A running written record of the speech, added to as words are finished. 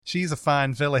She's a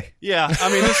fine filly. Yeah,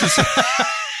 I mean, this is...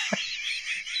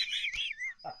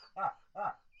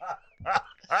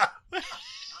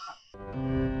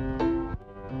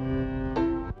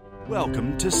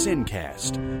 Welcome to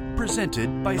Sincast,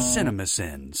 presented by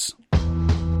CinemaSins.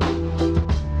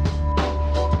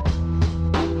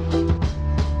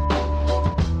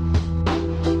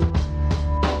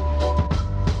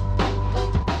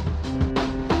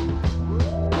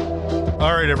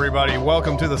 All right, everybody,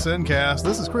 welcome to the Sincast.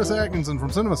 This is Chris Atkinson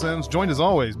from CinemaSins, joined as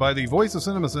always by the voice of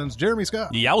CinemaSins, Jeremy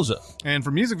Scott. Yowza. And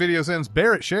from Music Video Sins,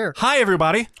 Barrett Sher. Hi,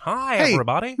 everybody. Hi, Hey,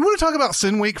 everybody. You want to talk about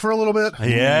Sin Week for a little bit?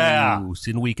 Yeah. Ooh,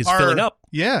 Sin Week is filling up.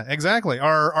 Yeah, exactly.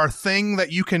 Our thing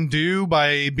that you can do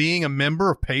by being a member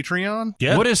of Patreon.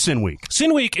 Yeah. What is Sin Week?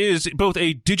 Sin Week is both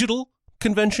a digital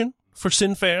convention for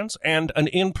Sin fans and an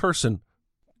in-person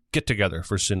get-together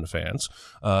for Sin fans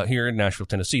here in Nashville,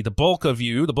 Tennessee. The bulk of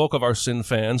our Sin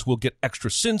fans will get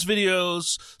extra Sins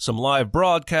videos, some live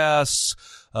broadcasts.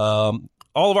 All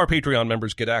of our Patreon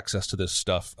members get access to this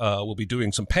stuff. We'll be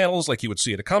doing some panels like you would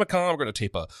see at a Comic-Con. We're going to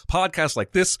tape a podcast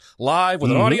like this live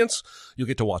with an audience. You'll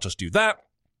get to watch us do that.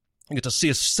 You get to see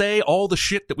us say all the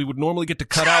shit that we would normally get to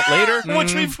cut out later.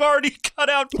 Which we've already cut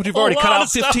out. Which we've already cut out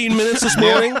 15 minutes this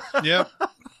morning. Yep.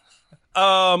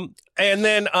 And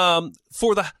then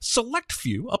for the select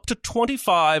few, up to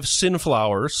 25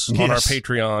 Sinflowers on our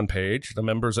Patreon page, the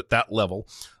members at that level,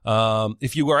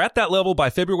 if you are at that level by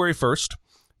February 1st,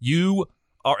 you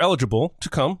are eligible to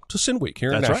come to Sin Week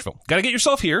here in Nashville. Got to get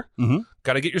yourself here.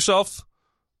 Got to get yourself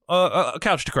a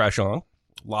couch to crash on.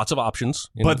 Lots of options.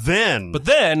 But then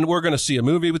we're going to see a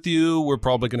movie with you. We're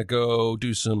probably going to go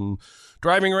do some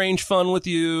driving range fun with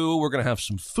you. We're going to have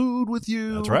some food with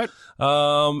you. That's right.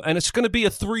 And it's going to be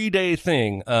a 3-day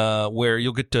thing where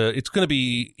you'll get to, it's going to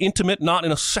be intimate, not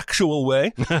in a sexual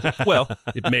way. Well,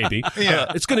 it may be.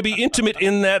 Yeah. It's going to be intimate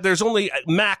in that there's only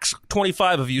max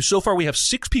 25 of you. So far, we have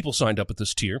 6 people signed up at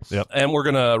this tier. Yep. And we're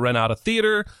going to rent out a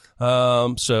theater.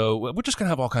 So we're just going to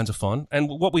have all kinds of fun. And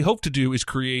what we hope to do is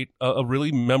create a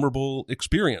really memorable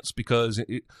experience because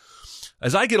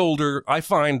as I get older, I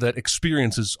find that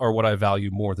experiences are what I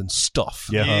value more than stuff.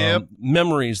 Yeah. Yep.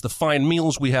 Memories, the fine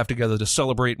meals we have together to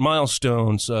celebrate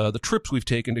milestones, the trips we've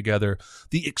taken together,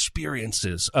 the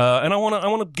experiences. And I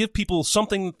want to give people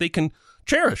something that they can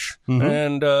cherish.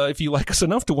 And if you like us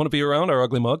enough to want to be around our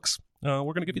ugly mugs, we're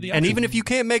going to give you the option. And even if you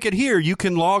can't make it here, you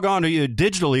can log on to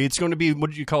digitally. It's going to be, what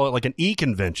did you call it, like an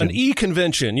e-convention? An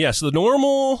e-convention, yes. The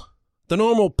normal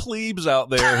plebes out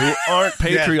there who aren't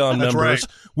Patreon members right.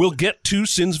 will get 2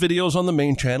 Sins videos on the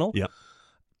main channel. Yep.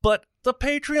 But the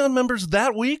Patreon members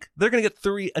that week, they're going to get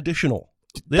 3 additional.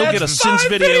 They'll That's get a Sins 5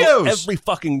 video videos! every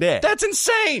fucking day. That's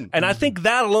insane. And I think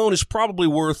that alone is probably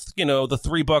worth, the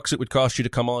 $3 it would cost you to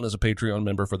come on as a Patreon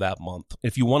member for that month.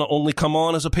 If you want to only come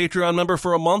on as a Patreon member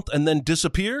for a month and then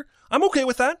disappear, I'm okay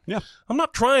with that. Yeah. I'm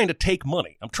not trying to take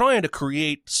money. I'm trying to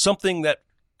create something that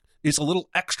is a little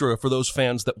extra for those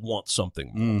fans that want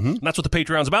something. And that's what the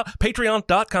Patreon's about.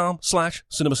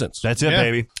 Patreon.com/CinemaSins. That's it,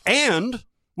 baby. And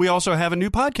we also have a new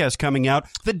podcast coming out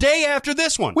the day after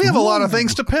this one. We have a lot of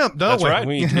things to pimp, don't That's we? right.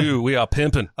 We do. We are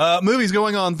pimping. Movies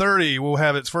Going on 30 will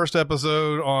have its first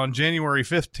episode on January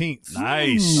 15th.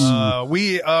 Nice.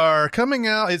 We are coming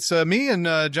out. It's me and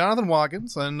Jonathan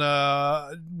Watkins, and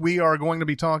we are going to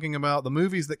be talking about the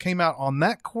movies that came out on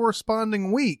that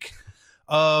corresponding week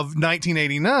of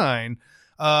 1989.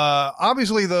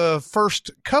 Obviously, the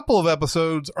first couple of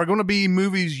episodes are going to be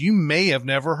movies you may have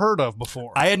never heard of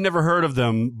before. I had never heard of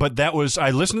them, but I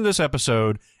listened to this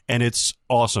episode, and it's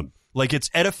awesome. Like, it's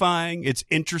edifying, it's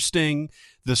interesting.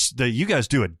 You guys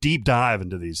do a deep dive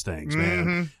into these things,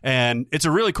 man. And it's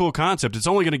a really cool concept. It's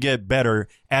only going to get better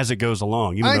as it goes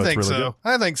along. Even though I think it's really so. good.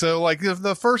 I think so. Like,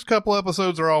 the first couple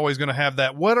episodes are always going to have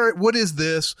that. What is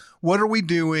this? What are we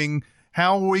doing?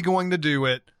 How are we going to do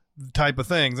it? Type of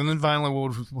things. And then finally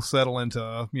we'll settle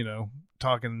into,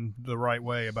 talking the right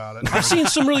way about it. I've seen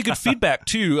some really good feedback,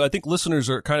 too. I think listeners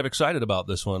are kind of excited about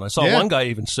this one. I saw one guy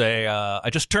even say, I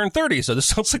just turned 30, so this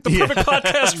sounds like the perfect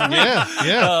podcast for me.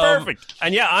 Yeah. Perfect.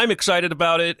 And I'm excited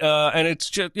about it. And it's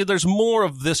just, there's more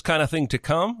of this kind of thing to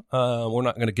come. We're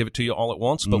not going to give it to you all at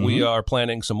once, but we are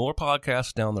planning some more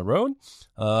podcasts down the road.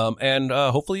 And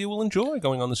hopefully you will enjoy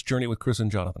going on this journey with Chris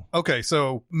and Jonathan. Okay,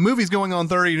 so Movies Going on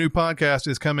 30 new podcast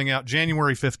is coming out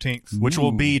January 15th. Which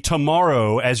will be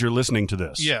tomorrow as you're listening to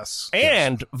this. Yes.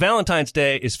 And Valentine's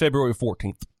Day is February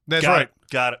 14th. That's right.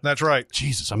 Got it. That's right.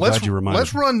 Jesus, I'm glad you reminded me.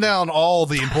 Let's run down all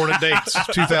the important dates.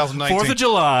 2019. 4th of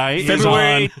July is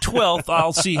February on. 12th,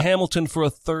 I'll see Hamilton for a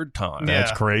 3rd time. Yeah.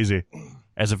 That's crazy.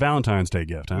 As a Valentine's Day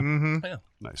gift, huh? Yeah.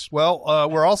 Nice. Well,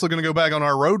 we're also going to go back on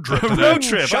our road trip today. Road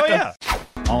trip. Oh, yeah.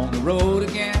 On the road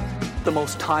again, The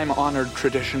most time-honored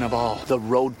tradition of all, the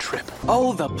road trip.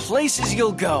 Oh, the places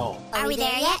you'll go. Are we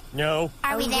there yet? No.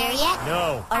 Are we there yet?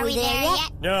 No. Are we there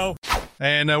yet? No.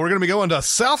 And we're going to be going to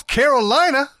South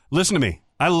Carolina. Listen to me.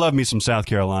 I love me some South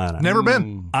Carolina. Never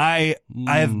been. I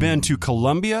have been to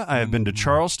Columbia. I have been to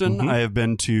Charleston. I have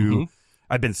been to.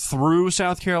 I've been through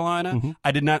South Carolina.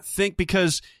 I did not think,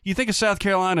 because you think of South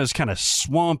Carolina as kind of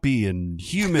swampy and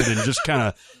humid and just kind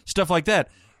of stuff like that.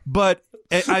 But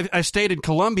I stayed in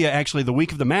Columbia actually the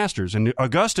week of the Masters, and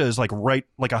Augusta is like right,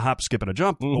 like a hop, skip, and a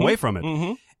jump away from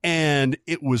it. And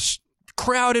it was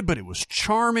crowded, but it was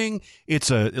charming.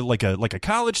 It's like a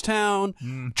college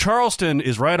town. Charleston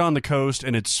is right on the coast,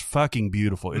 and it's fucking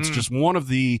beautiful. It's just one of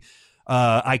the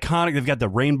iconic. They've got the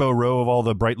rainbow row of all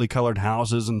the brightly colored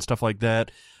houses and stuff like that.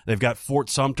 They've got Fort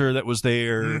Sumter that was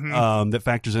there, that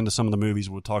factors into some of the movies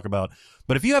we'll talk about.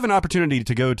 But if you have an opportunity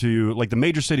to go to like the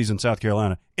major cities in South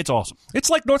Carolina, it's awesome. It's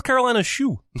like North Carolina's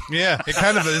shoe. Yeah, it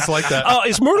kind of is like that.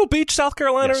 Is Myrtle Beach South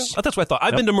Carolina? Yes. That's what I thought.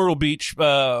 I've been to Myrtle Beach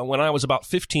when I was about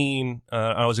 15.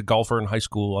 I was a golfer in high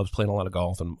school. I was playing a lot of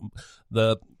golf, and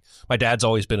my dad's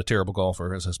always been a terrible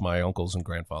golfer, as has my uncles and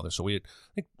grandfathers. So I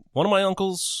think one of my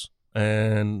uncles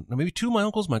and maybe two of my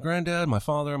uncles, my granddad, my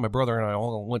father, my brother, and I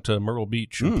all went to Myrtle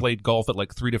Beach and played golf at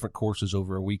like 3 different courses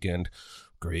over a weekend.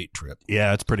 Great trip.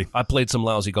 Yeah, it's pretty. I played some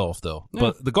lousy golf, though. Yeah.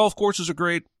 But the golf courses are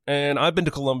great, and I've been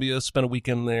to Columbia, spent a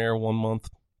weekend there 1 month.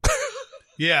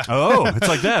 Yeah. Oh, it's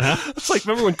like that, huh? It's like,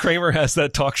 remember when Kramer has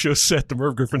that talk show set, the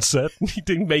Merv Griffin set? He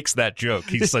makes that joke.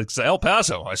 He's like, El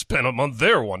Paso, I spent a month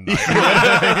there one night.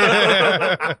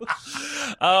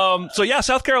 So yeah,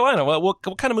 South Carolina. What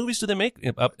kind of movies do they make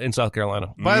up in South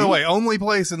Carolina? By the way, only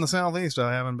place in the Southeast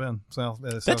I haven't been. South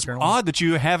That's Carolina. odd that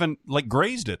you haven't like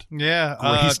grazed it. Yeah.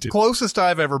 Grazed it. Closest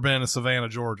I've ever been is Savannah,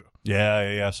 Georgia.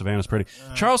 Yeah. Savannah's pretty.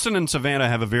 Charleston and Savannah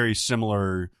have a very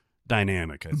similar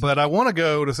dynamic. I think. But I want to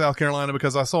go to South Carolina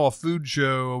because I saw a food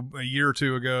show a year or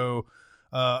two ago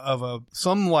of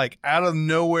some like out of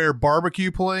nowhere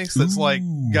barbecue place that's like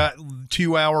got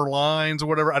 2-hour lines or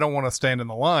whatever. I don't want to stand in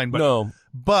the line, but No.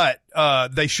 But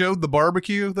they showed the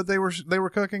barbecue that they were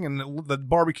cooking, and the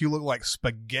barbecue looked like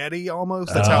spaghetti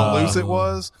almost. That's how loose it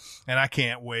was, and I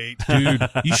can't wait, Dude,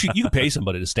 you could pay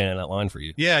somebody to stand in that line for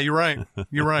you. Yeah, you're right.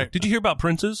 You're right. Did you hear about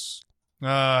Prince's?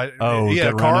 Yeah,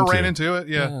 got a car run ran into into it.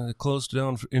 Yeah, It closed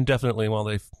down indefinitely while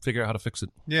they figure out how to fix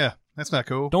it. yeah, that's not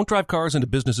cool. Don't drive cars into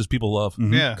businesses people love.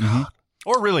 Yeah.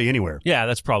 Or really anywhere. Yeah,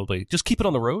 that's probably. Just keep it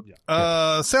on the road.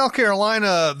 South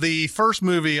Carolina, the first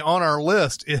movie on our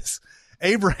list is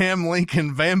Abraham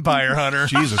Lincoln Vampire Hunter.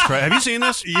 Jesus Christ. Have you seen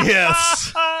this?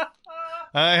 Yes, I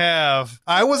have.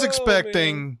 I was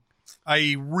expecting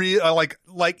a real,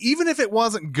 like even if it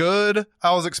wasn't good,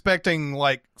 I was expecting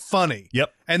like funny.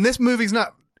 Yep. And this movie's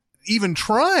not even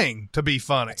trying to be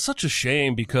funny. It's such a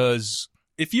shame because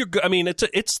if you're, I mean, this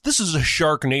is a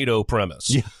Sharknado premise.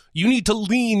 Yeah. You need to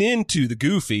lean into the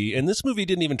goofy, and this movie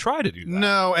didn't even try to do that.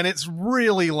 No, and it's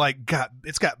really like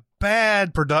it's got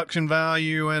bad production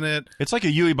value in it. It's like a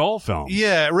Huey Ball film.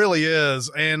 Yeah, it really is.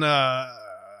 And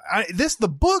the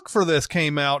book for this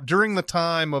came out during the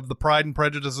time of the Pride and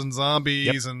Prejudice and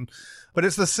Zombies, but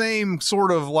it's the same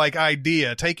sort of like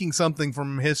idea, taking something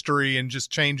from history and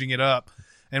just changing it up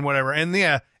and whatever. And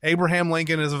yeah, Abraham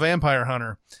Lincoln is a vampire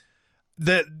hunter.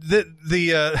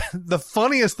 The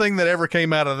funniest thing that ever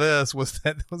came out of this was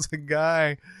that there was a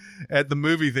guy at the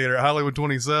movie theater at Hollywood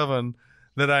 27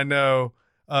 that I know.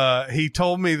 He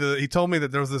told me that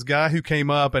there was this guy who came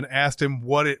up and asked him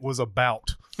what it was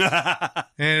about.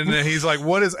 And he's like,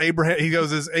 what is Abraham? He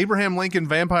goes, is Abraham Lincoln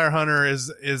Vampire Hunter?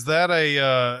 Is that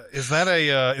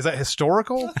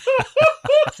historical?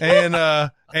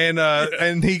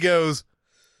 and he goes,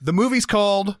 the movie's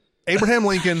called Abraham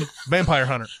Lincoln Vampire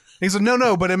Hunter. He said,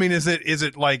 no, but I mean, is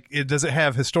it like, does it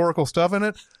have historical stuff in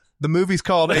it? The movie's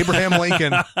called Abraham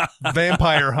Lincoln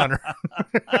Vampire Hunter.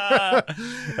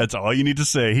 That's all you need to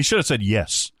say. He should have said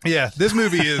yes. Yeah, this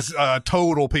movie is a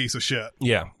total piece of shit.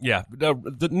 Yeah.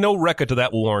 No record to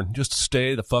that, Warren. Just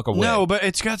stay the fuck away. No, but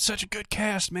it's got such a good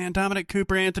cast, man. Dominic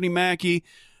Cooper, Anthony Mackie,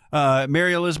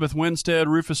 Mary Elizabeth Winstead,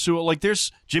 Rufus Sewell. Like,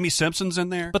 there's Jimmy Simpson's in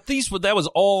there. But that was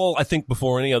all, I think,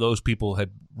 before any of those people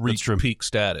had reached true. peak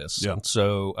status. Yeah. And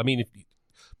so, I mean,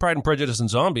 Pride and Prejudice and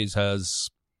Zombies has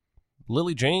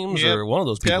Lily James Yep. or one of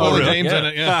those It's got people. Lily James in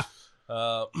it, yeah.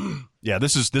 Yeah,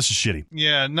 this is shitty.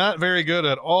 Yeah, not very good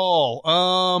at all.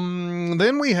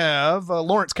 Then we have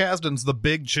Lawrence Kasdan's The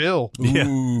Big Chill. Yeah,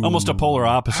 almost a polar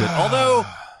opposite. Although,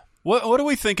 what do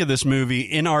we think of this movie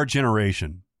in our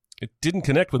generation? It didn't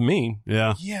connect with me.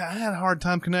 Yeah, Yeah, I had a hard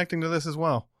time connecting to this as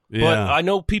well. But yeah. I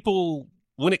know people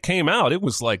when it came out, it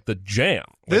was like the jam.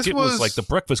 This it was was like the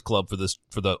Breakfast Club for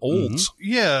the olds.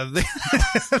 Yeah,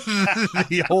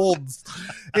 the olds.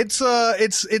 It's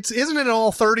isn't it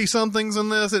all 30 somethings in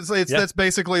this? It's Yeah. That's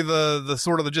basically the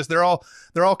sort of the gist. They're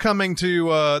all coming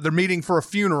to they're meeting for a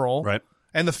funeral, Right.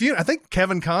 And the funeral. I think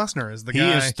Kevin Costner is the He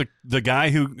guy. is the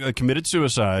guy who committed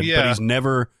suicide, Yeah. but he's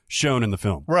never shown in the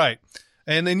film. Right.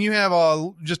 And then you have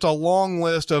just a long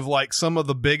list of like some of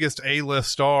the biggest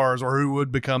A-list stars or who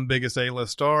would become biggest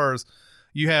A-list stars.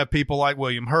 You have people like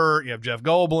William Hurt, you have Jeff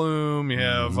Goldblum, you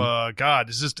have God,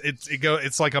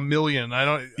 it's like a million.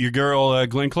 Your girl,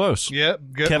 Glenn Close. Yep,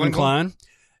 Kevin Kline.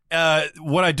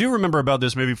 What I do remember about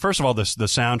this movie, first of all, the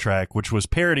soundtrack, which was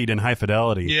parodied in High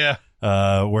Fidelity. Yeah.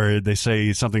 Where they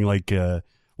say something like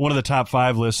one of the top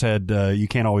 5 lists had "You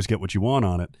Can't Always Get What You Want"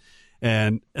 on it,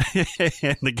 and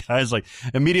and the guy's like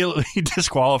immediately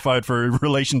disqualified for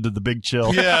relation to The Big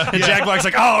Chill. Yeah, and yeah. Jack Black's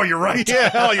like, "Oh, you're right." Yeah,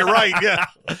 oh, you're right. Yeah.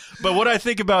 But what I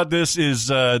think about this is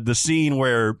the scene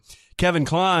where Kevin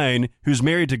Kline, who's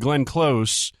married to Glenn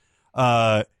Close,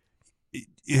 her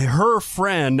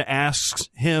friend asks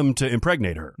him to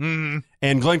impregnate her,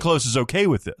 and Glenn Close is okay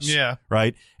with this. Yeah.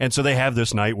 Right. And so they have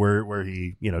this night where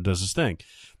he does his thing,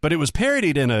 but it was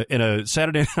parodied in a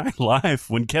Saturday Night Live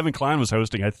when Kevin Kline was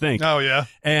hosting, I think. Oh yeah.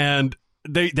 And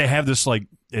they have this like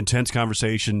intense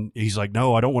conversation. He's like,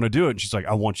 "No, I don't want to do it." And she's like,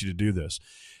 "I want you to do this."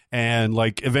 And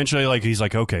like eventually, like he's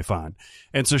like, "Okay, fine."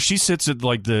 And so she sits at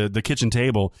like the kitchen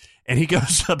table, and he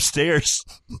goes upstairs,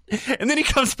 and then he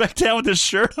comes back down with his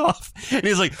shirt off, and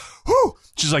he's like, "Whoo!"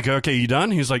 She's like, "Okay, you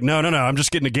done?" He's like, No, I'm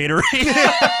just getting a Gatorade."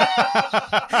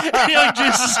 And he like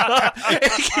juices up, and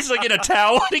he's like in a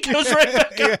towel, and he goes right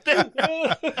back up there.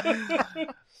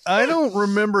 I don't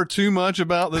remember too much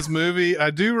about this movie.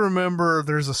 I do remember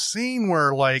there's a scene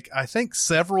where like I think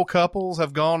several couples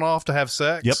have gone off to have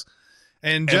sex. Yep.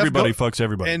 And Everybody fucks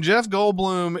everybody. And Jeff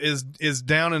Goldblum is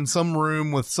down in some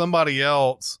room with somebody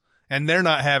else, and they're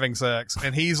not having sex.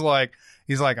 And he's like,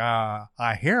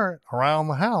 I hear it around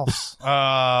the house.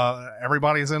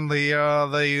 Everybody's in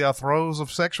the throes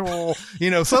of sexual,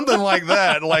 something like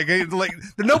that. Like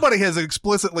nobody has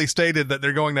explicitly stated that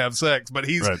they're going to have sex, but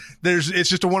Right. it's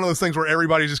just one of those things where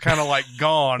everybody's just kind of like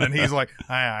gone, and he's like,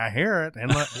 I hear it, and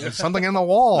there's something in the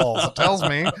walls that tells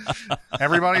me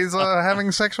everybody's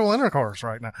having sexual intercourse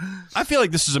right now. I feel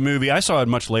like this is a movie. I saw it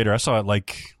much later. I saw it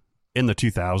like in the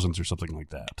 2000s or something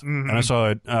like that. Mm-hmm. And I saw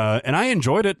it, and I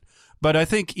enjoyed it. But I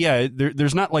think,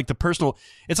 there's not like the personal.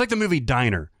 It's like the movie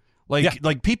Diner.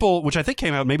 Like people, which I think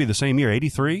came out maybe the same year,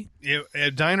 83.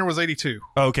 Diner was 82.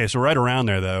 Okay, so right around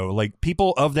there though. Like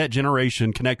people of that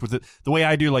generation connect with it the way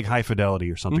I do, like High Fidelity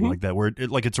or something like that, where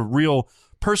it's a real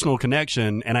personal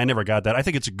connection. And I never got that. I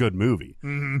think it's a good movie,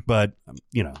 but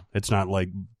it's not like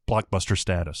blockbuster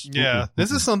status. Yeah,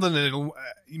 this is something that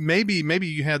maybe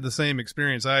you had the same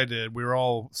experience I did. We were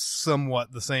all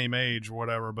somewhat the same age or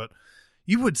whatever, but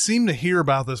you would seem to hear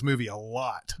about this movie a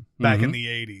lot back in the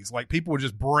 80s. Like people would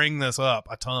just bring this up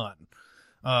a ton.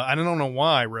 I don't know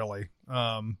why really,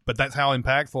 but that's how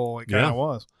impactful it kind of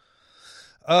was.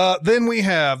 Then we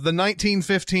have the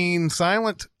 1915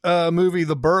 silent movie,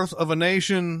 The Birth of a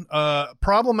Nation.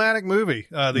 Problematic movie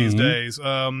these days.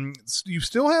 You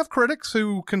still have critics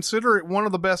who consider it one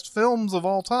of the best films of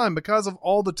all time because of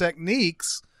all the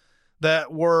techniques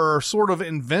that were sort of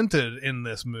invented in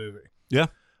this movie. Yeah.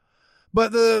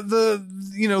 But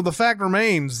the fact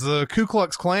remains, the Ku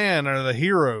Klux Klan are the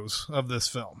heroes of this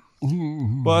film.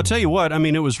 Well, I'll tell you what. I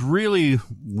mean, it was really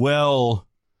well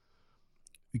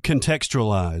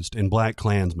contextualized in Black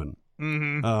Klansman.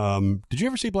 Did you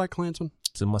ever see Black Klansman?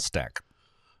 It's in my stack.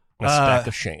 A stack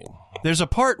of shame. There's a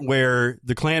part where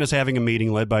the Klan is having a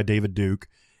meeting led by David Duke,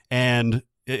 and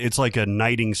it's like a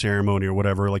knighting ceremony or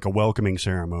whatever, like a welcoming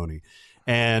ceremony.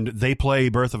 And they play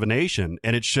Birth of a Nation,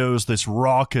 and it shows this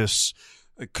raucous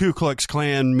Ku Klux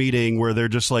Klan meeting where they're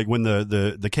just like, when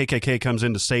the KKK comes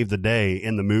in to save the day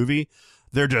in the movie,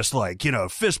 they're just like,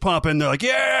 fist pumping. They're like,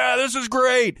 yeah, this is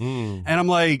great. And I'm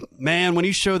like, man, when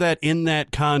you show that in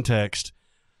that context,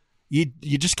 you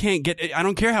just can't get, I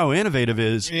don't care how innovative it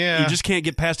is. Yeah. You just can't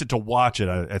get past it to watch it,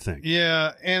 I think.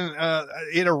 Yeah, and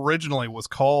it originally was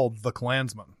called The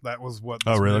Klansman. That was what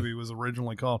this movie was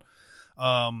originally called.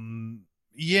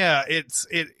 Yeah,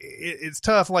 it's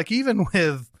tough. Like even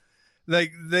with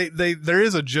there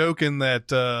is a joke in that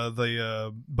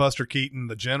the Buster Keaton,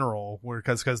 the general, where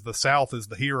because the South is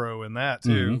the hero in that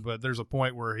too. But there's a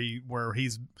point where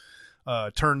he's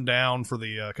turned down for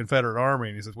the Confederate Army,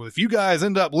 and he says, "Well, if you guys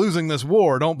end up losing this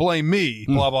war, don't blame me."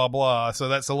 Blah blah blah. So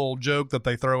that's a little joke that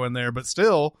they throw in there, but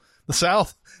still, the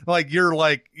South,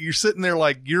 you're sitting there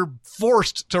like you're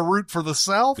forced to root for the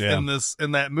South in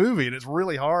that movie, and it's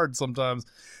really hard sometimes.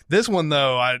 This one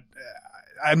though,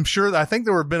 I'm sure I think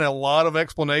there have been a lot of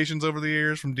explanations over the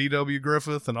years from D.W.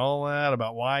 Griffith and all that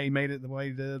about why he made it the way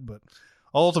he did, but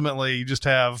ultimately you just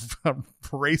have a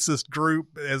racist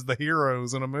group as the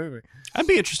heroes in a movie. I'd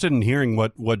be interested in hearing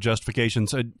what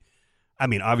justifications. I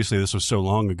mean, obviously this was so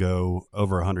long ago,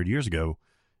 over 100 years ago.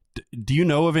 Do you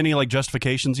know of any like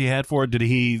justifications he had for it? Did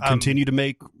he continue to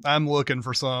make? I'm looking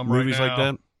for some movies right like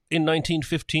that. In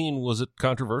 1915, was it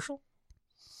controversial?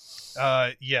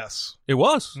 Yes, it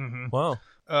was. Mm-hmm. Wow.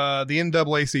 The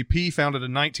NAACP, founded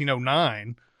in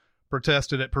 1909,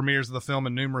 protested at premieres of the film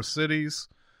in numerous cities.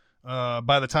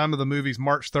 By the time of the movie's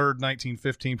March 3rd,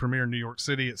 1915 premiere in New York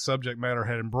City, its subject matter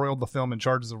had embroiled the film in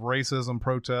charges of racism,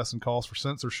 protests, and calls for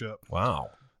censorship. Wow.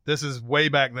 This is way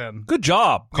back then. Good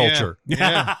job, culture.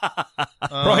 Yeah.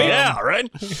 Right? Yeah, right?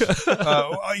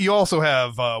 You also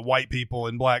have white people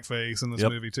in blackface in this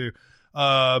movie, too.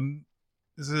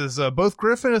 This is both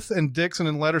Griffith and Dixon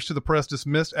in letters to the press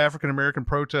dismissed African-American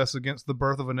protests against the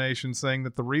birth of a nation, saying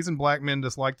that the reason black men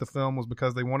disliked the film was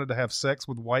because they wanted to have sex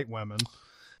with white women.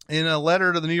 In a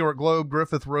letter to the New York Globe,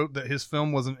 Griffith wrote that his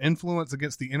film was an influence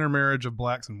against the intermarriage of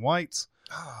blacks and whites.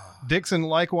 Dixon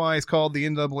likewise called the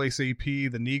NAACP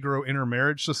the Negro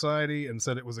Intermarriage Society and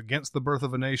said it was against the birth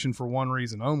of a nation for one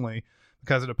reason only,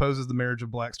 because it opposes the marriage of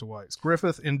blacks to whites.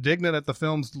 Griffith, indignant at the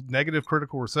film's negative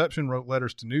critical reception, wrote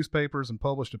letters to newspapers and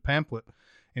published a pamphlet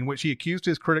in which he accused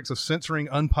his critics of censoring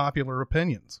unpopular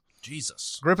opinions.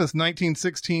 Jesus. Griffith's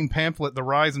 1916 pamphlet, The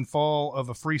Rise and Fall of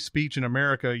a Free Speech in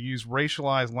America, used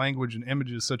racialized language and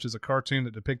images such as a cartoon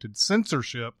that depicted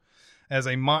censorship as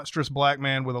a monstrous black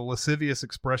man with a lascivious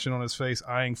expression on his face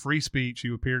eyeing free speech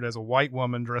who appeared as a white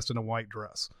woman dressed in a white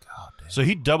dress. So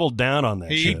he doubled down on that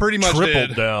He shit. pretty much Tripled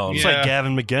did. down. It's Yeah. like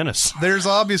Gavin McGinnis. There's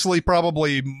obviously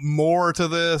probably more to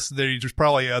this. There's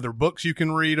probably other books you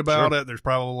can read about it. There's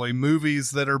probably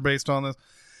movies that are based on this.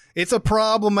 It's a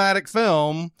problematic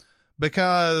film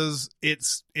because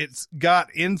it's got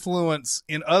influence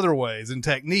in other ways and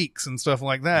techniques and stuff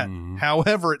like that.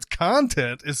 However, its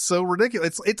content is so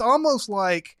ridiculous. It's almost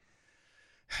like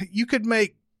you could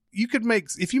make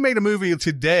if you made a movie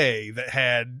today that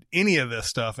had any of this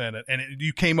stuff in it and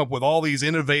you came up with all these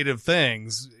innovative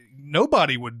things,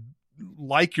 nobody would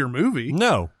like your movie.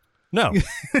 No.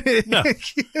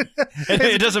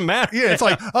 It doesn't matter. Yeah, it's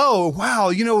like, oh,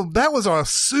 wow, that was a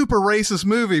super racist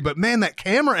movie, but man, that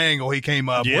camera angle he came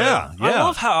up with. Yeah. I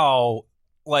love how,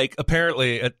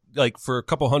 apparently, for a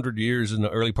couple hundred years in the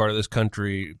early part of this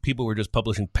country, people were just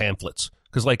publishing pamphlets.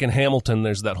 Because, in Hamilton,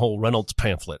 there's that whole Reynolds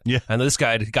pamphlet. Yeah. And this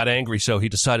guy got angry, so he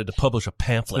decided to publish a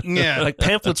pamphlet. Yeah.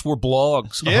 Pamphlets were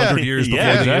blogs Yeah. 100 years before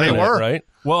Yeah, the exactly. internet, They were. right?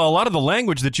 Well, a lot of the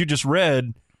language that you just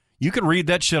read, you could read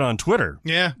that shit on Twitter.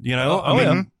 Yeah.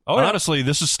 Honestly,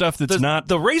 this is stuff that's not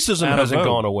The racism out of hasn't vogue.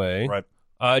 gone away. Right.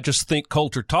 I just think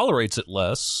culture tolerates it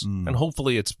less, and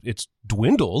hopefully it's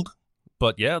dwindled.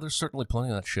 But yeah, there's certainly plenty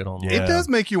of that shit online. Yeah. It does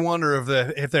make you wonder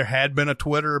if there had been a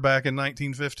Twitter back in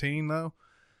 1915, though,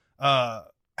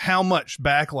 how much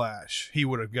backlash he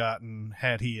would have gotten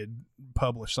had he had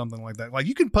published something like that. Like,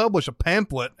 you can publish a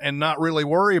pamphlet and not really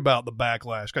worry about the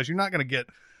backlash because you're not going to get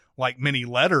many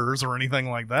letters or anything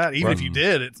like that. Even if you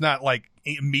did, it's not like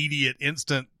immediate,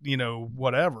 instant,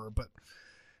 whatever. But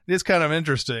it's kind of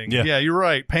interesting. Yeah. You're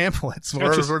right. Pamphlets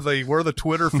were the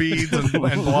Twitter feeds and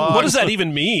blogs. What does that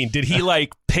even mean? Did he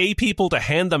pay people to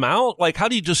hand them out? How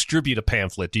do you distribute a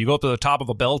pamphlet? Do you go up to the top of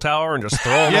a bell tower and just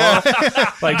throw them off?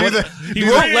 He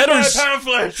wrote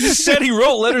letters. He said he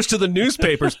wrote letters to the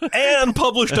newspapers and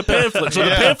published a pamphlet. So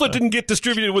the pamphlet didn't get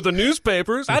distributed with the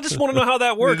newspapers. I just want to know how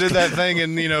that They works. did that thing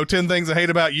in 10 Things I Hate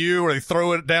About You, where they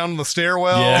throw it down the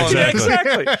stairwell. Yeah, and-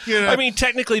 exactly. Exactly. I mean,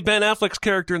 technically, Ben Affleck's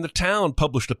character in The Town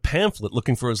published a pamphlet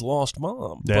looking for his lost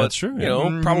mom. That's true.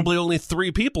 Probably only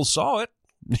 3 people saw it.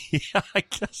 Yeah, I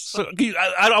guess. So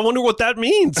I wonder what that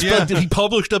means. Yeah. But he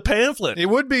published a pamphlet. It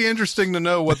would be interesting to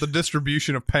know what the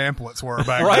distribution of pamphlets were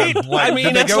back Right? then. I mean,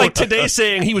 did they that's go- like today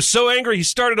saying he was so angry he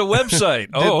started a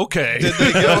website. Okay.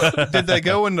 Did they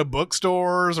go into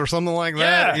bookstores or something like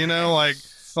that? Yeah.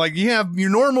 Like you have your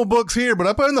normal books here, but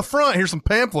up in the front, here's some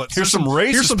pamphlets. Here's some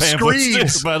racist Here's some pamphlets,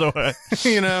 screeds. too, by the way.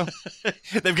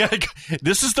 They've got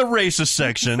this is the racist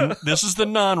section. This is the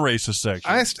non-racist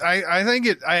section. I think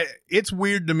it's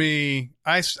weird to me.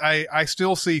 I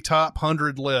still see top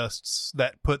 100 lists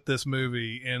that put this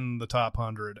movie in the top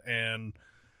 100, and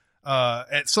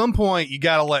at some point you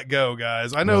got to let go,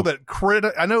 guys. I know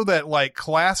that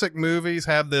classic movies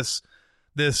have this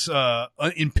this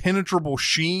impenetrable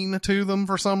sheen to them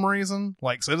for some reason,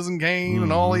 like Citizen Kane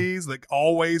and all these that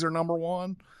always are number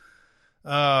one.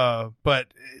 But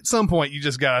at some point you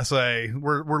just gotta say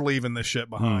we're leaving this shit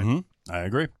behind, I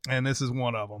agree. and this is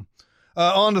one of them.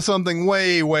 On to something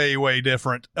way, way, way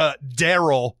different.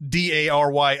 Daryl,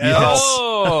 Daryl,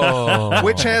 Oh,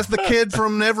 which has the kid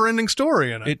from Neverending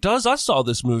Story in it. it does. I saw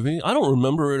this movie. I don't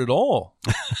remember it at all.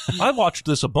 I watched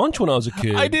this a bunch when I was a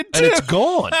kid. I did and too. it's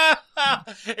gone.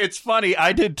 It's funny.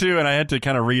 I did too, and I had to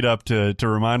kind of read up to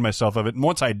remind myself of it. And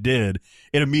once I did,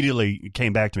 it immediately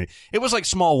came back to me. It was like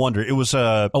Small Wonder. It was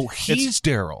He's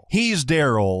Daryl. He's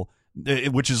Daryl,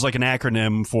 which is like an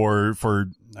acronym for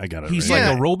I got it. He's right.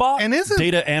 like a robot. And isn't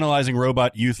Data Analyzing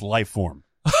Robot Youth Life Form.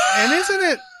 and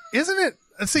isn't it?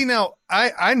 See, now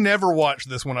I never watched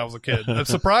this when I was a kid.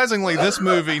 Surprisingly, this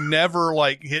movie never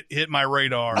like hit my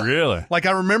radar. Really? Like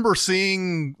I remember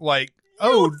seeing like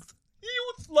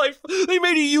Youth life. They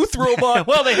made a youth robot.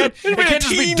 Well, they had. It can't just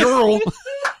be Daryl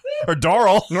or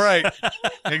Darl. right,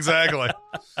 exactly.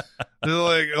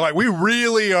 Like we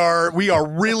are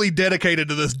really dedicated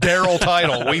to this Daryl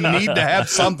title. We need to have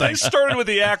something. They started with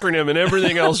the acronym and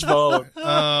everything else followed.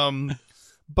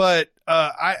 But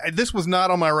this was not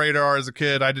on my radar as a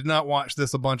kid. I did not watch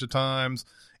this a bunch of times.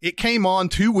 It came on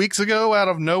 2 weeks ago out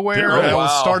of nowhere. Oh, And I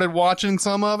wow. started watching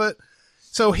some of it.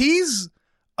 So he's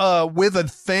with a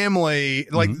family,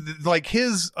 like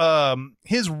his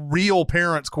real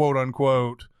parents, quote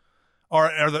unquote, are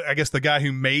I guess the guy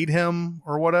who made him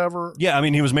or whatever. Yeah, I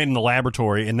mean, he was made in the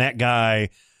laboratory, and that guy.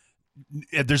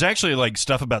 There's actually like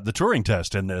stuff about the Turing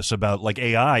test in this, about like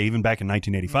AI, even back in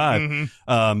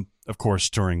 1985. Of course,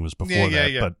 Turing was before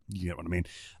that, but you get what I mean.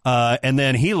 And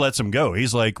then he lets him go.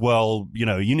 He's like, well,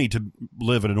 you need to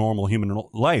live a normal human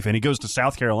life. And he goes to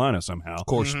South Carolina somehow. Of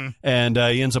course. And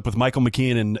he ends up with Michael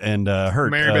McKean and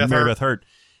Hurt, Mary Beth Hurt.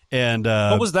 And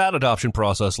What was that adoption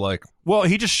process like? well,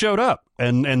 he just showed up,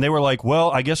 and they were like,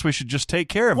 well, I guess we should just take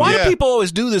care of him. Why Yeah. do people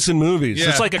always do this in movies? Yeah.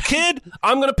 It's like a kid,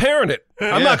 I'm going to parent it.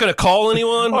 I'm not going to call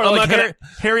anyone. Or I'm like not going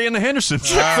Harry and the Hendersons.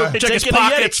 to check his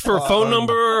pockets for a phone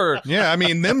number. Or, Yeah, I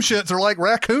mean, them shits are like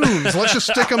raccoons. Let's just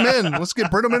stick them in. Let's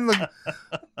put them in the.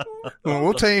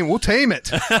 We'll tame it.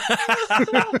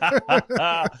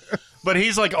 But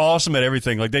he's like awesome at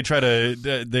everything. Like they try to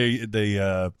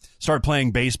they start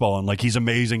playing baseball, and like he's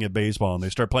amazing at baseball, and they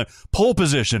start playing pole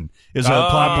position is a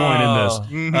plot point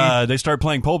in this. They start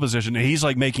playing pole position, and he's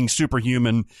like making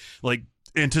superhuman like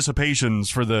anticipations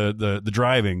for the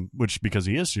driving, which because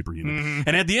he is superhuman.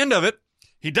 And at the end of it,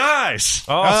 he dies.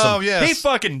 awesome. Oh, yes. He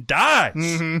fucking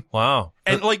dies. Wow.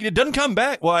 And like it doesn't come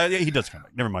back. Well, he does come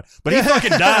back. Never mind. But he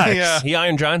fucking dies. Yeah. He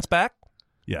Iron Giant's back?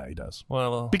 Yeah, he does.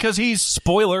 Well, Because he's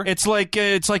spoiler. It's like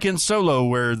in Solo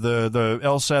where the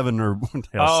L7 or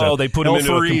Oh, they put him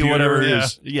into a L3, computer. whatever it Yeah.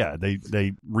 is. Yeah, they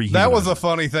rehumanize That was a him.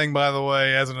 funny thing, by the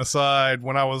way, as an aside,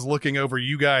 when I was looking over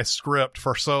you guys' script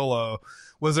for Solo,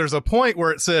 was there's a point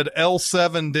where it said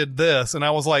L7 did this, and I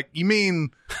was like, you mean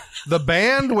the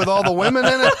band with all the women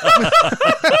in it?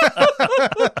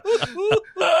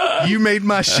 You made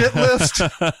my shit list.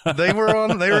 They were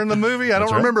in the movie. I don't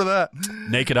right. remember that.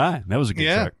 Naked Eye. That was a good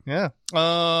Yeah, track. yeah.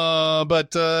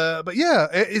 But yeah,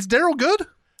 is Daryl good?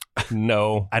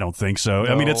 no. I don't think so.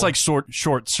 I mean, it's like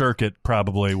short circuit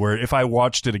probably, where if I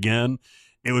watched it again,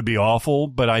 it would be awful,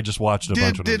 but I just watched it a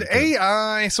bunch of Did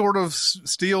AI sort of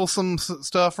steal some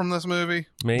stuff from this movie?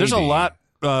 Maybe. There's a lot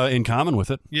in common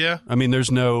with it. Yeah. I mean, there's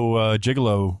no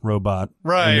Gigolo robot.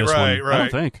 Right, in this right, one. I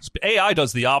right. don't think. AI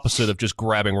does the opposite of just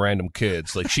grabbing random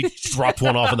kids. Like she dropped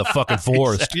one off in the fucking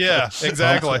forest. Yeah,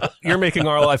 exactly. You're making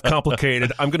our life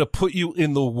complicated. I'm going to put you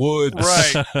in the woods.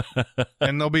 Right.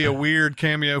 And there'll be a weird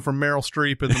cameo from Meryl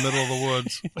Streep in the middle of the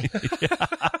woods.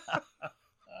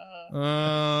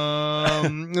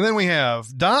 And then we have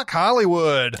Doc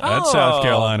Hollywood. That's South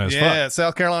Carolina as Yeah, fuck.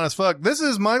 South Carolina's fuck. This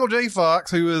is Michael J. Fox,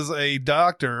 who is a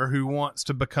doctor who wants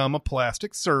to become a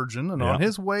plastic surgeon, and Yeah. on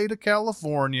his way to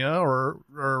California, or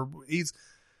he's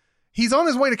on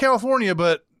his way to California,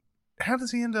 but how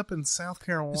does he end up in South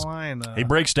Carolina? He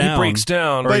breaks He down. breaks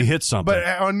down. Or he hits something.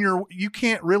 But you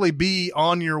can't really be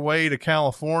on your way to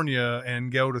California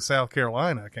and go to South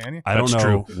Carolina, can you? I don't That's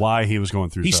know true. why he was going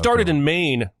through He South started Carolina. in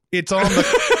Maine. It's on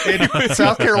the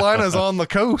South Carolina's on the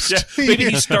coast. Yeah, maybe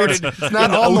he started It's not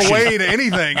in the on the ocean. way to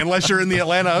anything unless you're in the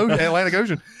Atlantic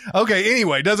Ocean. Okay,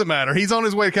 anyway, doesn't matter. He's on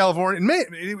his way to California. Man,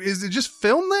 is it just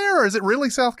filmed there, or is it really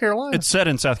South Carolina? It's set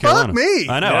in South Carolina. me.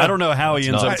 I know. Yeah. I don't know how he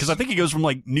ends up nuts. because I think he goes from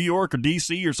like New York or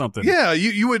DC or something. Yeah,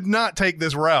 you would not take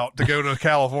this route to go to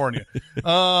California.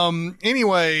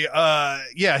 Anyway,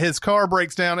 yeah, his car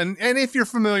breaks down, and if you're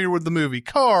familiar with the movie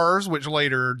Cars, which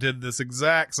later did this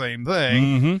exact same thing,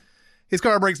 Mm-hmm. his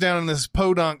car breaks down in this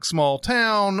podunk small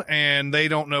town, and they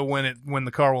don't know when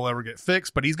the car will ever get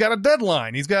fixed. But he's got a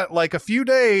deadline. He's got like a few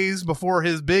days before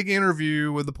his big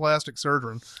interview with the plastic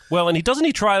surgeon. Well, and doesn't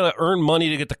he try to earn money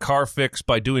to get the car fixed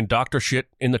by doing doctor shit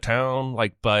in the town,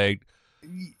 like by.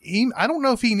 I don't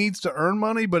know if he needs to earn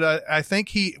money, but I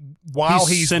think while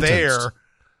he's sentenced. there.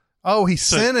 Oh, he's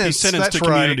sentenced. He's sentenced That's to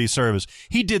community right. service.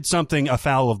 He did something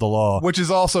afoul of the law. Which is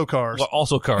also Cars. Well,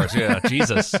 also Cars, yeah,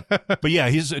 Jesus. But yeah,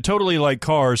 he's totally like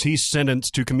Cars. He's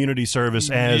sentenced to community service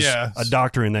as a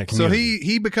doctor in that So community.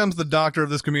 he becomes the doctor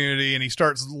of this community, and he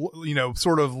starts,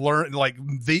 sort of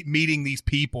meeting these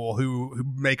people who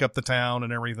make up the town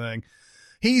and everything.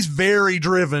 He's very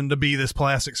driven to be this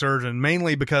plastic surgeon,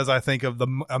 mainly because I think of the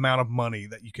amount of money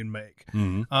that you can make.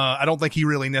 Mhm. I don't think he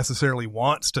really necessarily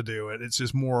wants to do it. It's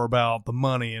just more about the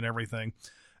money and everything.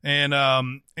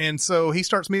 And so he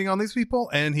starts meeting on these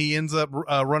people, and he ends up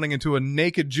running into a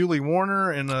naked Julie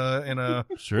Warner in a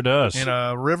Sure does. in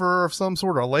a river of some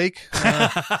sort, a lake.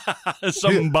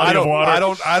 Some body of water.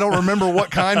 I don't remember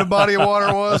what kind of body of water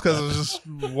it was because I was just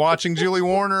watching Julie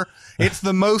Warner. It's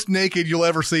the most naked you'll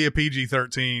ever see a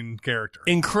PG-13 character.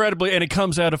 Incredibly, and it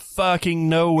comes out of fucking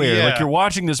nowhere. Yeah. Like you're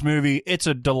watching this movie, it's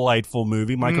a delightful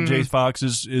movie. Michael J. Fox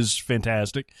is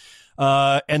fantastic.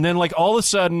 And then like all of a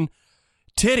sudden,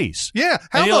 titties. Yeah,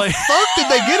 how And the you're like- fuck did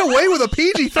they get away with a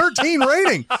PG-13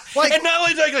 rating? Like, And not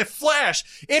only like a flash,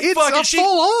 It's fucking a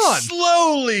full on.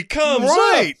 slowly comes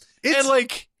right? up. It's And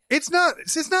like It's not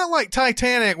like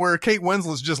Titanic where Kate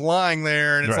Winslet's just lying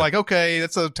there and it's Right. like, okay,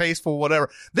 that's a tasteful whatever.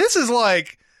 This is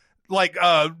like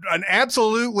an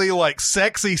absolutely like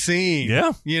sexy scene.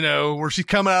 Yeah. Where she's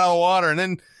coming out of the water and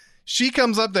then she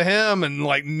comes up to him and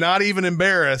like not even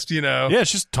embarrassed, yeah,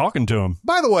 it's just talking to him.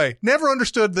 By the way, never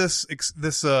understood this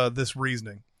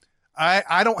reasoning.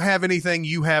 I don't have anything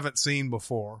you haven't seen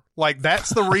before. Like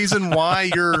that's the reason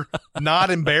why you're not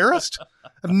embarrassed.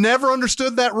 I've never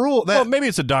understood that rule. Well, maybe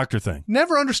it's a doctor thing.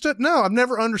 Never understood. No, I've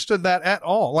never understood that at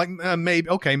all. Like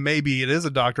maybe it is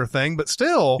a doctor thing, but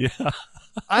still, Yeah.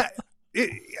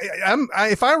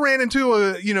 if I ran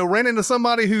into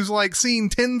somebody who's like seen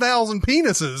 10,000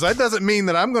 penises, that doesn't mean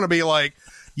that I'm going to be like,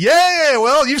 yeah,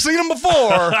 well, you've seen them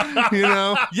before,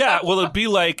 Yeah, well, it'd be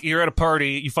like you're at a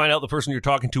party, you find out the person you're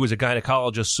talking to is a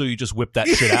gynecologist, so you just whip that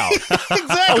shit out.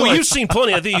 Exactly. Oh, well, you've seen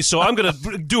plenty of these, so I'm going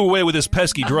to do away with this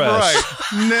pesky dress. Right.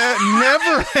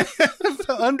 Never have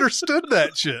understood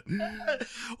that shit.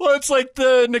 Well, it's like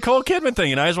the Nicole Kidman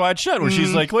thing in Eyes Wide Shut, where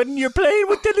she's like, when you're playing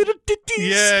with the little titties,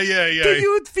 Yeah. do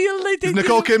you feel like Is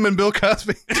Nicole Kidman Bill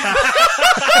Cosby?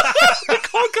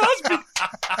 Nicole Cosby?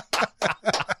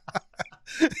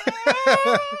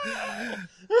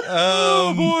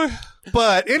 Oh boy.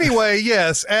 But anyway,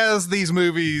 yes, as these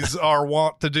movies are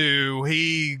wont to do,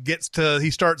 he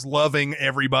starts loving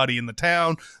everybody in the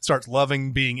town, starts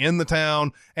loving being in the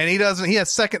town, and he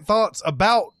has second thoughts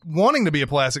about wanting to be a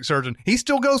plastic surgeon. He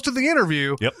still goes to the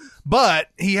interview. Yep. But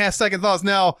he has second thoughts.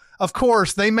 Now, of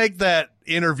course, they make that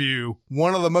interview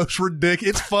one of the most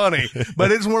ridiculous. It's funny,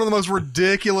 but it's one of the most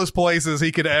ridiculous places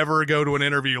he could ever go to an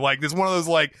interview. Like, it's one of those,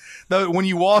 like, when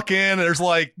you walk in, there's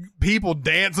like people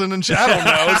dancing and shit. I don't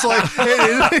know. It's like,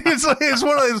 it's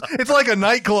one of those, it's like a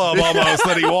nightclub almost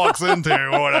that he walks into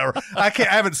or whatever. I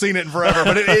haven't seen it in forever,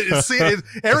 but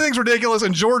everything's ridiculous.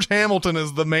 And George Hamilton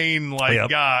is the main, like,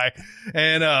 guy.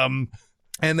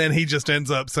 And then he just ends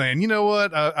up saying, you know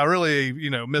what? I really,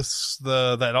 miss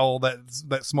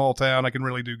that small town. I can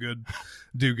really do good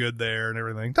there and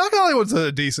everything. Doc Hollywood's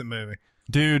a decent movie.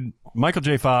 Dude, Michael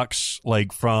J. Fox,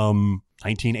 like from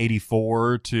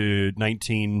 1984 to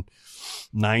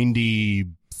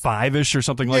 1995-ish or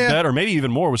something like that, or maybe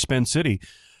even more with Spin City.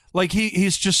 Like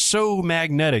he's just so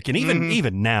magnetic. And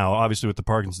even now, obviously with the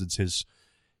Parkinson's, his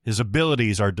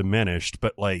abilities are diminished,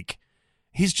 but like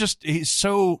he's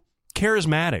so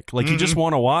charismatic. Like you just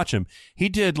want to watch him. He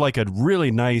did like a really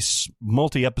nice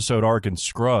multi-episode arc in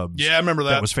Scrubs. Yeah, I remember that.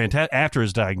 That was fantastic. After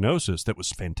his diagnosis, that was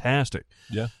fantastic.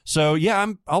 Yeah. So yeah,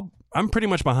 I'm pretty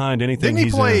much behind anything. Didn't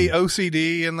he play in.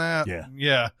 OCD in that?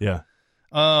 Yeah.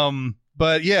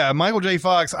 But yeah, Michael J.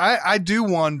 Fox. I do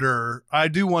wonder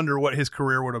what his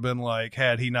career would have been like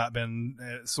had he not been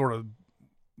sort of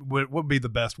what would be the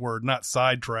best word? Not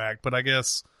sidetracked, but I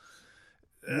guess.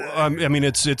 I mean,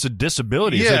 it's a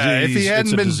disability. Yeah, if he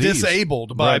hadn't been disease.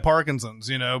 disabled by Right. Parkinson's,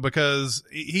 because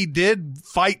he did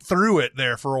fight through it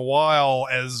there for a while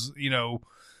as,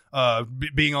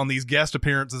 being on these guest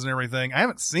appearances and everything. I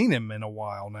haven't seen him in a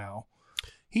while now.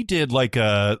 He did like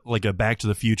a Back to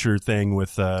the Future thing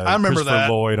with I remember Christopher that.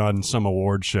 Lloyd on some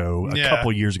award show a Yeah.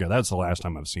 couple years ago. That's the last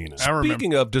time I've seen it. I remember.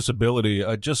 Speaking of disability,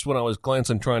 just when I was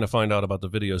glancing trying to find out about the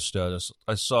video status,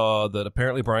 I saw that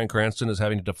apparently Bryan Cranston is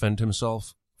having to defend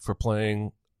himself for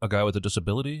playing a guy with a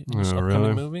disability in this Oh, upcoming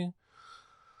really? movie.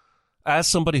 As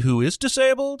somebody who is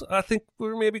disabled, I think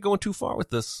we're maybe going too far with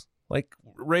this. Like,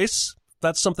 race,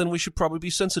 that's something we should probably be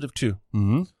sensitive to.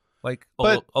 Mm-hmm. Like,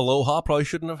 But- Aloha probably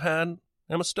shouldn't have had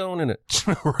Emma Stone in it.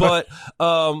 But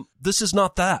this is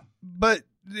not that. But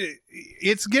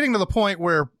it's getting to the point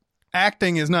where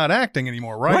acting is not acting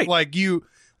anymore, right? Right.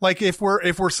 If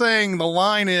we're saying the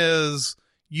line is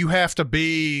you have to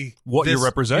be What you're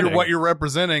representing. what you're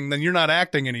representing, then you're not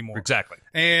acting anymore. Exactly.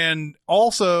 And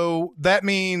also that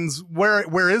means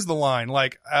where is the line?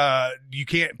 Like you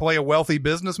can't play a wealthy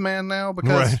businessman now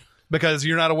because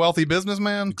you're not a wealthy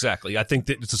businessman. Exactly. I think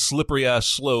that it's a slippery ass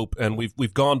slope, and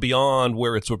we've gone beyond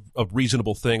where it's a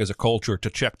reasonable thing as a culture to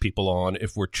check people on.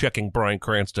 If we're checking Bryan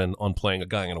Cranston on playing a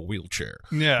guy in a wheelchair,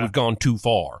 Yeah. we've gone too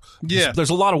far. Yeah. There's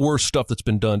a lot of worse stuff that's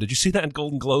been done. Did you see that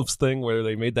Golden Globes thing where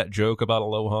they made that joke about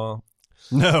Aloha?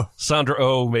 No. Sandra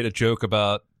Oh made a joke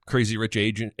about Crazy Rich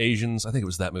Asians. I think it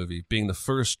was that movie being the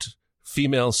first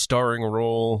female starring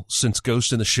role since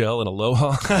Ghost in the Shell and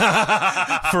Aloha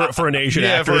for an Asian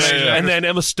Yeah, for an actress. Asian And actress. then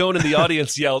Emma Stone in the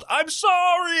audience yelled, "I'm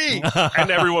sorry!"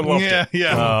 And everyone loved Yeah, it.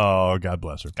 yeah. Oh, God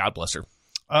bless her. God bless her.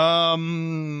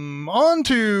 On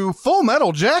to Full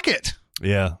Metal Jacket.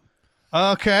 Yeah.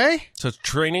 Okay. So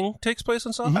training takes place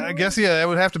in South I guess it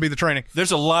would have to be the training.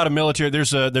 There's a lot of military.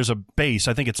 There's a base.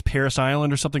 I think it's Paris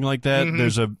Island or something like that. Mm-hmm.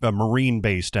 There's a Marine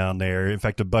base down there. In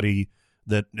fact, a buddy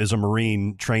that is a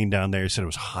Marine trained down there said it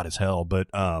was hot as hell. But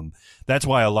that's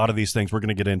why a lot of these things, we're going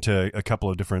to get into a couple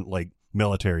of different like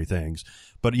military things.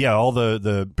 But yeah, all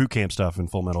the boot camp stuff in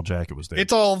Full Metal Jacket was there.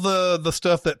 It's all the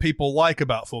stuff that people like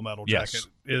about Full Metal Yes. Jacket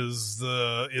is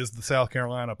the South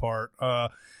Carolina part.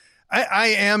 I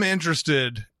am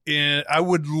interested in. I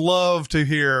would love to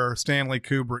hear Stanley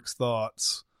Kubrick's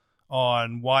thoughts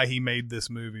on why he made this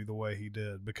movie the way he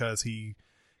did, because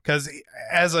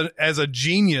as a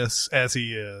genius as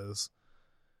he is,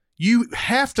 you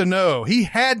have to know he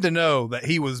had to know that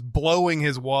he was blowing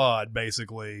his wad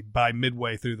basically by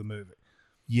midway through the movie.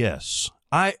 Yes.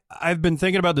 I've been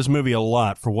thinking about this movie a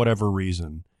lot for whatever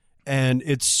reason. And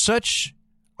it's such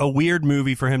a weird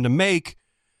movie for him to make,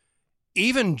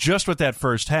 even just with that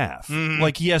first half. Mhm.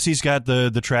 Like, yes, he's got the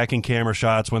tracking camera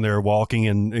shots when they're walking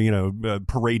and,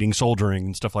 parading, soldiering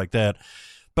and stuff like that.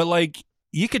 But, like,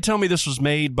 you could tell me this was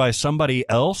made by somebody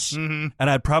else, Mm-hmm. and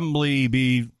I'd probably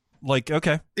be like,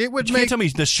 okay. It would But you can't tell me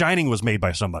The Shining was made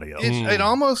by somebody else. It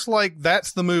almost like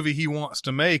that's the movie he wants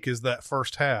to make, is that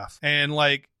first half. And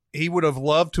like he would have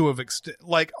loved to have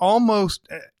almost,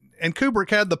 and Kubrick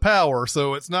had the power,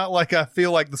 so it's not like I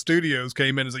feel like the studios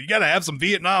came in and said, you got to have some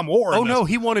Vietnam War. Oh in no,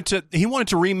 this." he wanted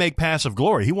to remake Passive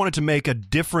Glory. He wanted to make a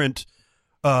different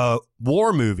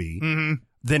war movie Mhm.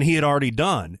 than he had already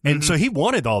done. And so he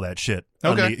wanted all that shit.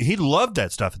 Okay. He loved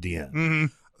that stuff at the end.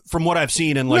 Mhm. From what I've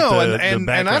seen in like No, the and I've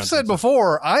backgrounds said and stuff.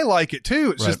 before, I like it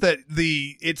too. It's Right. just that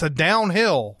it's a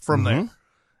downhill from there.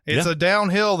 It's Yeah. a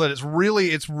downhill that it's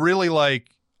really like,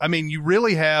 I mean, you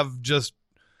really have just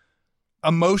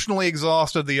emotionally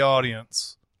exhausted the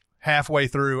audience halfway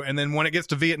through. And then when it gets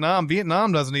to Vietnam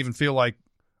doesn't even feel like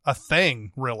a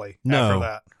thing really after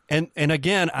that. And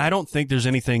again, I don't think there's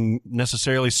anything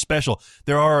necessarily special.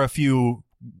 There are a few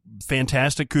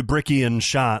fantastic Kubrickian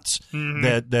shots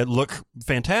that look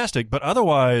fantastic, but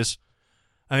otherwise,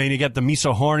 I mean, you got the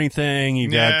Miso Horny thing, you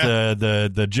got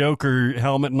the Joker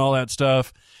helmet and all that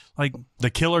stuff, like the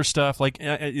killer stuff. Like,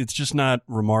 it's just not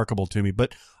remarkable to me.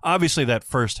 But obviously, that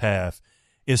first half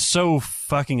is so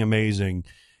fucking amazing.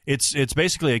 It's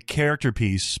basically a character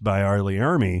piece by R. Lee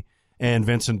Ermey and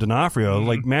Vincent D'Onofrio.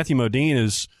 Like, Matthew Modine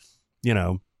is,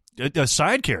 a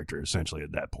side character essentially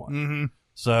at that point. Mm-hmm.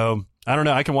 So I don't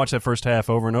know. I can watch that first half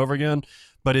over and over again,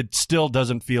 but it still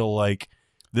doesn't feel like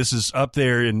this is up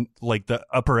there in like the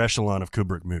upper echelon of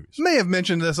Kubrick movies. May have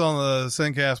mentioned this on the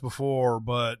Sincast before,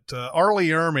 but R. Lee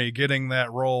Ermey getting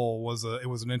that role was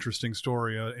an interesting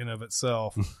story in of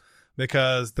itself.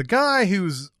 Because the guy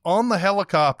who's on the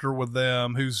helicopter with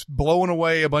them, who's blowing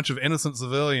away a bunch of innocent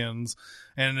civilians,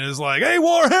 and is like, "Hey,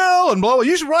 war hell," and blah,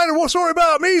 you should write a story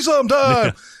about me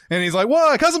sometime. And he's like,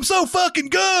 "Why? Because I'm so fucking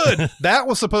good." That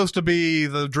was supposed to be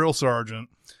the drill sergeant.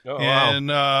 Oh,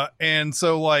 wow. And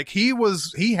so like he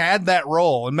had that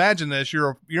role. Imagine this: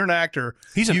 you're an actor.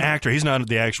 He's an actor. He's not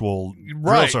the actual drill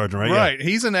Right, sergeant, right? Right.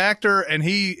 He's an actor, and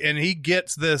he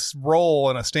gets this role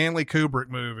in a Stanley Kubrick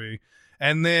movie.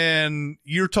 And then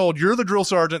you're told you're the drill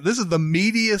sergeant. This is the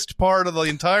meatiest part of the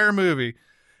entire movie.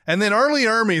 And then Early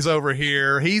Ermey's over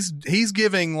here. He's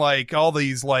giving like all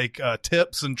these like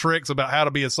tips and tricks about how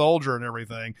to be a soldier and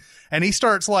everything. And he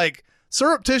starts like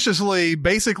surreptitiously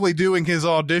basically doing his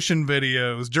audition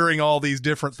videos during all these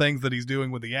different things that he's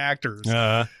doing with the actors.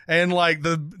 And like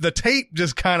the tape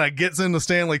just kind of gets into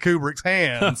Stanley Kubrick's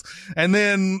hands. and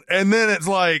then it's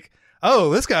like,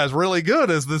 oh, this guy's really good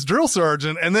as this drill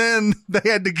sergeant. And then they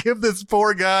had to give this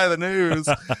poor guy the news.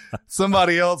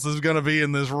 Somebody else is going to be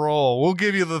in this role. We'll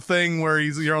give you the thing where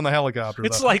you're on the helicopter.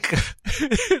 It's though. like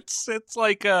it's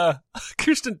like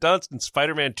Kirsten Dunst in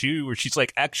Spider-Man 2, where she's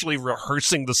like actually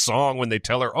rehearsing the song when they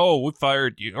tell her, "Oh, we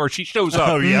fired you," or she shows up.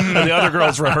 Oh, yeah. And the other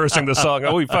girl's rehearsing the song.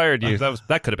 "Oh, we fired you."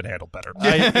 That could have been handled better.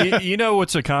 You know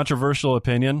what's a controversial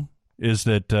opinion? Is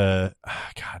that,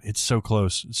 God, it's so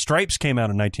close. Stripes came out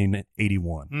in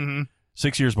 1981,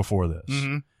 6 years before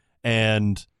this.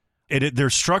 And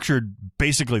they're structured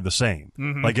basically the same.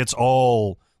 Like it's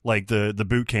all like the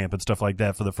boot camp and stuff like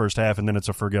that for the first half, and then it's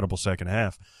a forgettable second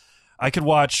half. I could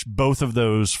watch both of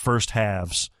those first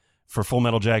halves for Full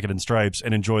Metal Jacket and Stripes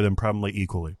and enjoy them probably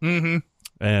equally.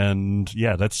 And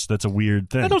yeah, that's a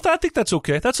weird thing. I think that's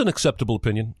okay. That's an acceptable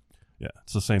opinion. Yeah,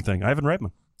 it's the same thing. Ivan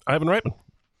Reitman.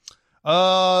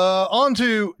 On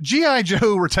to G.I.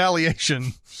 Joe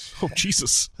Retaliation. Oh,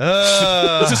 Jesus.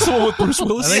 Is this the one with Bruce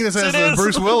Willis? I think this has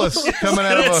Bruce Willis coming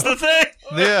out of the thing.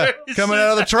 coming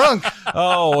out of the trunk.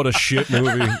 Oh, what a shit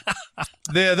movie.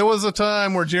 Yeah, there was a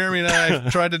time where Jeremy and I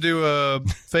tried to do a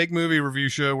fake movie review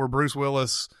show where Bruce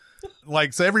Willis,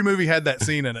 like, so every movie had that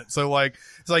scene in it. So like,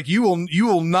 it's like you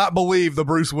will not believe the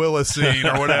Bruce Willis scene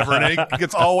or whatever, and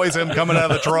it's always him coming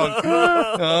out of the trunk.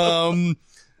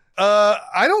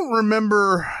 I don't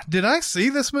remember. Did I see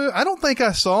this movie? I don't think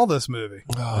I saw this movie.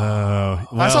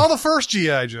 I saw the first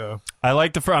G.I. Joe. I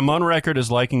like I'm on record as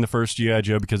liking the first G.I.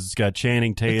 Joe because it's got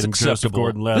Channing Tatum, Joseph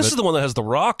Gordon-Levitt. This is the one that has The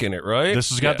Rock in it, right? This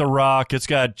has got The Rock. It's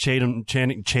got Chatham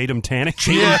Tanning.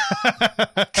 Yeah.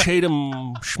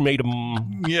 Chatham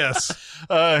Schmatum. Yes.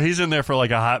 He's in there for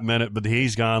like a hot minute, but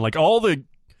he's gone. Like all the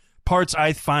parts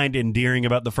I find endearing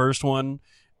about the first one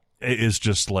is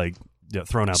just like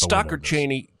thrown out the window. Stockard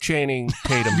Channing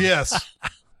Tatum. Yes.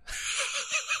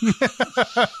 Weird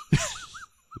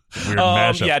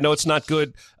mashup. Yeah, no, it's not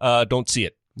good. Don't see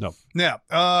it. No. Now,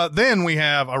 then we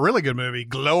have a really good movie,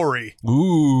 Glory.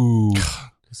 Ooh.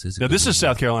 This is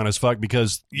South Carolina as fuck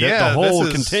because the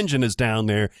whole contingent is down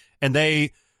there and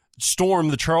they storm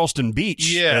the Charleston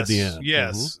beach at the end.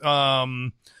 Yes.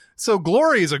 So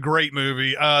Glory is a great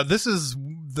movie. This is,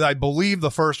 I believe,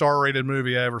 the first R-rated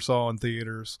movie I ever saw in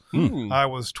theaters. I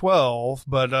was 12,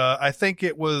 but I think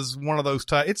it was one of those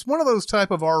it's one of those type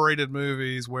of R-rated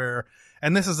movies where,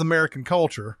 and this is American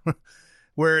culture,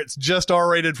 where it's just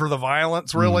R-rated for the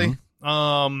violence, really.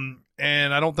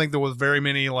 And I don't think there was very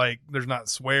many, like, there's not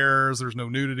swears, there's no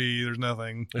nudity, there's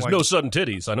nothing. There's no sudden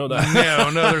titties, I know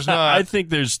that. No, there's not. I think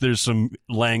there's some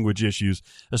language issues,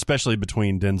 especially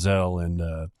between Denzel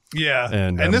and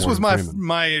and this was Morgan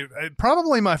my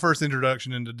probably my first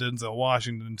introduction into Denzel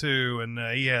Washington too, and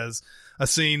he has a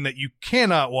scene that you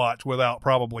cannot watch without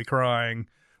probably crying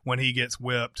when he gets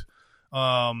whipped,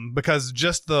 because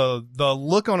just the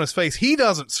look on his face, he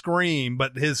doesn't scream,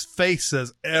 but his face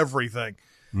says everything,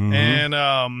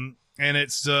 and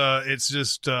it's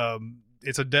just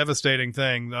it's a devastating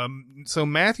thing. So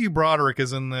Matthew Broderick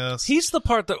is in this. He's the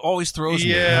part that always throws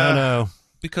me. I know,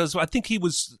 because I think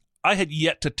I had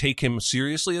yet to take him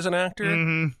seriously as an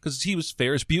actor because he was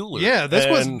Ferris Bueller. Yeah, this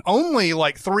was only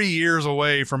like 3 years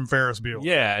away from Ferris Bueller.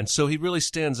 Yeah, and so he really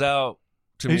stands out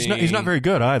to me. He's not very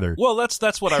good either. Well,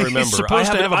 that's what I remember. He's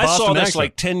supposed to have a Boston I saw this accent.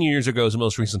 like 10 years ago is the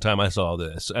most recent time I saw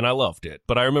this, and I loved it.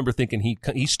 But I remember thinking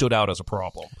he stood out as a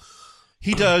problem.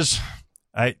 He does.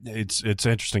 It's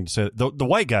interesting to say the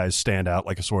white guys stand out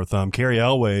like a sore thumb. Carrie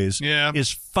Elways is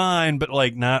fine, but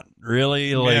like not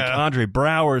really. Like Andre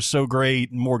Braugher is so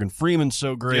great, Morgan Freeman's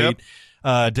so great,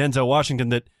 Denzel Washington.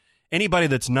 That anybody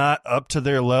that's not up to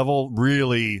their level,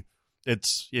 really,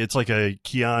 it's like a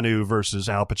Keanu versus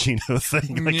Al Pacino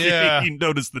thing. Like you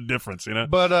notice the difference, you know.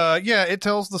 But it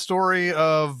tells the story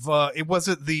of was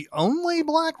it the only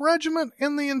black regiment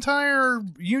in the entire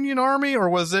Union Army, or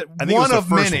was it one of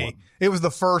many? One. It was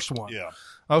the first one. Yeah.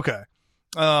 Okay.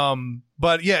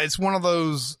 But yeah, it's one of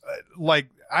those, like,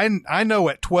 I know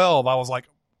at 12, I was like,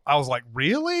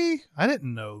 really? I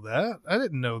didn't know that. I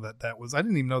didn't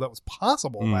even know that was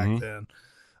possible back then.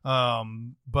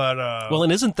 Well,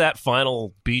 and isn't that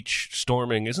final beach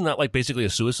storming, isn't that like basically a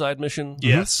suicide mission?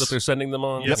 Yes. That they're sending them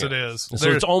on? Yes, it is. And so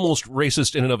it's almost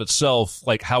racist in and of itself,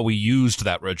 like how we used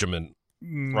that regiment,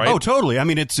 right? Oh, totally. I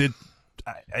mean,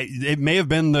 it may have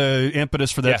been the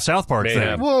impetus for that Yeah, South Park may thing.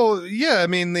 have. Well, yeah, I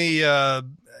mean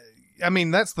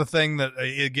that's the thing that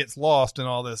it gets lost in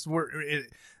all this.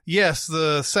 Yes,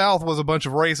 the South was a bunch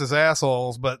of racist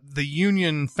assholes, but the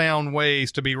Union found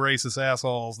ways to be racist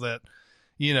assholes that,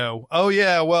 oh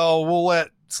yeah, well, we'll let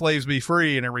slaves be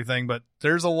free and everything, but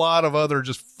there's a lot of other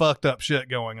just fucked up shit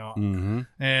going on. Mm-hmm.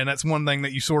 And that's one thing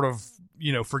that you sort of,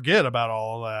 forget about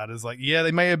all of that is like, yeah,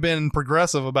 they may have been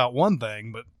progressive about one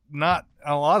thing, but not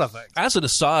a lot of things. As an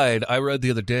aside, I read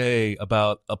the other day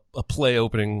about a play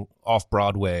opening off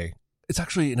Broadway. It's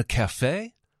actually in a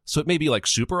cafe. So it may be like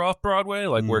super off Broadway,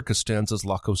 like where Costanza's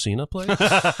La Cocina plays.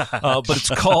 But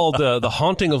it's called The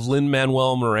Haunting of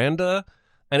Lin-Manuel Miranda.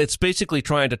 And it's basically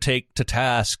trying to take to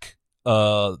task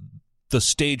the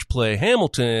stage play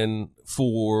Hamilton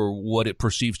for what it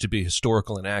perceives to be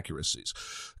historical inaccuracies.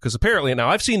 Because apparently, now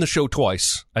I've seen the show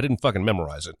twice. I didn't fucking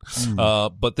memorize it.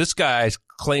 But this guy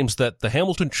claims that the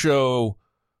Hamilton show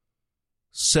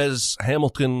says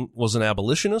Hamilton was an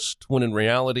abolitionist when in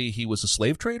reality he was a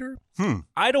slave trader.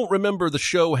 I don't remember the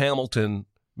show Hamilton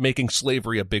making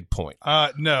slavery a big point.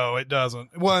 No, it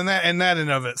doesn't. Well, and that in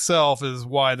and of itself is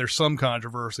why there's some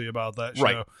controversy about that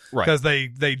show. Right. Because they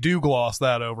do gloss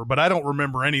that over, but I don't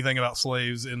remember anything about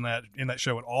slaves in that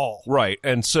show at all. Right.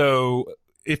 And so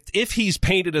if he's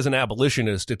painted as an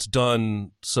abolitionist, it's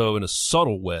done so in a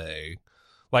subtle way.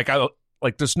 Like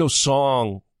there's no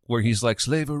song where he's like,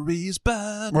 slavery is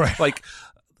bad. Right.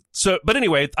 But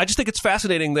anyway, I just think it's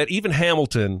fascinating that even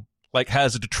Hamilton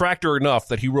has a detractor enough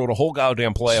that he wrote a whole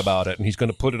goddamn play about it, and he's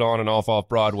going to put it on and off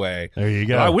Broadway. There you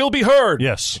go. I will be heard.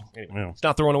 Yes. Anyway, it's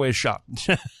not throwing away his shot.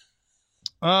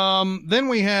 Then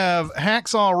we have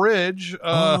Hacksaw Ridge,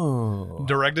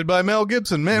 directed by Mel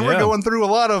Gibson. Man, we're going through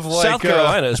a lot of South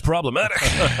Carolina is problematic.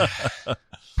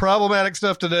 problematic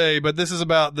stuff today, but this is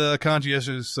about the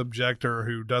conscientious objector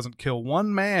who doesn't kill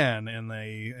one man in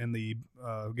the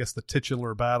I guess the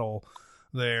titular battle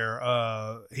there.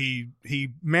 He's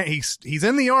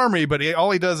in the army, but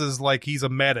all he does is he's a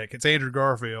medic. It's Andrew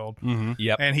Garfield. Mm-hmm.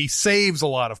 Yep. And he saves a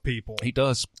lot of people. He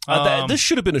does. This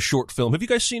should have been a short film. Have you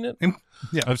guys seen it?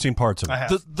 Yeah, I've seen parts of it. I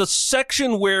have. The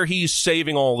section where he's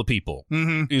saving all the people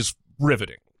is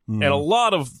riveting. Mm-hmm. And a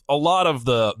lot of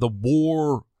the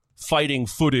war fighting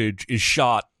footage is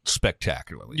shot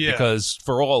spectacularly because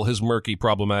for all his murky,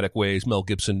 problematic ways, Mel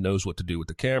Gibson knows what to do with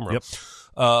the camera. Yep.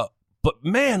 But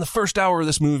man, the first hour of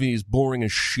this movie is boring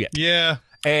as shit. Yeah.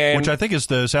 And which I think is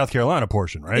the South Carolina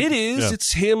portion, right? It is. Yeah.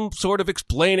 It's him sort of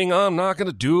explaining, I'm not going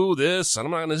to do this. I'm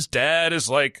not. And his dad is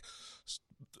like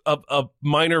a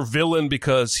minor villain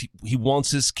because he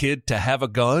wants his kid to have a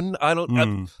gun.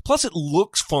 Plus, it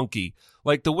looks funky.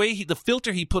 Like the way the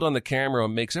filter he put on the camera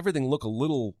makes everything look a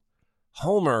little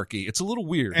Hallmarky. It's a little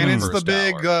weird. And it's the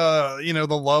big,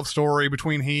 the love story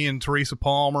between he and Teresa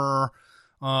Palmer.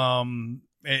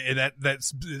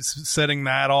 That's setting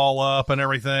that all up and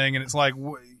everything. And it's like,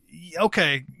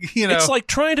 okay, It's like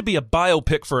trying to be a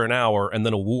biopic for an hour and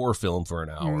then a war film for an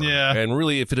hour. Yeah. And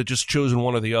really, if it had just chosen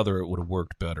one or the other, it would have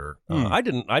worked better. I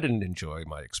didn't enjoy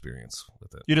my experience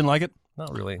with it. You didn't like it?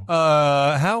 Not really.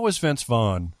 How was Vince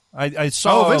Vaughn? I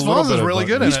saw Vince a little Vaughn bit is of really it.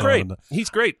 good in He's it. great. He's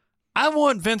great. I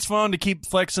want Vince Vaughn to keep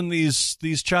flexing these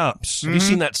chops. Have you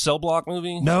seen that Cell Block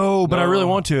movie? No, but I really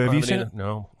want to. Have you seen it?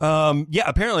 No. Yeah,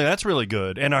 apparently that's really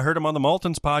good. And I heard him on the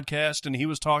Maltons podcast, and he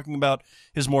was talking about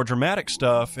his more dramatic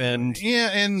stuff. And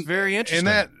and very interesting.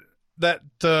 And that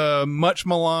much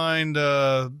maligned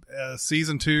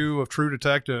season 2 of True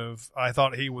Detective, I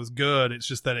thought he was good. It's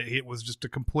just that it was just a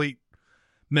complete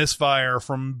misfire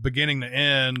from beginning to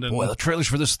end. And Boy, the trailers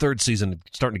for this third season are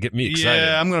starting to get me excited.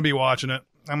 yeah, I'm going to be watching it.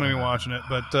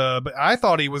 But I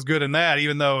thought he was good in that,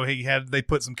 even though they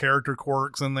put some character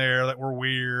quirks in there that were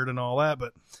weird and all that.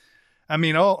 But I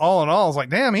mean, all in all, it's like,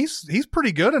 damn, he's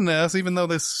pretty good in this, even though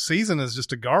this season is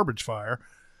just a garbage fire.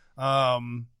 I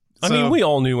mean, we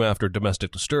all knew after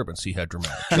Domestic Disturbance he had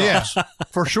dramatic chops. Yeah,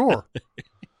 for sure.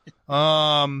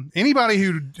 Anybody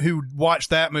who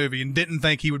watched that movie and didn't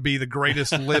think he would be the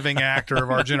greatest living actor of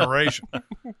our generation.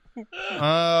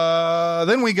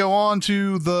 Then we go on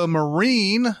to The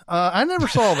Marine. I never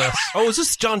saw this. Oh, is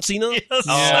this John Cena? Yes.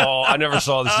 Oh, I never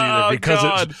saw this either Oh, because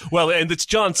God. it's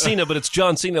John Cena, but it's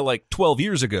John Cena like 12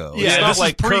 years ago. Yeah, it's not this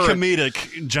like is current.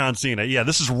 pre-comedic John Cena. Yeah,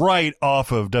 this is right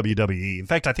off of WWE. In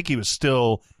fact, I think he was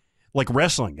still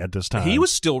wrestling at this time. He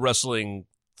was still wrestling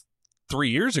 3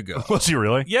 years ago. Was he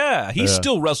really? Yeah, he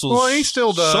still wrestles. Well, he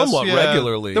still does somewhat yeah.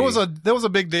 regularly. There was a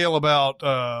big deal about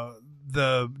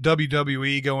the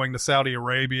WWE going to Saudi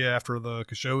Arabia after the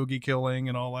Khashoggi killing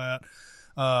and all that.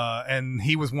 And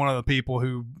he was one of the people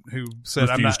who said,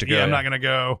 I'm Refused to go, I'm yeah. not going to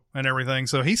go and everything.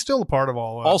 So he's still a part of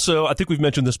all of it. Also, I think we've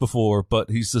mentioned this before, but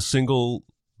he's the single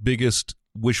biggest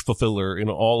wish fulfiller in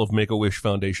all of Make-A-Wish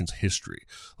Foundation's history.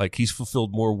 Like, he's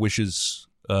fulfilled more wishes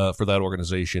for that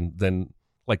organization than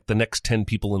like the next 10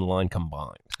 people in line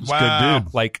combined. Wow. Good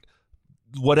dude. Like,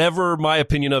 whatever my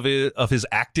opinion of his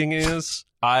acting is,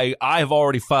 I have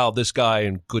already filed this guy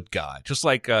in good guy, just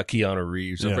like Keanu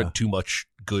Reeves. I've Yeah. read too much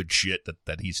good shit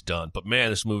that he's done. But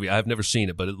man, this movie, I've never seen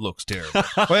it, but it looks terrible.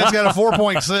 Well, it's got a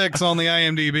 4.6 on the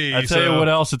IMDb. I tell you what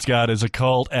else it's got is a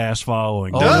cult ass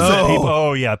following. Does it?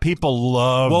 People, people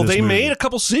love. Well, this they movie. made a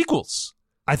couple sequels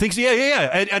I think so. Yeah.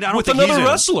 And I don't with think another he's in it.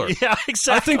 wrestler. Yeah,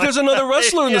 exactly. I think there's another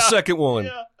wrestler in the Yeah. second one.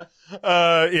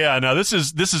 No, this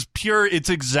is pure. It's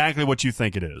exactly what you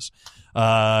think it is.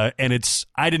 And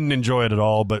I didn't enjoy it at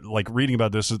all, but like reading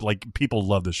about this is like people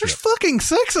love this There's shit. fucking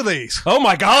 6 of these. Oh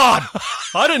my God!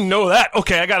 I didn't know that.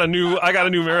 Okay, I got a new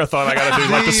marathon. I got to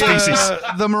do like the species.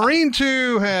 The Marine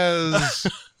 2 has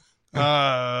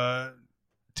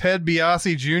Ted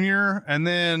Biasi Jr., and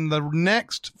then the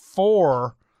next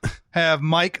 4 have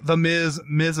Mike the Miz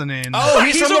Mizzanin. Oh,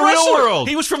 he's from a the real wrestler. world.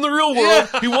 He was from the real world.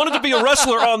 He wanted to be a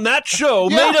wrestler on that show,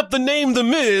 made up the name The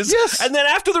Miz, Yes. and then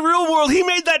after the real world, he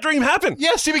made that dream happen.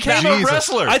 Yes, he became Jesus. a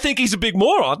wrestler. I think he's a big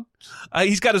moron.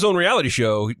 He's got his own reality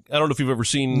show. I don't know if you've ever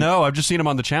seen. No, I've just seen him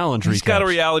on the challenge. He's got a recaps.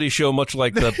 reality show much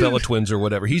like the Bella Twins or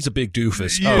whatever. He's a big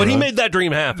doofus. Yeah. But he made that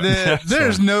dream happen.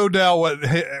 There's no doubt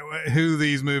who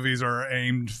these movies are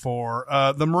aimed for.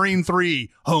 The Marine 3,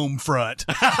 Home Front.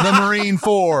 The Marine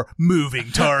 4,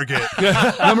 Moving Target.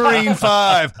 The Marine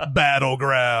 5,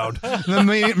 Battleground.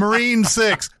 The Marine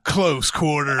 6, Close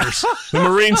Quarters. The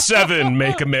Marine 7,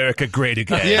 Make America Great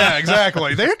Again. Yeah,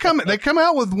 exactly. They come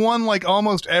out with one like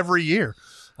almost every year.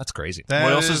 That's crazy. That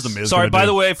What else is the Miz? Sorry, gonna by do?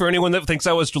 the way, for anyone that thinks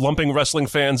I was lumping wrestling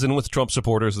fans in with Trump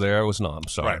supporters there, I was not. I'm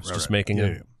sorry. Right, I was right, just right. making Yeah, a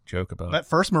yeah. joke about it. That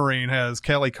first Marine has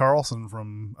Kelly Carlson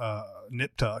from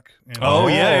Nip Tuck. You know? Oh,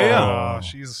 yeah.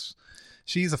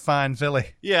 She's a fine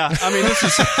filly. Yeah, I mean, this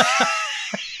is.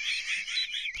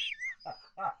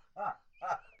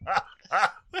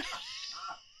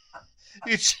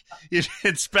 you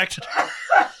inspected.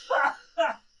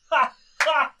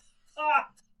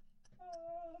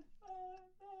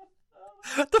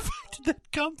 What the fuck did that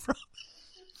come from?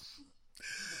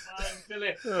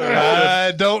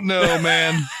 I don't know,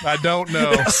 man. I don't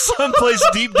know. Someplace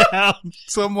deep down.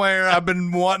 Somewhere I've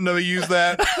been wanting to use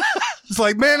that. It's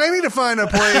like, man, I need to find a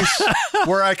place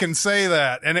where I can say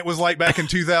that. And it was like back in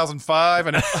 2005,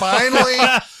 and it finally,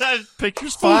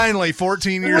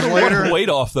 14 years What later. a weight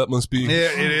off that must be.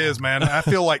 Yeah, it is, man. I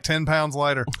feel like 10 pounds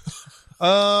lighter.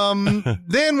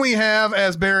 Then we have,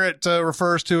 as Barrett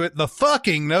refers to it, the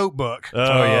fucking Notebook.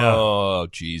 Oh, yeah. Oh,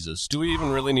 Jesus. Do we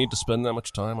even really need to spend that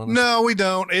much time on this? No, we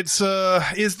don't. It's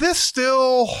is this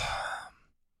still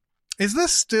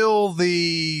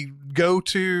the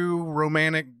go-to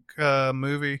romantic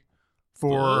movie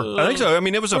for I think so. I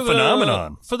mean, it was a For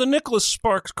phenomenon. for the Nicholas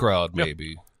Sparks crowd,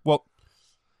 maybe. Well,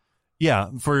 yeah,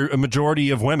 for a majority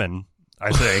of women,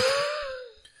 I think.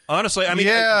 Honestly, I mean,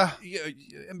 Yeah.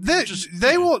 just-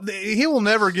 he will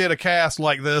never get a cast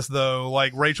like this though,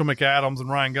 like Rachel McAdams and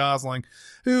Ryan Gosling,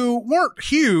 who weren't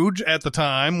huge at the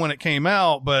time when it came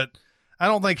out, but I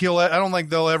don't think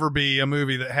there'll ever be a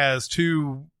movie that has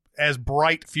two as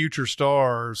bright future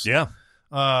stars. Yeah.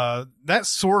 That's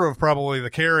sort of probably the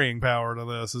carrying power to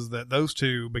this, is that those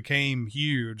two became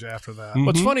huge after that.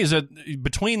 What's funny is that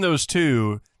between those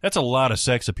two, that's a lot of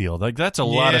sex appeal. Like, that's a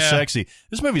lot of Yeah. sexy.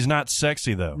 This movie's not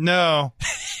sexy, though. No,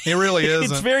 it really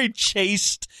isn't. It's very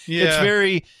chaste. Yeah. It's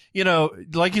very,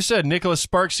 like you said, Nicholas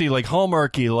Sparksy, like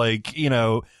Hallmarky, like,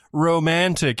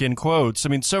 romantic in quotes. I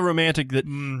mean, so romantic that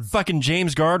fucking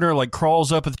James Gardner like crawls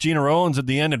up with Gina Owens at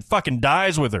the end and fucking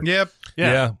dies with her. Yep.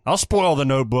 Yeah. I'll spoil the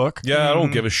Notebook. Yeah, I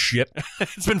don't give a shit.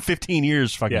 It's been 15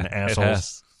 years, fucking Yeah, it assholes.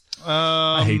 has.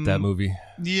 I hate that movie.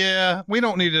 Yeah, we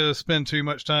don't need to spend too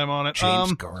much time on it.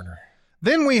 James Garner.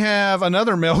 Then we have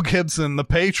another Mel Gibson, The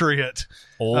Patriot.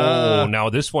 Oh, now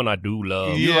this one I do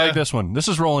love. You Yeah. like this one? This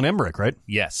is Roland Emmerich, right?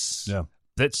 Yes. Yeah.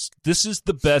 This is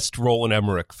the best Roland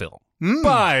Emmerich film. Is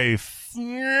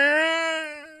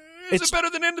It's- it better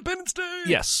than Independence Day?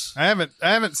 Yes. I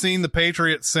haven't seen The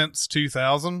Patriot since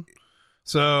 2000.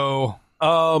 So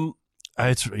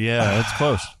It's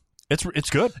close. It's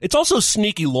good. It's also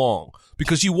sneaky long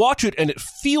because you watch it and it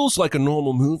feels like a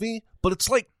normal movie, but it's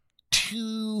like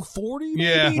 240.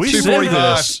 Yeah, maybe? We Two said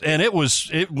 245. this, and it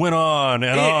went on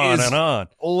and It on is and on.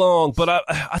 long, but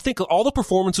I think all the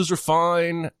performances are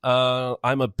fine.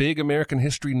 I'm a big American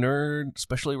history nerd,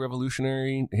 especially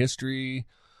Revolutionary history.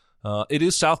 It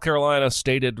is South Carolina,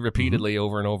 stated repeatedly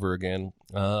over and over again.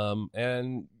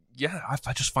 And yeah,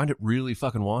 I just find it really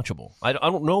fucking watchable. I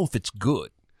don't know if it's good.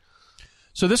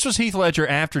 So this was Heath Ledger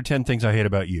after 10 Things I Hate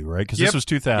About You, right? Because this was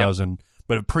 2000,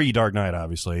 but pre-Dark Knight,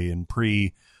 obviously, and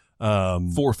pre...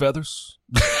 Four Feathers.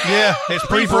 Yeah, it's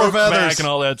pre Four Feathers and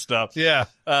all that stuff. Yeah,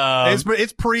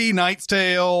 it's pre Knight's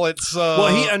Tale. It's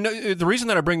the reason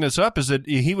that I bring this up is that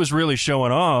he was really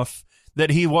showing off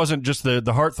that he wasn't just the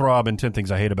heartthrob in 10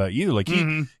 Things I Hate About You. Like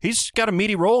he's got a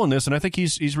meaty role in this, and I think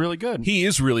he's really good. He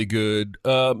is really good.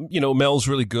 Mel's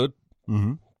really good.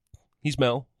 Mm-hmm. He's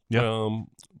Mel. Yeah.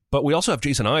 But we also have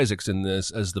Jason Isaacs in this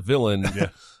as the villain. Yeah.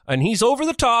 And he's over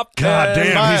the top. God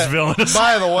damn, he's villainous.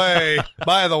 By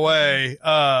the way,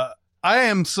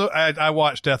 I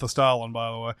watched Death of Stalin,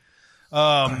 by the way.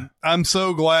 I'm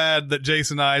so glad that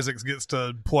Jason Isaacs gets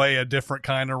to play a different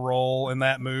kind of role in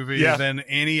that movie than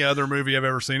any other movie I've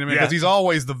ever seen him in, because he's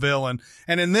always the villain.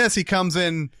 And in this, he comes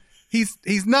in, he's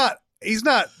not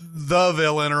the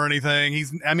villain or anything.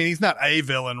 He's not a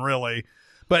villain really.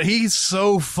 But he's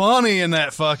so funny in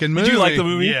that fucking movie. Did you like the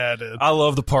movie? Yeah, I did. I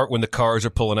love the part when the cars are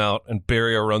pulling out and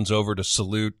Barrio runs over to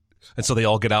salute. And so they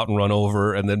all get out and run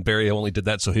over. And then Barrio only did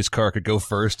that so his car could go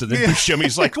first. And then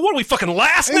Buscemi's like, what, are we fucking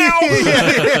last now?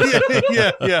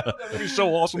 Yeah. That would be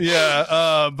so awesome.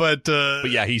 Yeah, but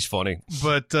yeah, he's funny.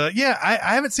 But I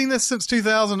haven't seen this since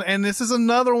 2000. And this is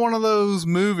another one of those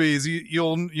movies.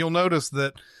 You'll notice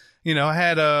that, I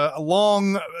had a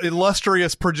long,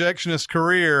 illustrious projectionist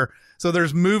career. So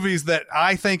there's movies that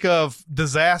I think of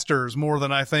disasters more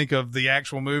than I think of the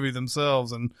actual movie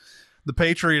themselves. And The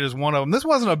Patriot is one of them. This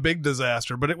wasn't a big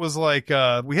disaster, but it was like,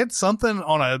 we had something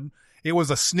it was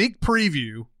a sneak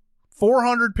preview,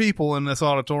 400 people in this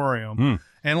auditorium.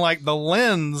 And like the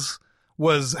lens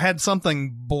had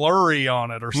something blurry on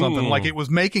it or something. Like it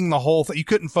was making the whole thing. You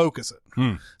couldn't focus it.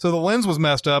 So the lens was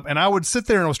messed up, and I would sit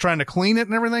there and was trying to clean it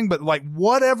and everything. But like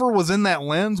whatever was in that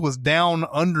lens was down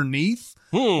underneath.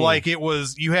 Like it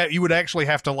was, you would actually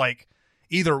have to like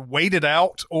either wait it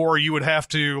out, or you would have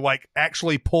to like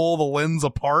actually pull the lens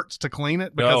apart to clean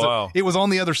it, because it was on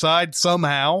the other side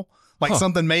somehow. Like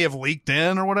something may have leaked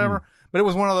in or whatever. But it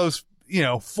was one of those,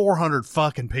 400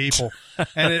 fucking people.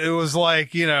 And it was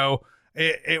like,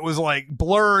 it was like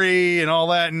blurry and all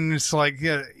that. And it's like,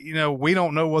 we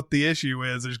don't know what the issue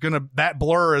is. That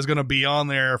blur is going to be on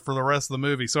there for the rest of the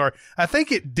movie. Sorry. I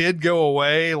think it did go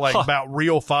away like about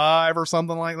reel 5 or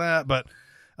something like that.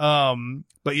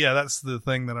 But yeah, that's the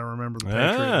thing that I remember the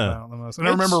Patriot about the most. And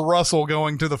I remember Russell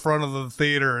going to the front of the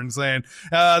theater and saying,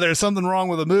 there's something wrong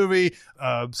with the movie.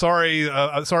 Sorry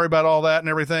about all that and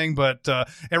everything, but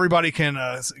everybody can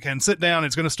sit down.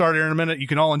 It's going to start here in a minute. You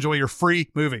can all enjoy your free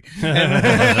movie.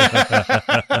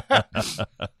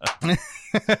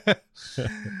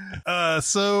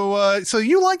 So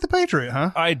you like The Patriot, huh?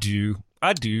 I do.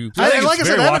 I think it's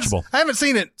very watchable. I haven't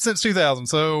seen it since 2000,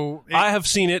 so... I have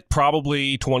seen it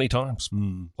probably 20 times.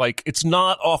 Like, it's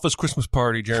not Office Christmas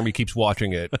Party. Jeremy keeps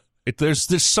watching it.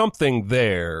 There's something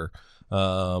there.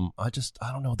 I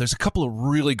don't know. There's a couple of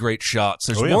really great shots.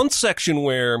 There's one section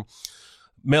where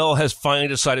Mel has finally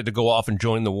decided to go off and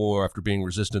join the war after being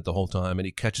resistant the whole time, and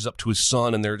he catches up to his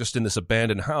son, and they're just in this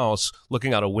abandoned house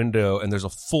looking out a window, and there's a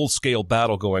full-scale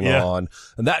battle going on,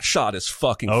 and that shot is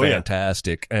fucking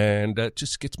fantastic, and it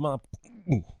just gets my...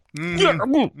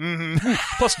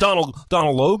 Plus Donald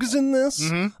Logue is in this.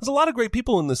 There's a lot of great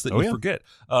people in this that you forget.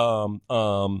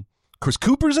 Chris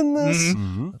Cooper's in this.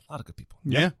 A lot of good people.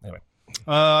 Anyway.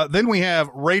 Then we have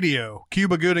Radio.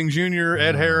 Cuba Gooding Jr.,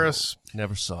 Ed Harris.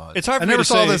 Never saw it. It's hard for I me never to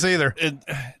saw say, this either.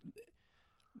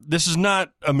 This is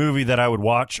not a movie that I would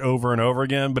watch over and over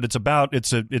again, but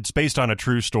it's based on a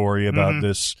true story about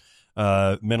this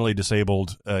mentally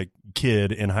disabled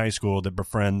kid in high school that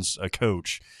befriends a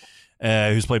coach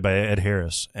who's played by Ed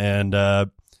Harris, and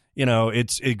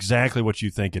it's exactly what you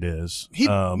think it is. He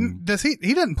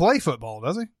doesn't play football,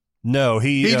 does he? No,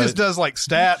 he just does like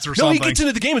stats or something. No, he gets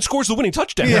into the game and scores the winning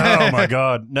touchdown. Oh my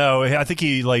God, no! I think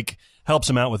he like helps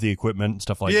him out with the equipment and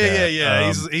stuff like that.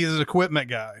 Yeah. He's an equipment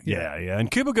guy. Yeah.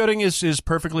 And Cuba Gooding is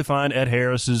perfectly fine. Ed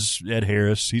Harris is Ed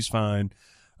Harris. He's fine.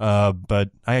 But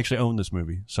I actually own this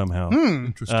movie somehow.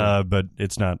 Interesting. But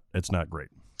it's not great.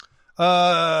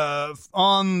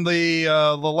 On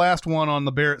the last one on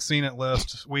the Barrett Seen It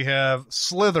list, we have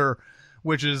Slither,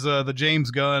 which is the James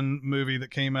Gunn movie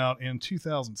that came out in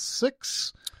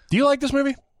 2006. Do you like this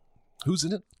movie? Who's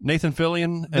in it? Nathan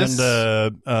Fillion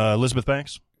and Elizabeth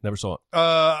Banks. Never saw it.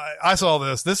 I saw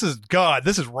this. This is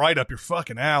right up your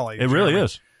fucking alley. It really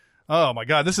is. Oh my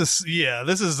God. This is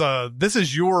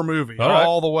your movie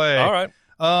all the way. All right.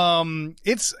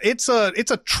 It's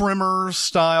a Tremors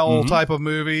style type of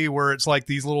movie where it's like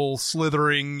these little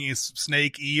slithering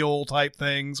snake eel type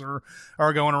things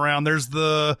are going around. There's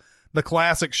the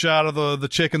classic shot of the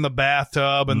chick in the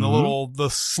bathtub and the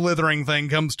slithering thing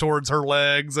comes towards her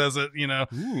legs as it,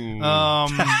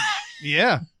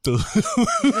 yeah.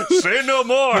 Say no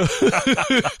more.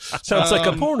 Sounds like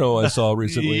a porno I saw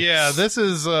recently. Yeah, this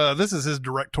is his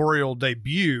directorial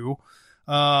debut.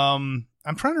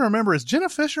 I'm trying to remember, is Jenna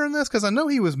Fisher in this? Because I know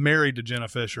he was married to Jenna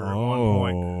Fisher at one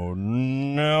point. Oh,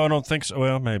 no, I don't think so.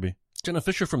 Well, maybe. Jenna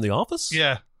Fisher from The Office?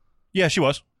 Yeah. Yeah, she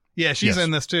was. Yeah, she's Yes. in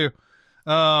this too.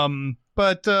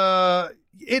 But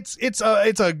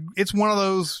it's one of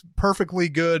those perfectly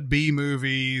good B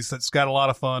movies that's got a lot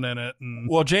of fun in it. And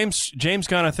Well, James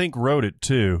Gunn, I think, wrote it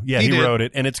too. Yeah, He he did. wrote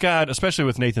it. And it's got, especially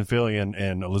with Nathan Fillion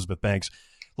and Elizabeth Banks,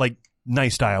 like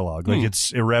nice dialogue. Like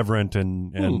it's irreverent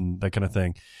and that kind of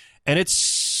thing. And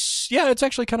it's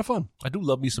actually kind of fun. I do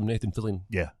love me some Nathan Fillion.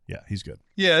 Yeah, he's good.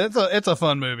 yeah, it's a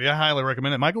fun movie. I highly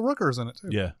recommend it. Michael Rooker's in it too.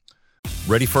 Yeah.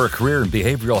 Ready for a career in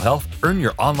behavioral health? Earn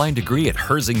your online degree at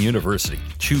Herzing University.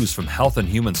 Choose from health and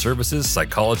human services,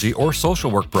 psychology, or social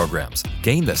work programs.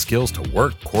 Gain the skills to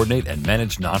work, coordinate, and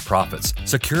manage nonprofits.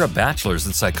 Secure a bachelor's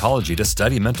in psychology to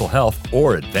study mental health,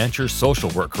 or advance your social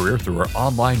work career through our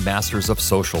online Masters of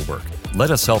Social Work.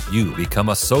 Let us help you become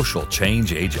a social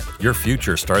change agent. Your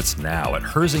future starts now at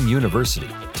Herzing University.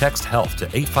 Text HEALTH to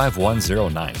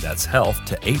 85109. That's HEALTH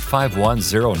to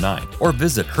 85109. Or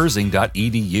visit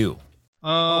herzing.edu.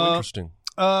 Interesting.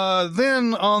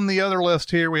 Then on the other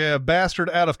list here, we have Bastard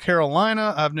Out of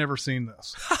Carolina. I've never seen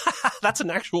this. That's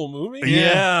an actual movie?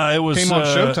 Yeah, it was. Came on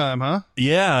Showtime, huh?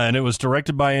 Yeah, and it was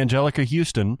directed by Angelica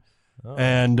Houston.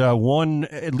 And won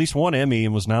at least one Emmy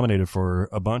and was nominated for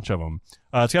a bunch of them.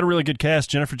 It's got a really good cast: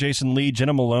 Jennifer Jason Leigh,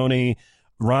 Jenna Maloney,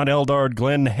 Ron Eldard,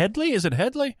 Glenn Headley. Is it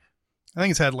Headley? I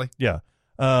think it's Headley. Yeah.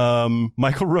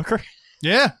 Michael Rooker,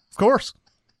 Yeah, of course.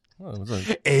 Oh, it was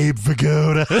a- Abe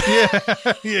Vigoda,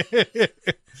 Yeah.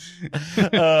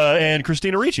 and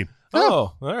Christina Ricci.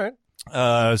 oh, all right.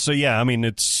 So yeah, I mean,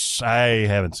 I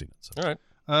haven't seen it. So. All right.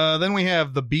 Then we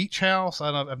have The Beach House.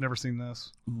 I've never seen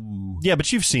this. Yeah,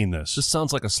 but you've seen this. This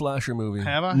sounds like a slasher movie.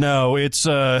 Have I? No, it's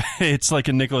like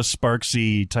a Nicholas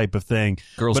Sparksy type of thing.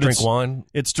 Girls But drink it's- wine.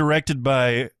 It's directed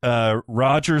by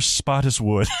Roger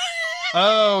Spottiswoode.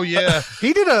 Oh yeah,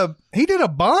 he did a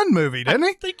Bond movie, didn't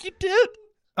he? think he did.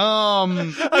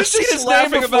 I've seen his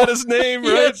laughing about his name,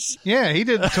 right? Yes. Yeah, he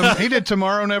did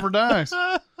Tomorrow Never Dies.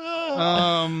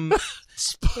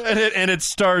 And it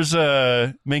stars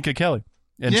Minka Kelly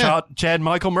and Yeah. Chad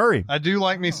Michael Murray. I do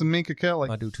like me some Minka Kelly.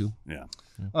 I do too. Yeah.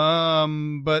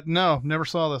 But no, never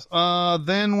saw this.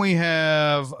 Then we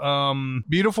have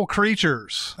Beautiful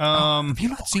Creatures. Have you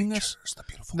not seen this?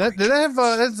 Did that have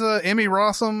that's Emmy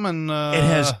Rossum and It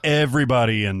has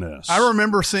everybody in this. I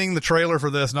remember seeing the trailer for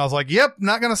this and I was like, "Yep,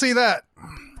 not going to see that."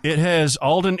 It has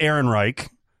Alden Ehrenreich,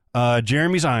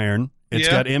 Jeremy's Iron. It's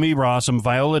Yeah. got Emmy Rossum,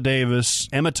 Viola Davis,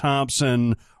 Emma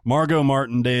Thompson, Margot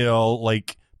Martindale,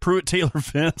 like Pruitt Taylor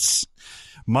Vince,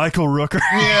 Michael Rooker.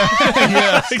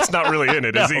 Yeah. He's not really in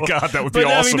it, is he? God, that would But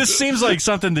I mean, this seems like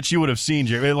something that you would have seen,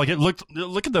 Jeremy. Like look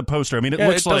at the poster. I mean, it Yeah,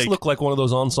 looks it does like look like one of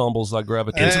those ensembles I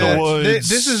gravitate It's the And towards. woods.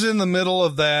 This is in the middle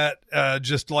of that.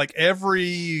 Just like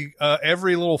every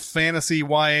little fantasy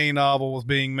YA novel was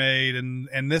being made,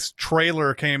 and this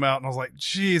trailer came out, and I was like,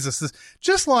 Jesus, this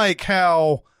just like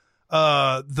how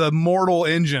the Mortal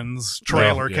Engines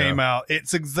trailer Yeah. came out.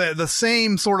 It's the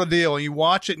same sort of deal. You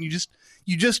watch it, and you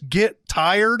just get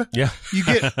tired. Yeah. You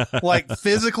get like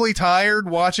physically tired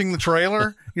watching the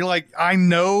trailer. You're like, I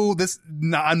know this.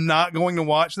 I'm not going to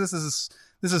watch this.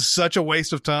 This is such a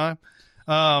waste of time.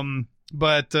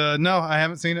 But no, I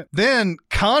haven't seen it. Then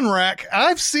Conrack.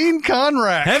 I've seen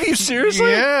Conrack. Have you seriously?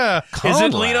 Yeah. Is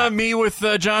it Lean on Me with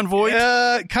John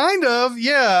Voight? Kind of.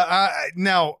 Yeah.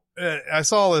 I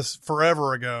saw this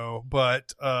forever ago,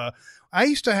 but I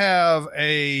used to have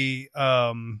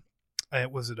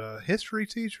was it a history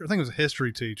teacher? I think it was a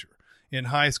history teacher in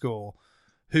high school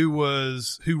who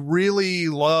really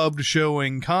loved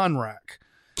showing Conrack.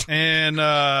 And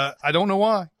I don't know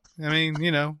why. I mean,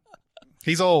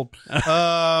 he's old.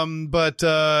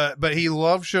 But he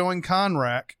loved showing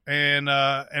Conrack,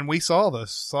 and we saw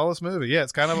this movie. Yeah,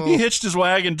 it's kind of He hitched his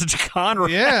wagon to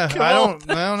Conrad. yeah, I don't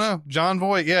know. John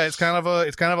Voight. Yeah, it's kind of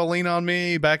a Lean on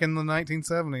Me back in the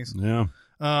 1970s. Yeah.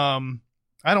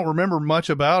 I don't remember much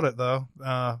about it though.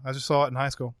 I just saw it in high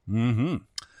school. Mm-hmm.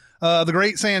 The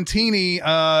Great Santini.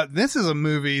 This is a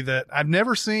movie that I've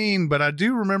never seen, but I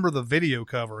do remember the video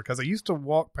cover because I used to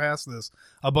walk past this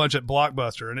a bunch at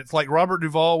Blockbuster, and it's like Robert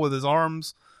Duvall with his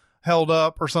arms held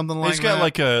up or something like that. He's got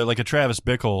like a Travis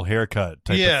Bickle haircut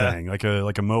type of thing,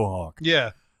 like a mohawk.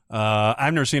 Yeah.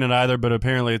 I've never seen it either, but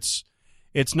apparently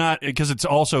it's not, because it's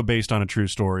also based on a true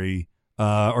story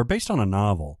or based on a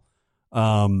novel.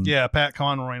 Pat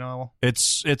Conroy novel.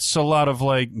 It's a lot of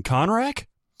like Conrack.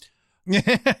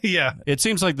 Yeah. It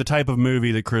seems like the type of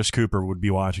movie that Chris Cooper would be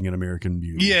watching in American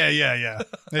Beauty. Yeah.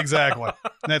 Exactly.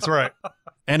 That's right.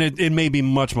 And it may be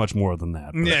much, much more than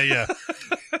that. But.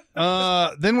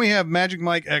 Yeah. Then we have Magic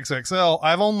Mike XXL.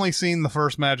 I've only seen the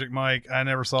first Magic Mike. I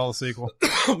never saw the sequel.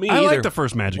 Me I either. like the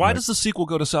first Magic Why Mike. does the sequel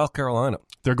go to South Carolina?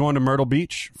 They're going to Myrtle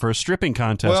Beach for a stripping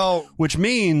contest, Well- which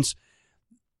means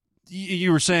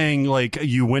you were saying like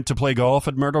you went to play golf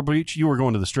at Myrtle Beach. You were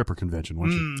going to the stripper convention,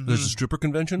 weren't you? There's a stripper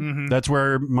convention? Mm-hmm. That's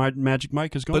where Magic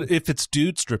Mike is going. But if it's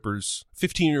dude strippers,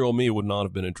 15-year-old me would not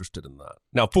have been interested in that.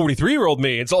 Now, 43-year-old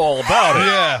me, it's all about it.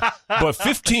 Yeah. But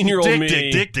 15-year-old me...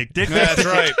 dick. That's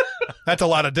right. That's a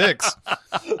lot of dicks.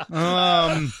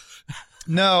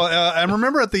 No, I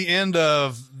remember at the end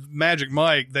of Magic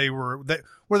Mike, they're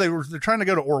trying to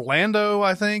go to Orlando,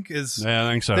 I think. Yeah, I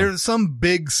think so. There's some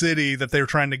big city that they're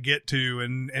trying to get to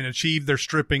and achieve their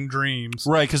stripping dreams.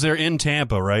 Right, because they're in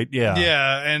Tampa, right? Yeah.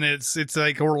 Yeah, and it's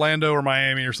like Orlando or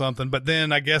Miami or something. But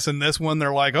then I guess in this one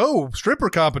they're like, oh, stripper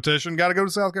competition, got to go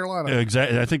to South Carolina. Yeah,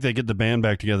 exactly. I think they get the band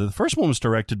back together. The first one was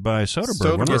directed by Soderbergh.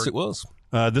 Soderbergh. wasn't Yes, it was.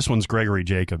 This one's Gregory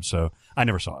Jacobs, so I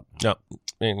never saw it. No.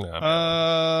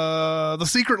 The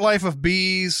Secret Life of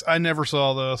Bees. I never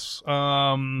saw this.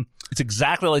 It's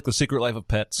exactly like The Secret Life of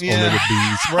Pets, Yeah. only with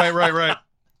bees. Right.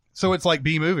 So it's like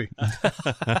B movie.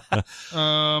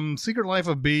 Secret Life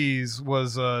of Bees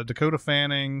was Dakota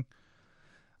Fanning.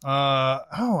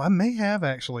 I may have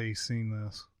actually seen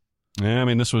this. Yeah, I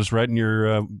mean, this was right in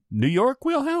your New York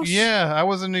wheelhouse? Yeah, I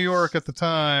was in New York at the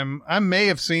time. I may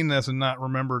have seen this and not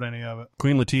remembered any of it.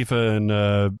 Queen Latifah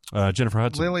and Jennifer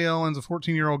Hudson. Lily Owens, a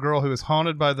 14-year-old girl who is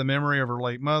haunted by the memory of her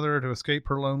late mother. To escape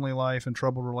her lonely life and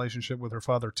troubled relationship with her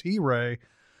father, T-Ray,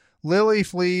 Lily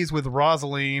flees with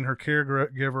Rosaline, her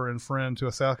caregiver and friend, to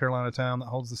a South Carolina town that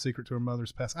holds the secret to her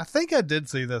mother's past. I think I did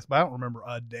see this, but I don't remember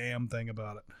a damn thing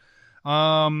about it.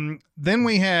 Then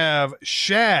we have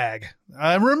Shag.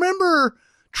 I remember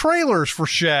trailers for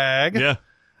Shag. Yeah.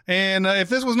 And if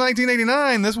this was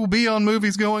 1989, this will be on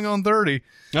Movies Going on 30.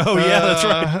 Oh, yeah, that's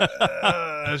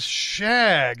right.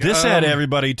 Shag. This had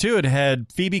everybody, too. It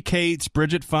had Phoebe Cates,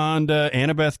 Bridget Fonda,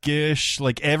 Annabeth Gish,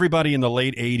 like everybody in the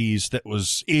late 80s that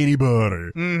was anybody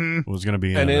was going to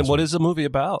be in And this then what one. is the movie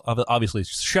about? Obviously,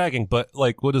 it's shagging, but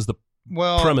like, what is the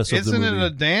Well, premise of the isn't movie? it a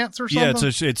dance or something?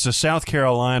 Yeah, it's a South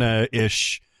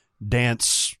Carolina-ish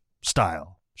dance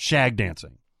style. Shag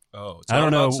dancing. Oh, it's I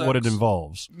don't not know about what it sex?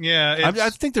 involves. Yeah, I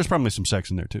think there's probably some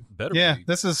sex in there, too. Better yeah. be.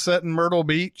 This is set in Myrtle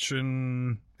Beach,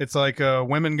 and it's like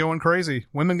women going crazy,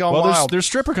 women gone Well, wild. there's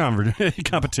stripper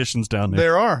competitions down there.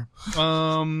 There are.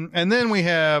 And then we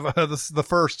have the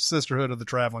first Sisterhood of the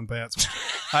Traveling Pants. Which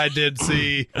I did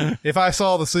see. If I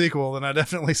saw the sequel, then I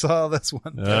definitely saw this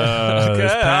one. Okay,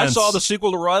 there's I pants. saw the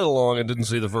sequel to Ride Along and didn't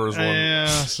see the first one. Yeah,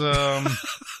 so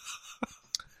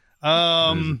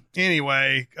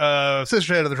anyway,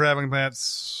 Sisterhood of the Traveling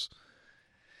Pants.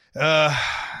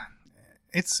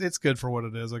 It's good for what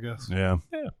it is, I guess. Yeah.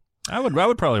 I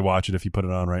would probably watch it if you put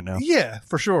it on right now. Yeah,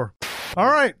 for sure. All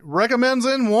right, recommends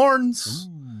and warns.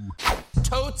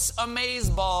 Totes Amaze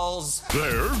Balls.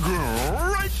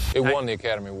 It won the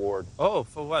Academy Award Oh,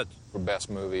 for what? for best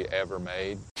movie ever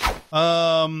made.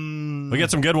 We got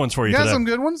some good ones for you got today. some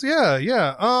good ones. Yeah.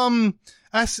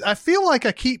 I feel like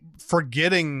I keep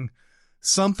forgetting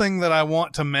something that I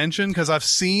want to mention because I've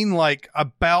seen like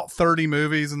about 30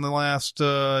 movies in the last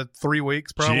 3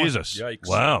 weeks. Probably. Jesus. Yikes.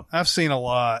 Wow. I've seen a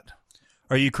lot.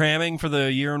 Are you cramming for the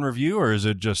year in review, or is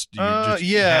it just you just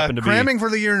happen to cramming for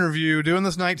the year in review, doing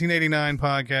this 1989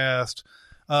 podcast,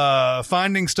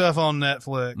 finding stuff on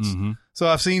Netflix. Mm-hmm. So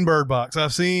I've seen Bird Box,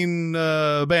 I've seen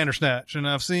Bandersnatch, and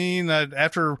I've seen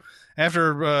after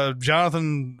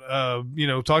Jonathan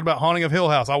talked about Haunting of Hill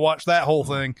House, I watched that whole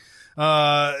thing.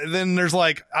 Then there's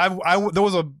like there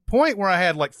was a point where I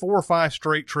had like 4 or 5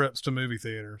 straight trips to movie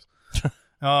theaters.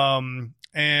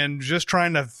 And just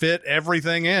trying to fit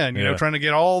everything in, you know, trying to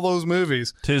get all those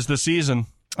movies. 'Tis the season.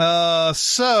 My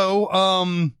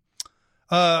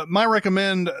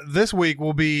recommend this week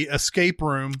will be Escape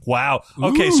Room. Wow.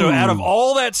 Okay, so out of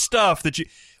all that stuff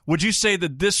would you say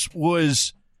that this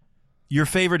was your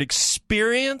favorite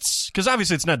experience? Because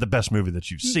obviously it's not the best movie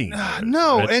that you've seen.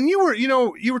 No, right? and you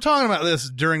were talking about this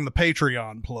during the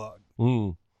Patreon plug.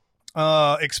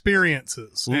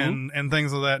 Experiences and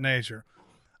things of that nature.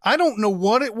 I don't know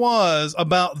what it was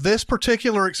about this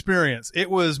particular experience. It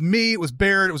was me, it was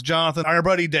Barrett, it was Jonathan, our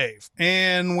buddy Dave.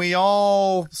 And we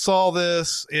all saw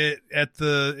this at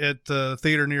the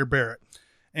theater near Barrett.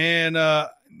 And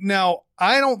now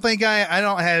I don't think I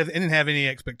didn't have any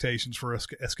expectations for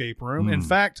Escape Room. In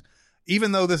fact,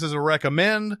 even though this is a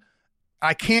recommend,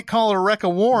 I can't call it a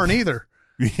rec-a-warn either.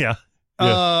 Yeah.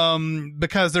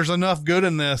 Because there's enough good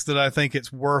in this that I think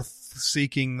it's worth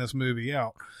seeking this movie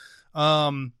out.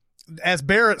 As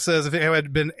Barrett says, if it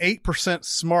had been 8%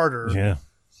 smarter,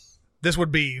 this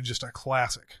would be just a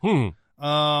classic.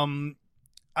 There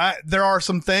are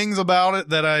some things about it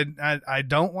that I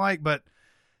don't like, but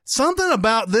something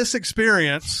about this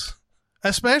experience,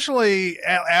 especially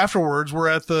afterwards, we're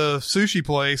at the sushi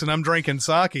place and I'm drinking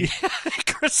sake.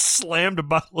 Chris slammed a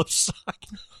bottle of sake.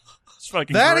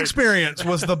 That experience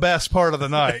was the best part of the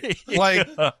night.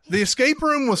 Like, the escape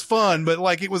room was fun, but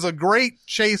like it was a great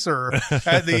chaser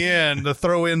at the end to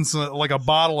throw in like a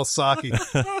bottle of sake.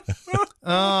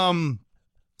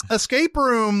 Escape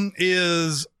room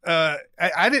is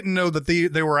I didn't know that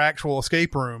they were actual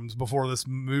escape rooms before this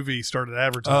movie started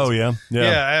advertising. Oh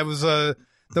yeah. It was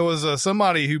there was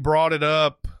somebody who brought it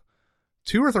up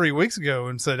 2 or 3 weeks ago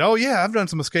and said, "Oh yeah, I've done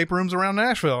some escape rooms around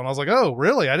Nashville." And I was like, "Oh,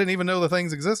 really? I didn't even know the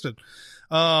things existed."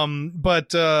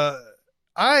 But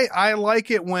I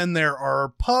like it when there are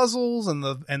puzzles and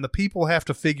the people have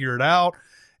to figure it out.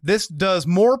 This does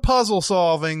more puzzle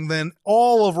solving than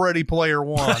all of Ready Player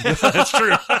One. That's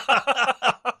true.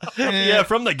 Yeah,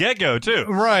 from the get-go too.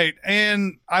 Right.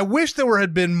 And I wish there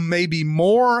had been maybe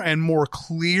more and more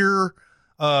clear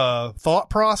thought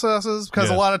processes, because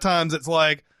a lot of times it's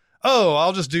like, oh,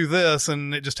 I'll just do this,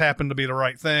 and it just happened to be the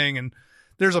right thing. And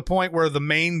there's a point where the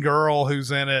main girl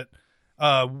who's in it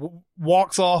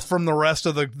walks off from the rest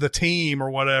of the team or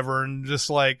whatever, and just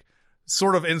like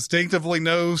sort of instinctively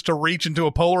knows to reach into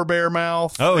a polar bear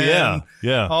mouth. Oh, and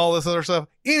yeah. all this other stuff.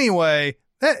 Anyway,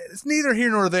 it's neither here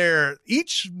nor there.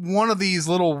 Each one of these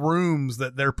little rooms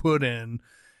that they're put in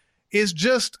is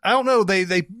just, I don't know, they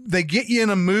get you in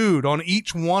a mood on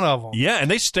each one of them. Yeah,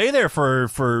 and they stay there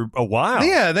for a while.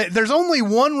 Yeah, there's only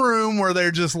one room where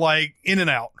they're just like in and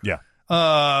out. Yeah.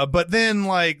 But then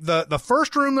like the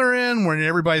first room they're in, when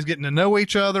everybody's getting to know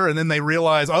each other, and then they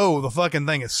realize, oh, the fucking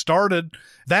thing has started.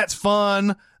 That's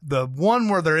fun. The one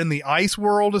where they're in the ice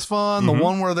world is fun. The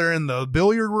one where they're in the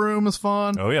billiard room is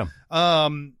fun. Oh yeah.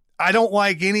 I don't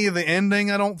like any of the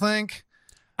ending, I don't think.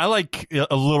 I like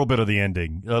a little bit of the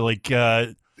ending.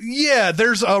 Yeah,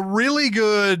 there's a really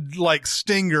good like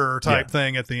stinger type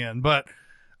thing at the end, but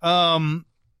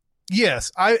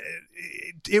yes,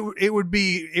 it would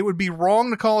be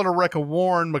wrong to call it a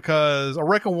wreck-a-warn, because a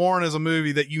wreck-a-warn is a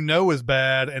movie that you know is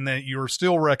bad and that you're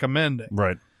still recommending,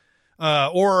 right?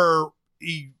 Or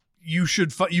you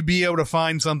should you be able to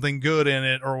find something good in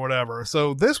it or whatever.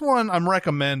 So this one I'm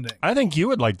recommending. I think you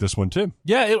would like this one too.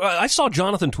 Yeah, I saw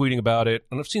Jonathan tweeting about it,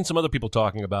 and I've seen some other people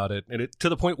talking about it, and to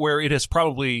the point where it has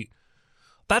probably,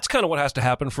 that's kind of what has to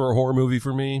happen for a horror movie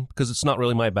for me, because it's not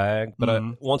really my bag.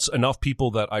 But once enough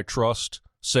people that I trust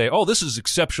say, oh, this is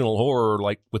exceptional horror,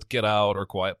 like with Get Out or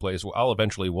Quiet Place, I'll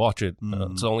eventually watch it.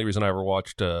 It's the only reason I ever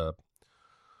watched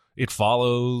It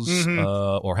Follows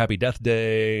or Happy Death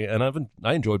Day, and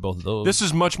I enjoyed both of those. This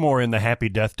is much more in the Happy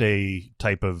Death Day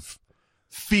type of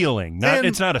feeling.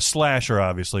 It's not a slasher,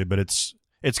 obviously, but it's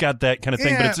got that kind of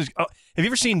thing. Yeah. But have you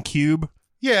ever seen Cube?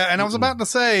 Yeah, and I was about to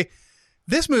say,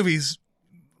 this movie's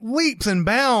leaps and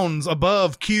bounds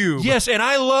above Cube. Yes, and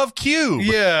I love Cube.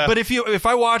 Yeah. But if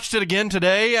I watched it again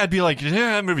today, I'd be like, yeah,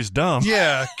 that movie's dumb.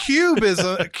 Yeah, Cube is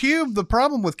Cube. The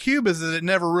problem with Cube is that it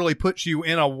never really puts you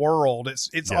in a world.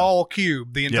 It's all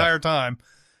Cube the entire time.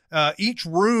 Each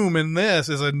room in this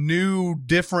is a new,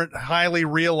 different, highly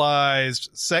realized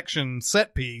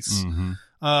set piece.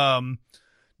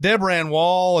 Deborah Ann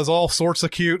Wall is all sorts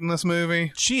of cute in this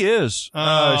movie. She is.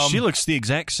 She looks the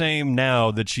exact same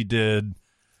now that she did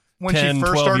when 10, she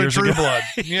first 12 started years True ago. Blood.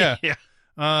 Yeah. Yeah.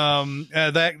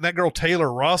 That girl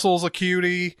Taylor Russell's a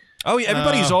cutie. Oh yeah,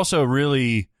 everybody's also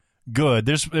really good.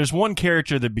 There's one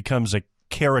character that becomes a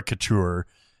caricature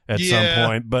at some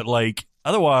point, but like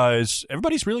otherwise,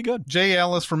 everybody's really good. Jay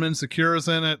Ellis from Insecure is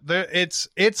in it.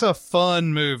 It's a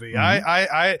fun movie.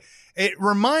 It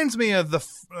reminds me of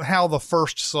how the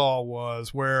first Saw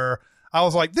was, where I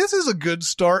was like, this is a good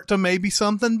start to maybe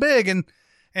something big, and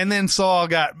then Saw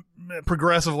got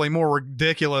progressively more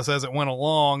ridiculous as it went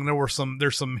along.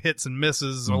 There's some hits and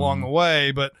misses along the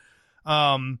way, but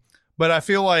I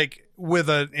feel like with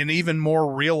an even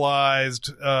more realized,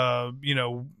 I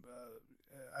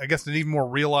guess an even more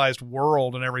realized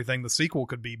world and everything, the sequel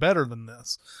could be better than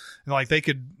this. And like they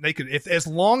could, if as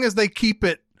long as they keep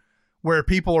it where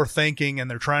people are thinking and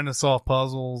they're trying to solve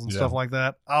puzzles and stuff like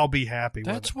that, I'll be happy with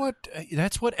it.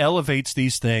 That's what elevates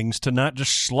these things to not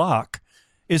just schlock,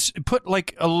 is put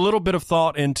like a little bit of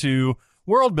thought into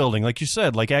world building, like you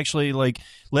said, like actually like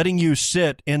letting you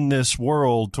sit in this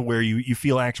world to where you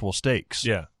feel actual stakes.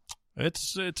 Yeah.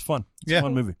 It's fun. It's Yeah. a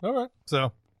fun movie. All right.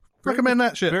 So recommend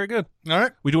that shit. Very good. All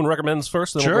right. We doing recommends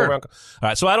first? Then Sure. We'll go around. All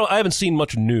right. So I haven't seen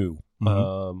much new.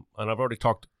 And I've already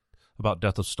talked about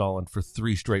Death of Stalin for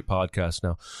 3 straight podcasts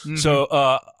now. So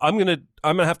I'm gonna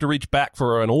have to reach back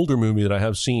for an older movie that I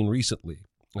have seen recently.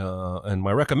 And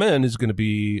my recommend is going to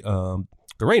be The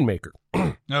Rainmaker,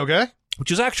 Okay.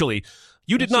 which is actually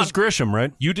This is Grisham,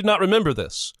 right? You did not remember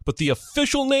this, but the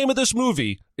official name of this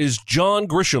movie is John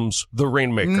Grisham's The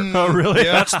Rainmaker. Oh, really?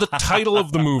 Yeah. That's the title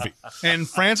of the movie. And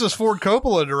Francis Ford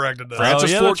Coppola directed that.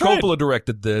 Francis yeah, Ford that's right. Coppola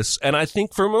directed this, and I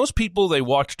think for most people, they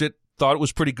watched it, thought it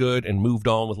was pretty good, and moved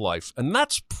on with life. And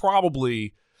that's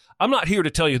probably... I'm not here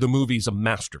to tell you the movie's a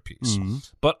masterpiece,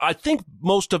 but I think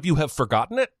most of you have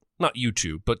forgotten it. Not you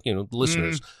two, but, the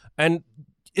listeners. And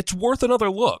it's worth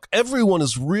another look. Everyone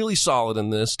is really solid in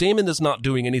this. Damon is not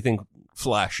doing anything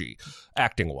flashy,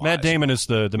 acting-wise. Matt Damon is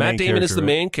the main Matt Damon is the character, right?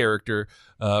 main character,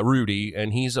 Rudy,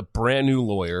 and he's a brand new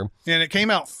lawyer. And it came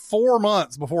out 4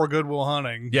 months before Good Will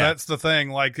Hunting. Yeah. That's the thing.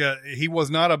 Like, he was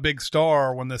not a big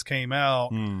star when this came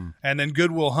out. And then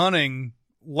Good Will Hunting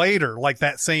later, like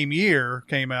that same year,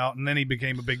 came out, and then he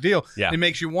became a big deal. Yeah. It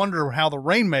makes you wonder how The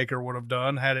Rainmaker would have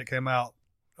done had it come out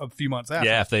a few months after.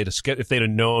 Yeah, if they'd have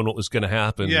known what was going to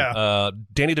happen. Yeah.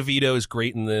 Danny DeVito is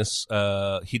great in this.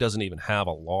 He doesn't even have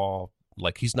a law.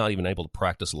 Like, he's not even able to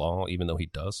practice law, even though he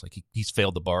does. Like, he's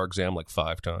failed the bar exam like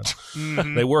 5 times.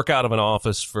 They work out of an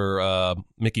office for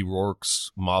Mickey Rourke's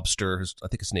mobster. I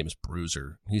think his name is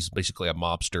Bruiser. He's basically a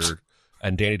mobster,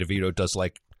 and Danny DeVito does,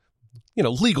 like,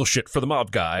 legal shit for the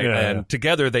mob guy. Yeah, and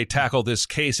together they tackle this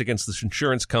case against this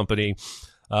insurance company.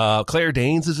 Claire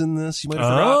Danes is in this. You might have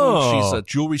forgotten. She's a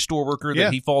jewelry store worker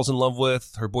that he falls in love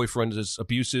with. Her boyfriend is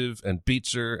abusive and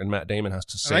beats her, and Matt Damon has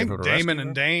to I save her. think to rescue Damon her.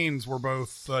 and Danes were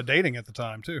both dating at the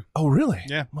time, too. Oh, really?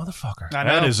 Yeah. Motherfucker. I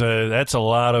know. That's a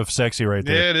lot of sexy right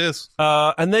there. Yeah, it is.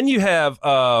 And then you have,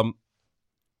 I'm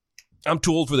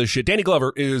too old for this shit. Danny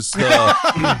Glover is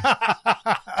the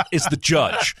is the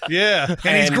judge. Yeah.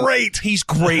 And he's great. He's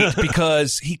great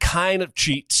because he kind of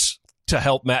cheats to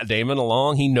help Matt Damon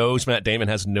along. He knows Matt Damon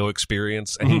has no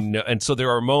experience, and and so there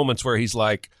are moments where he's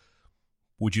like,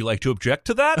 "Would you like to object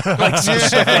to that?"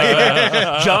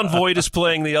 Like, John Voight is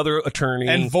playing the other attorney,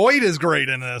 And Voight is great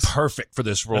in this. perfect for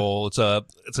this role. It's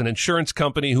an insurance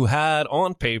company who had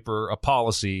on paper a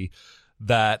policy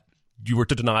that you were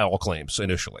to deny all claims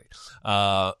initially,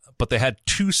 but they had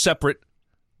 2 separate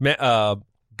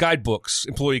guidebooks,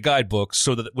 employee guidebooks,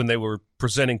 so that when they were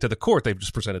presenting to the court, they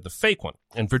just presented the fake one.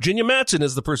 And Virginia Madsen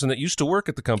is the person that used to work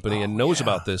at the company and knows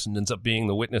about this and ends up being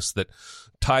the witness that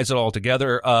ties it all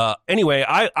together. Anyway,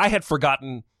 I had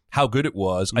forgotten how good it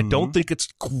was. I don't think it's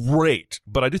great,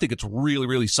 but I do think it's really,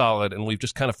 really solid, and we've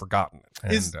just kind of forgotten it.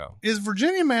 And, Is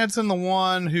Virginia Madsen the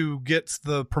one who gets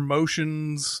the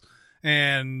promotions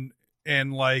and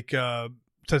like to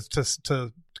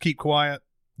keep quiet?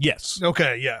 yes.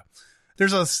 Okay, yeah.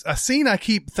 There's a scene I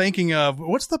keep thinking of.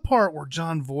 What's the part where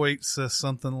John Voight says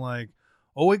something like,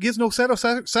 "Oh, it gives no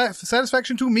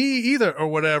satisfaction to me either," or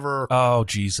whatever. Oh,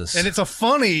 Jesus. And it's a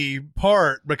funny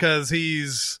part because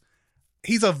he's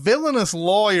a villainous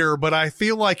lawyer, but I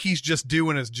feel like he's just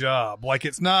doing his job. Like,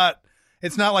 it's not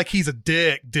like he's a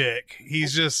dick.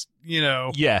 He's just,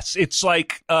 Yes, it's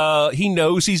like he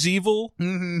knows he's evil,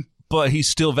 but he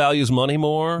still values money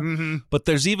more. But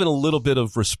there's even a little bit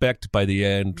of respect by the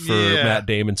end for Matt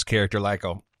Damon's character, like,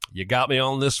 "Oh, you got me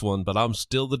on this one, but I'm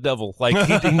still the devil." Like,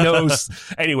 he knows.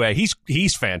 Anyway,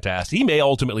 he's fantastic. He may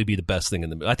ultimately be the best thing in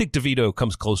the movie. I think DeVito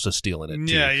comes close to stealing it,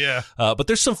 too. Yeah. But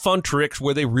there's some fun tricks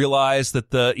where they realize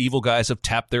that the evil guys have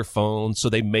tapped their phones, so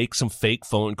they make some fake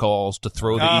phone calls to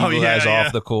throw the evil guys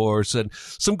off the course, and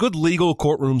some good legal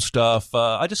courtroom stuff.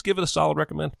 I just give it a solid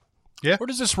recommend. Yeah. Where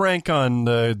does this rank on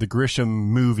the Grisham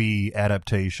movie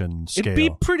adaptation scale? It'd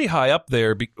be pretty high up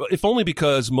there, if only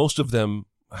because most of them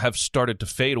have started to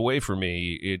fade away for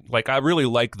me. I really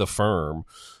like The Firm.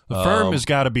 The Firm has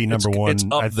got to be number one. It's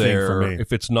up I think, there for me.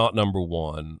 if it's not number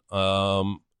one.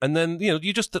 And then,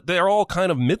 they're all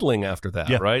kind of middling after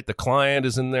that, right? The Client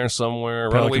is in there somewhere.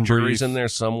 Runaway Jury's in there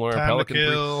somewhere. Time Pelican to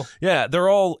Brief. Kill. Yeah, they're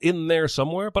all in there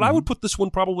somewhere. But I would put this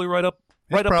one probably right up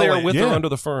there with or under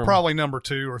The Firm. Probably number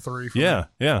 2 or 3. For me.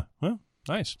 Yeah. Well,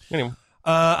 nice. Anyway.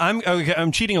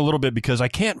 I'm cheating a little bit because I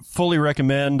can't fully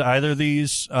recommend either of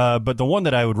these, but the one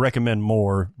that I would recommend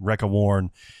more, Recca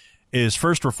Warren, is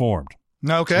First Reformed.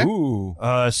 Okay. Ooh.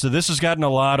 So this has gotten a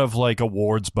lot of like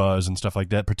awards buzz and stuff like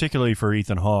that, particularly for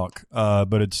Ethan Hawke.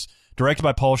 But it's directed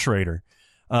by Paul Schrader.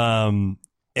 He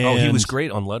was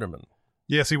great on Letterman.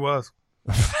 Yes, he was.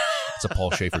 It's a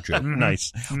Paul Schaefer joke.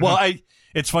 Nice. Well,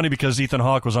 it's funny because Ethan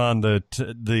Hawke was on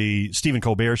the Stephen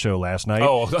Colbert show last night.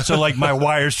 Oh. So like my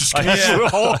wires just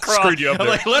got all crossed. Screwed you up I'm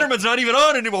there. like, Letterman's not even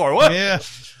on anymore. What? Yeah.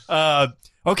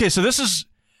 Okay, so this is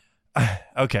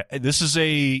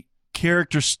a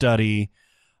character study.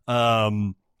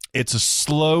 It's a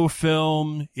slow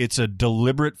film. It's a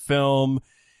deliberate film,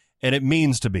 and it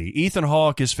means to be. Ethan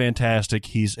Hawke is fantastic.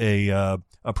 He's a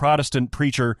Protestant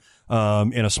preacher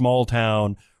in a small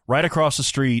town right across the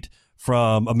street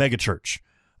from a megachurch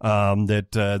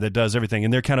that does everything,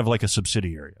 and they're kind of like a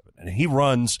subsidiary of it. And he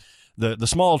runs the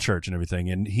small church and everything,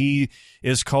 and he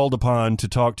is called upon to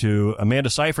talk to Amanda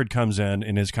Seyfried. Comes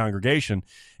in his congregation,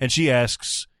 and she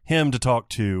asks him to talk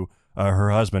to her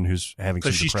husband, who's having some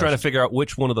Because she's depression. trying to figure out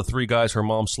which one of the three guys her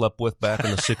mom slept with back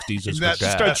in the 60s is her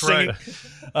dad. That's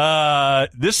right.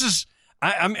 This is.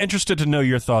 I'm interested to know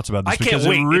your thoughts about this I can't because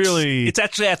wait. it really. It's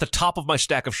actually at the top of my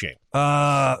stack of shame.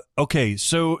 Okay,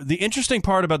 so the interesting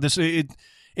part about this, it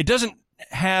doesn't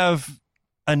have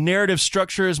a narrative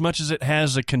structure as much as it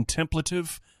has a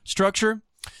contemplative structure,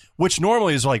 which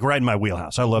normally is like right in my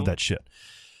wheelhouse. I love that shit.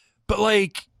 But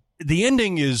like the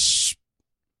ending is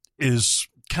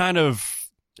kind of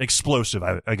explosive,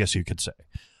 I guess you could say.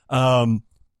 But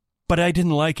I didn't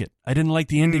like it. I didn't like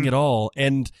the ending at all,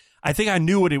 and I think I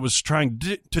knew what it was trying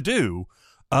to do,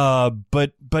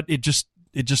 but it just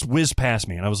whizzed past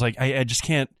me, and I was like, I just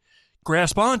can't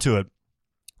grasp onto it.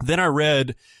 Then I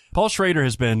read Paul Schrader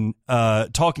has been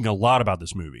talking a lot about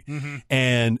this movie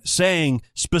and saying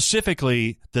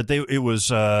specifically that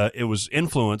it was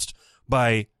influenced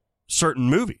by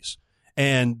certain movies,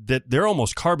 and that they're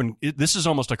almost this is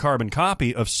almost a carbon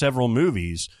copy of several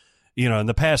movies, in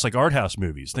the past, like art house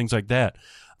movies, things like that.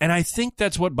 And I think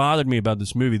that's what bothered me about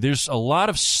this movie. There's a lot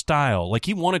of style. Like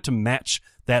he wanted to match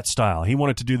that style. He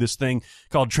wanted to do this thing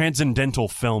called transcendental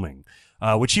filming,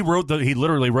 which he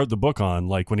literally wrote the book on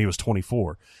like when he was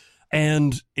 24.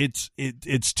 And it's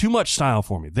too much style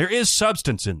for me. There is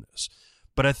substance in this,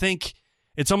 but I think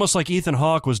it's almost like Ethan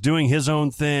Hawke was doing his own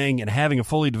thing and having a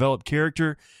fully developed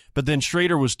character, but then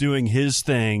Schrader was doing his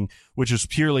thing, which was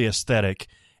purely aesthetic,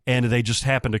 and they just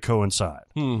happened to coincide.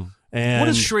 And what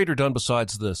has Schrader done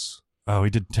besides this? Oh,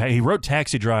 he wrote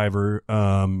Taxi Driver.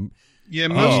 Yeah,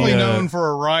 mostly known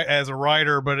for as a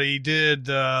writer, but he did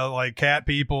like Cat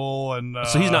People and.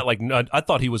 So he's not like I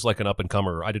thought he was like an up and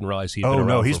comer. I didn't realize he'd been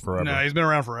around for forever. No, he's been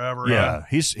around forever. Yeah,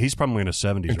 he's probably in his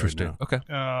 70s. Interesting. Right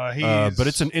now. Okay. But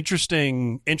it's an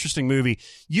interesting movie.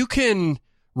 You can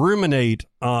ruminate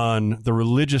on the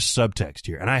religious subtext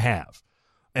here, and I have,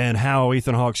 and how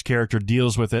Ethan Hawke's character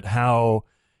deals with it, how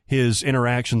his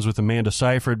interactions with Amanda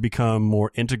Seyfried become more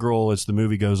integral as the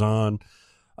movie goes on,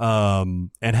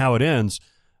 and how it ends.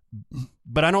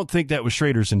 But I don't think that was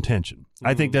Schrader's intention.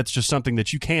 I think that's just something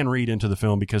that you can read into the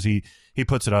film because he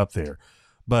puts it up there.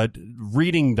 But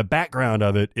reading the background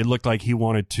of it, it looked like he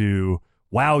wanted to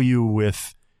wow you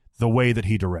with the way that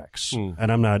he directs, and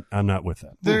I'm not with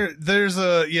that.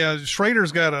 There's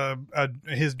Schrader's got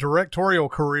his directorial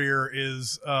career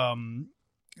is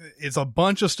it's a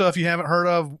bunch of stuff you haven't heard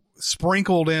of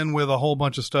sprinkled in with a whole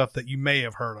bunch of stuff that you may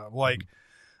have heard of. Like,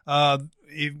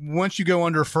 once you go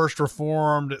under First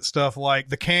Reformed, stuff like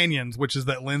The Canyons, which is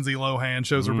that Lindsay Lohan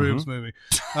shows her boobs movie.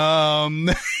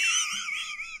 That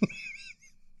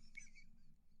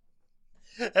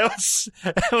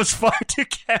was far too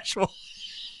casual.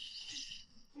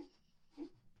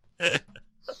 I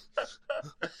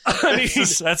mean,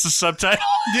 that's the subtitle.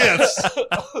 Yes.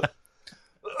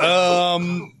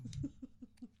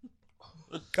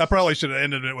 I probably should have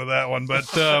ended it with that one, but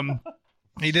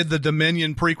he did the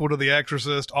Dominion prequel to The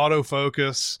Exorcist,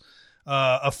 Autofocus,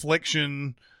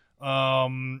 Affliction.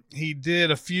 He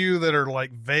did a few that are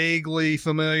like vaguely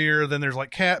familiar. Then there's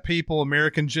like Cat People,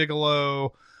 American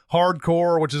Gigolo,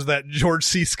 Hardcore, which is that George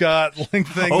C. Scott thing.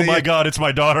 Oh my God, it's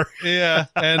my daughter. Yeah,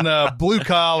 and Blue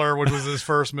Collar, which was his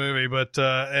first movie, but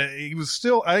I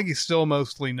think he's still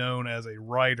mostly known as a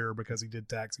writer because he did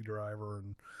Taxi Driver,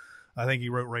 and I think he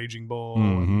wrote Raging Bull.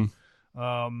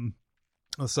 And,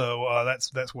 so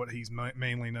that's what he's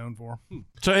mainly known for.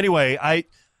 So anyway, I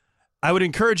would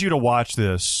encourage you to watch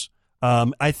this.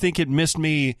 I think it missed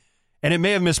me, and it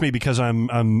may have missed me because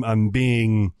I'm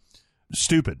being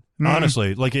stupid.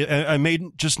 Honestly, like I may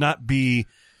just not be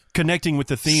connecting with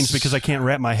the themes because I can't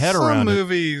wrap my head around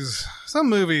it. Some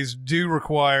movies do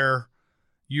require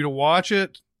you to watch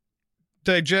it,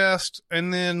 digest,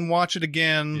 and then watch it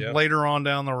again later on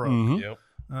down the road.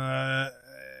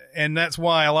 And that's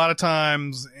why a lot of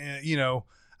times,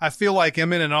 I feel like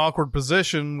I'm in an awkward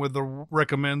position with the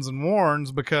recommends and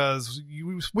warns because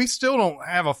we still don't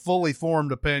have a fully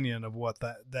formed opinion of what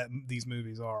that these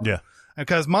movies are. Yeah.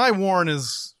 Because my warn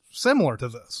is similar to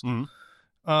this.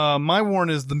 My warn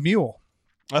is The Mule.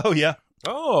 Oh, yeah.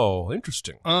 Oh,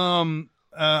 interesting.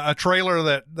 A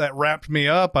trailer that wrapped me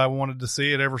up. I wanted to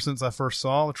see it ever since I first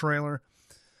saw the trailer.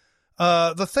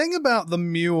 The thing about The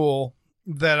Mule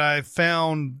that I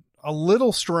found a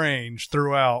little strange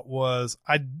throughout was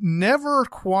I never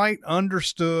quite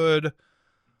understood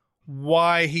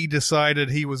why he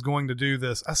decided he was going to do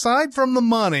this. Aside from the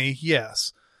money,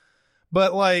 yes.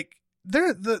 But like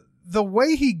the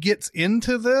way he gets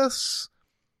into this,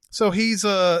 so he's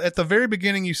at the very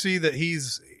beginning you see that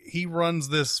he runs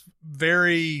this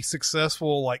very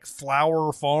successful like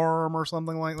flower farm or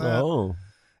something like that. Oh.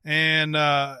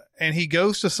 And he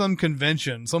goes to some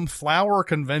convention, some flower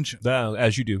convention.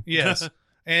 As you do. Yes.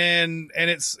 and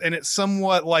it's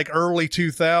somewhat like early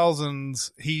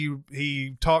 2000s.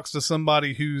 He talks to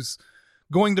somebody who's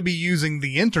going to be using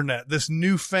the internet, this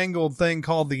newfangled thing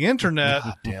called the internet.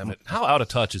 God damn it. How out of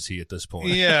touch is he at this point?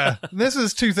 Yeah. This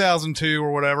is 2002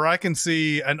 or whatever. I can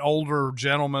see an older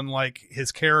gentleman like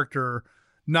his character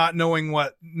not knowing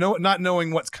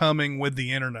what's coming with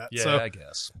the internet. Yeah, so, I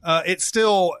guess. It's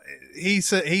still,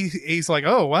 he's like,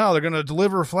 oh wow, they're going to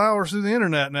deliver flowers through the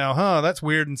internet now, huh? That's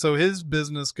weird. And so his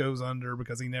business goes under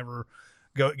because he never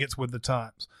gets with the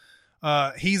times.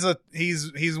 He's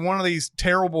one of these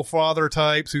terrible father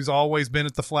types who's always been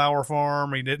at the flower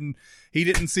farm. He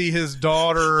didn't see his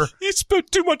daughter. He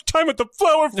spent too much time at the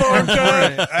flower farm,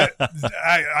 John.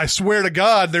 I swear to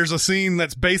God, there's a scene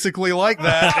that's basically like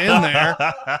that in there.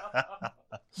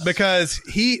 Because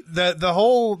the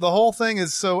whole thing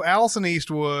is, so Alison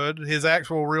Eastwood, his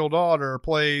actual real daughter,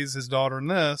 plays his daughter in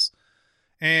this,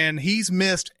 and he's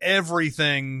missed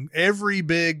everything, every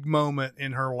big moment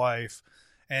in her life.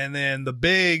 And then the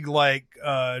big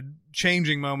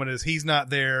changing moment is he's not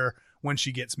there when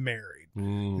she gets married.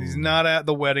 He's not at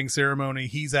the wedding ceremony.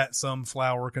 He's at some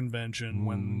flower convention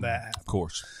when that happens. Of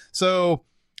course. So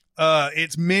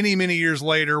it's many, many years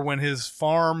later when his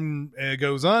farm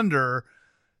goes under.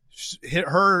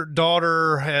 Her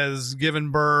daughter has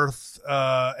given birth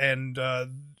and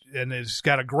has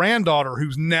got a granddaughter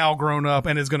who's now grown up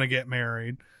and is going to get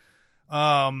married.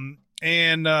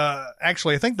 And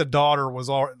actually, I think the daughter was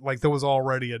there was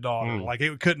already a daughter. Like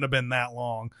it couldn't have been that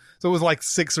long. So it was like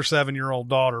 6 or 7 year old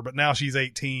daughter, but now she's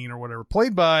 18 or whatever.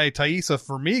 Played by Thaisa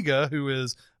Farmiga, who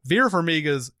is Vera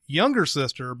Farmiga's younger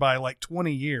sister by like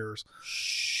 20 years.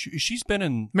 She's been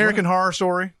in American Horror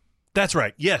Story. That's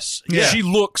right. Yes. Yeah. She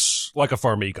looks like a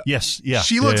Farmiga. Yes. Yeah.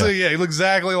 She looks he looks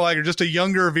exactly like her, just a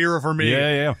younger Vera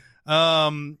Farmiga.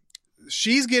 Yeah.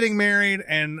 She's getting married,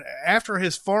 and after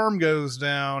his farm goes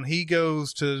down, he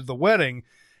goes to the wedding,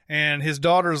 and his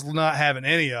daughter's not having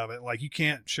any of it. Like, you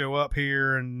can't show up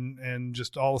here and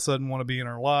just all of a sudden want to be in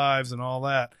our lives and all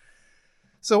that.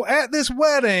 So at this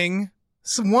wedding,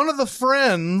 one of the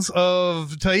friends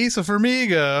of Thaisa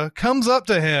Farmiga comes up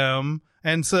to him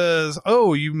and says,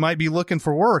 "Oh, you might be looking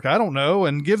for work. I don't know,"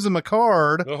 and gives him a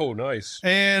card. Oh, nice.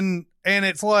 And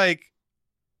it's like,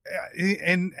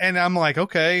 and I'm like,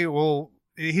 okay, well,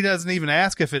 he doesn't even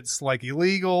ask if it's like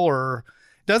illegal, or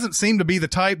doesn't seem to be the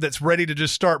type that's ready to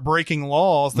just start breaking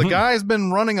laws. The guy's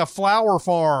been running a flower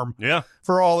farm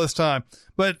for all this time,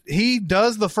 but he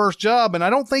does the first job, and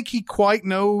I don't think he quite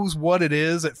knows what it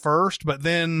is at first, but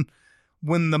then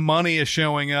when the money is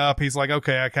showing up, he's like,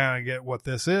 okay, I kind of get what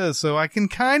this is. So I can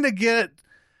kind of get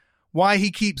why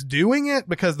he keeps doing it,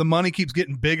 because the money keeps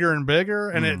getting bigger and bigger.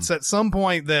 And it's at some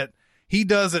point that he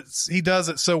does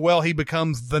it so well, he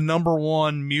becomes the number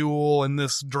one mule in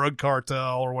this drug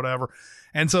cartel or whatever.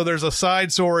 And so there's a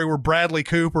side story where Bradley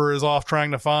Cooper is off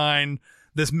trying to find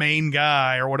this main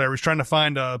guy or whatever. He's trying to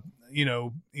find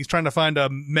a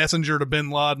messenger to Bin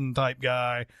Laden type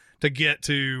guy to get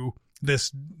to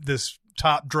this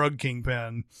top drug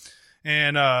kingpin.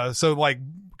 And so like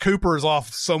Cooper is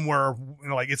off somewhere,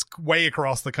 like it's way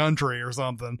across the country or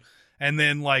something. And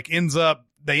then like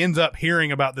they ends up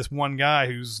hearing about this one guy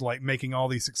who's like making all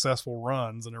these successful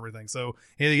runs and everything. So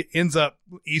he ends up,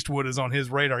 Eastwood is on his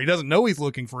radar. He doesn't know he's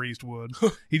looking for Eastwood.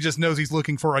 He just knows he's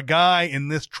looking for a guy in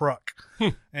this truck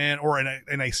or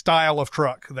in a style of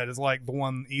truck that is like the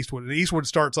one Eastwood. And Eastwood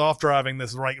starts off driving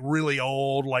this like really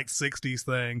old, like 60s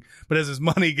thing. But as his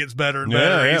money gets better and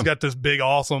better, he's got this big,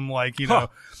 awesome, like, know,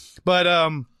 but,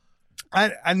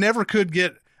 I never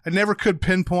could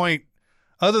pinpoint,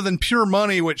 other than pure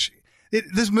money, which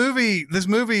This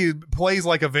movie plays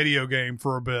like a video game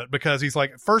for a bit because he's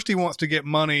like, first he wants to get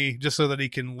money just so that he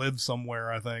can live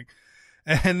somewhere, I think.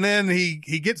 And then he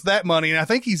gets that money, and I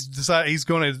think he's decided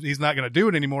he's not gonna do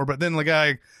it anymore. But then the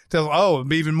guy tells him, "Oh, it'll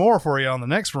be even more for you on the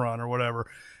next run or whatever."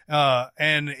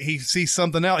 And he sees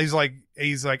something else. He's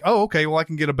like, "Oh, okay, well I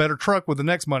can get a better truck with the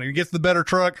next money." He gets the better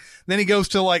truck. Then he goes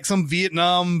to like some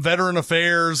Vietnam Veteran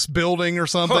Affairs building or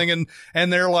something,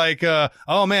 and they're like,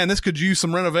 "Oh man, this could use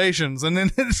some renovations." And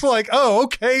then it's like, "Oh,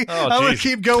 okay, I'm gonna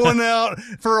keep going out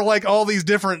for like all these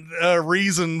different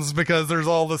reasons because there's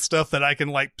all this stuff that I can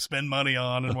like spend money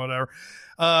on and whatever."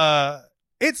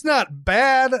 It's not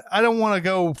bad. I don't want to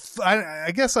go.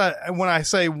 I guess when I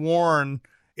say Warren,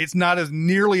 it's not as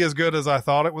nearly as good as I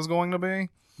thought it was going to be.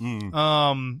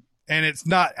 And it's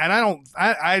not, and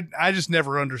I just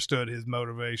never understood his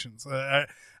motivations. I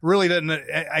really didn't.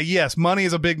 Yes, money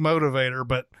is a big motivator,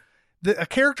 but a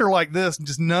character like this,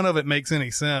 just none of it makes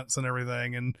any sense and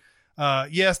everything. And,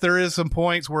 yes, there is some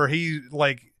points where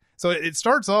so it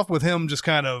starts off with him just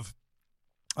kind of,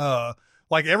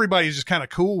 like everybody's just kind of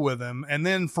cool with him. And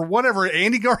then for whatever,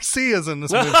 Andy Garcia's in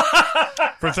this movie.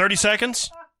 For 30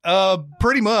 seconds?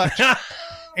 Pretty much.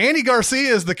 Andy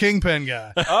Garcia is the Kingpin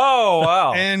guy. Oh,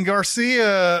 wow. And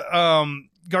Garcia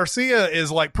is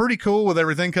like pretty cool with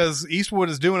everything because Eastwood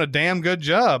is doing a damn good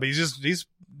job. He's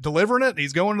delivering it.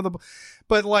 He's going to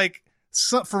but like,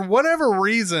 for whatever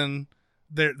reason,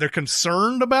 they're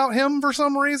concerned about him for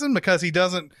some reason because he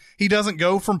doesn't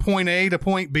go from point A to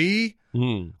point B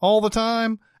all the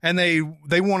time. And they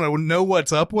want to know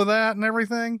what's up with that and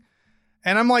everything.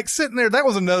 And I'm like sitting there. That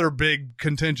was another big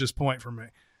contentious point for me.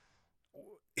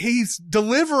 He's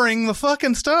delivering the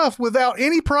fucking stuff without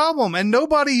any problem, and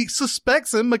nobody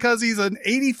suspects him because he's an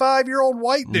 85-year-old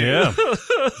white dude. Yeah.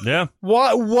 Yeah.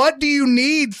 What do you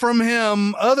need from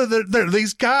him other than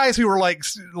these guys who are like,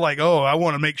 oh, I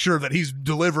want to make sure that he's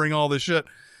delivering all this shit.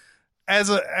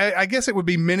 I guess it would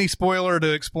be mini spoiler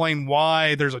to explain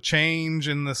why there's a change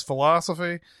in this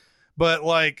philosophy. But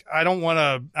like, I don't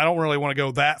really want to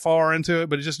go that far into it,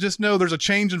 but just know there's a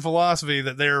change in philosophy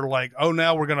that they're like, oh,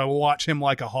 now we're going to watch him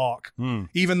like a hawk,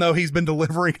 even though he's been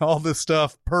delivering all this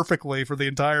stuff perfectly for the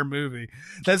entire movie.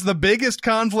 That's the biggest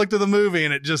conflict of the movie.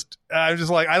 And I'm just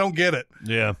like, I don't get it.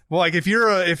 Yeah. Like if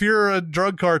you're a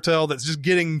drug cartel that's just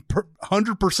getting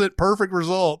 100% perfect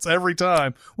results every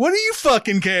time, what do you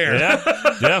fucking care?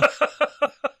 Yeah. Yeah.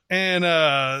 And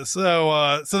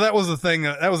so that was the thing.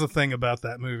 That was the thing about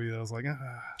that movie that I was like,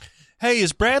 Hey,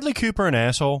 is Bradley Cooper an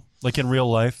asshole? Like in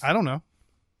real life? I don't know.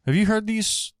 Have you heard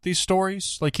these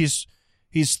stories? Like he's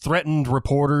threatened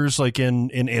reporters like in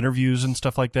interviews and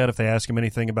stuff like that if they ask him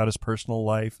anything about his personal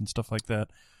life and stuff like that.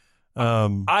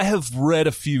 I have read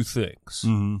a few things.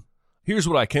 Mm-hmm. Here's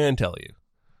what I can tell you: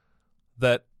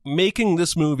 that making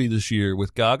this movie this year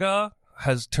with Gaga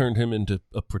has turned him into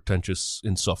a pretentious,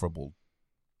 insufferable.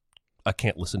 I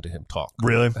can't listen to him talk.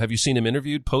 Really? Have you seen him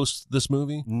interviewed post this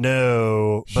movie?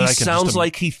 No. He sounds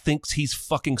like he thinks he's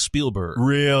fucking Spielberg.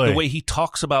 Really? The way he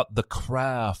talks about the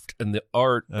craft and the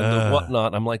art and the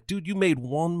whatnot. I'm like, dude, you made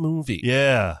one movie.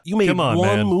 Yeah. You made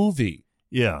one movie.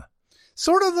 Yeah.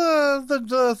 Sort of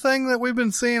the thing that we've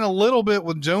been seeing a little bit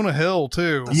with Jonah Hill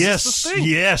too. Yes.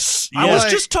 Yes. I was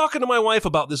just talking to my wife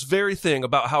about this very thing,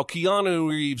 about how Keanu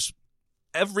Reeves,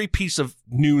 every piece of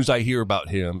news I hear about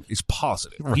him is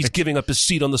positive. Right. He's giving up his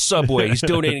seat on the subway. He's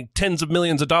donating tens of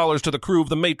millions of dollars to the crew of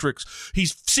The Matrix.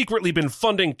 He's secretly been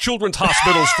funding children's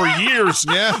hospitals for years.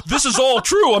 Yeah. This is all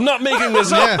true. I'm not making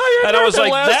this up. And I was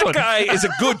like, that guy is a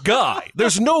good guy.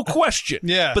 There's no question.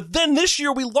 Yeah. But then this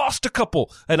year we lost a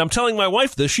couple. And I'm telling my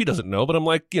wife this. She doesn't know. But I'm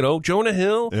like, Jonah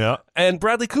Hill and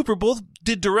Bradley Cooper both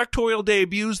did directorial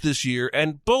debuts this year.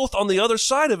 And both on the other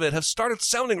side of it have started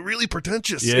sounding really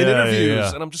pretentious in interviews.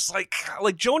 Yeah. And I'm just like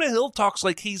Jonah Hill talks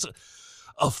like he's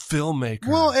a filmmaker.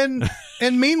 Well,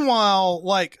 and meanwhile,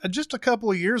 like just a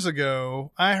couple of years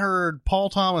ago, I heard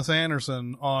Paul Thomas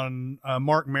Anderson on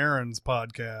Mark Maron's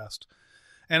podcast.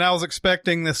 And I was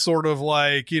expecting this sort of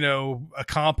like,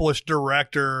 accomplished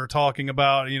director talking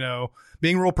about,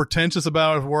 being real pretentious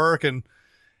about his work. And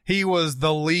he was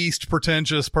the least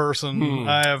pretentious person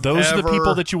I have Those ever. are the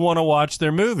people that you want to watch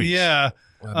their movies. Yeah.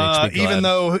 Even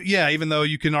though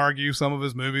you can argue some of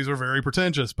his movies are very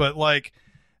pretentious, but like,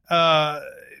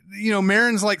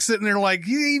 Maron's like sitting there like, how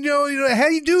do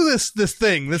you do this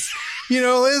thing? This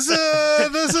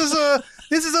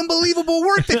is unbelievable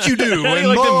work that you do. How do you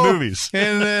like them movies?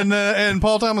 And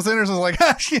Paul Thomas Anderson's like,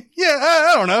 I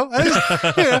don't know.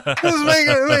 Just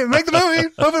make the movie.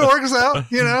 Hope it works out,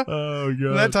 Oh,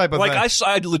 God. That type of thing.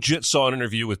 I legit saw an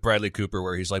interview with Bradley Cooper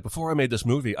where he's like, before I made this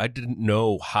movie, I didn't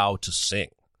know how to sing.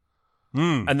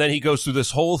 And then he goes through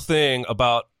this whole thing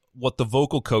about what the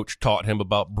vocal coach taught him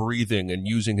about breathing and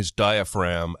using his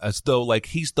diaphragm, as though like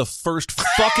he's the first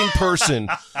fucking person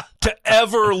to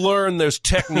ever learn this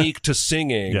technique to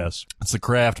singing. Yes. It's the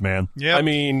craft, man. Yeah. I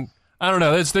mean, I don't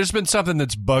know. There's been something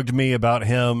that's bugged me about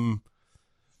him.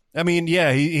 I mean,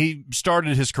 yeah, he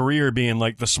started his career being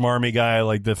like the smarmy guy,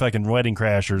 like the fucking Wedding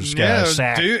Crashers guy.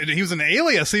 Sack. Dude, he was an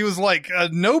alias. He was like a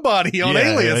nobody on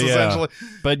Yeah, Alias, yeah. essentially.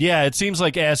 But yeah, it seems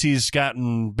like as he's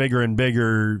gotten bigger and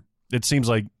bigger, it seems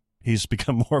like he's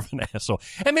become more of an asshole.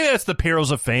 And maybe that's the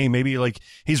perils of fame. Maybe like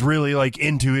he's really like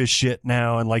into his shit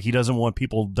now, and like he doesn't want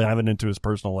people diving into his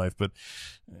personal life. But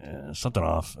something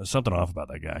off about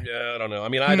that guy. yeah, I don't know. I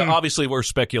mean, obviously we're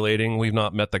speculating. We've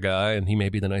not met the guy, and he may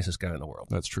be the nicest guy in the world.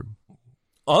 That's true.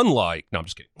 Unlike, no, I'm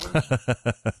just kidding.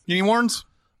 Any warns?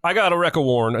 I got a Wreck-A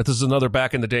Warren. This is another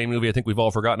back in the day movie I think we've all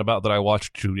forgotten about that I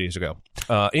watched 2 days ago.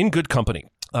 In Good Company.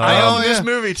 I own this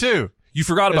movie too. You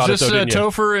forgot about Is it, this though, didn't you?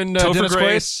 Topher and Topher Dennis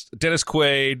Grace, Dennis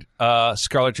Quaid,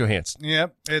 Scarlett Johansson.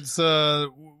 Yep. It's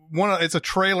it's a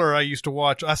trailer I used to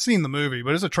watch. I've seen the movie,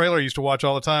 but it's a trailer I used to watch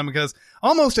all the time because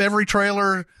almost every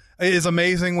trailer is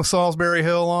amazing with Salisbury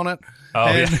Hill on it. Oh,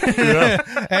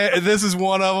 and this is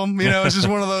one of them. You know, it's just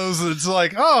one of those. It's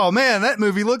like, oh man, that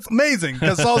movie looks amazing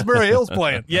because Salisbury Hill's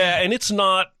playing. Yeah, and it's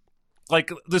not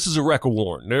like this is a Wreck-A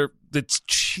Warren. It's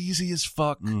cheesy as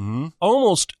fuck. Mm-hmm.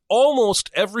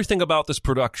 Almost everything about this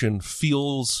production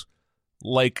feels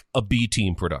like a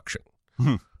B-team production.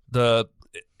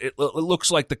 It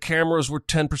looks like the cameras were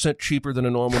 10% cheaper than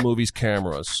a normal movie's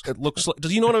cameras. It looks like, do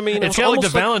you know what I mean? It's kind of like the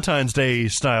Valentine's Day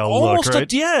style almost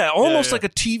look, right? almost like a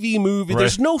TV movie.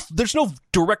 Right. There's no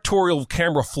directorial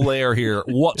camera flair here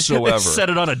whatsoever. Set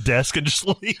it on a desk and just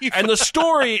leave. And the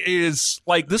story is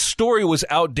like, this story was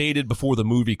outdated before the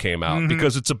movie came out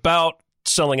because it's about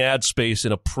selling ad space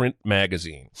in a print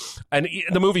magazine. And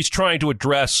the movie's trying to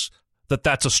address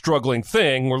that's a struggling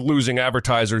thing. We're losing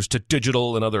advertisers to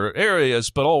digital and other areas,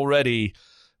 but already,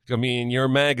 I mean, you're a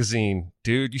magazine,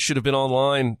 dude. You should have been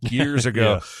online years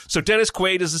ago. Yeah. So Dennis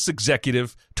Quaid is this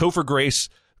executive. Topher Grace,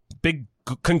 big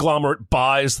conglomerate,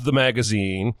 buys the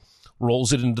magazine,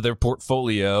 rolls it into their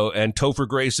portfolio, and Topher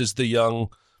Grace is the young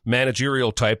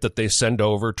managerial type that they send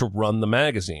over to run the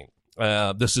magazine.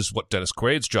 This is what Dennis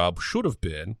Quaid's job should have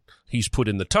been. He's put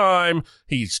in the time.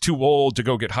 He's too old to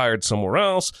go get hired somewhere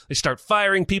else. They start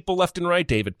firing people left and right.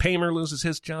 David Paymer loses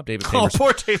his job. David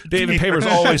Paymer's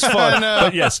always fun.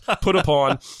 But yes, put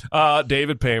upon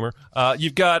David Paymer.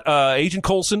 You've got Agent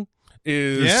Coulson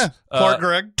is Clark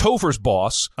Gregg, Topher's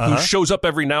boss, who shows up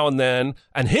every now and then,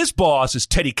 and his boss is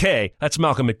Teddy Kaye. That's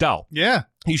Malcolm McDowell. Yeah.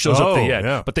 He shows up at the end.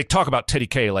 Yeah. But they talk about Teddy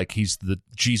Kaye like he's the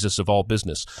Jesus of all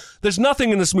business. There's nothing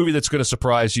in this movie that's going to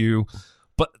surprise you.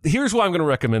 But here's why I'm going to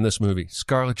recommend this movie.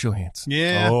 Scarlett Johansson.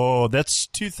 Yeah. Oh, that's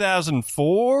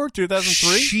 2004,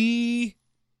 2003?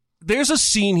 There's a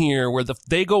scene here where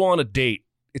they go on a date.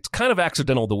 It's kind of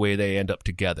accidental the way they end up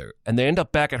together. And they end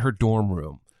up back at her dorm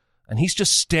room. And he's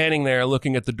just standing there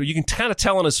looking at the door. You can kind of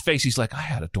tell on his face, he's like, I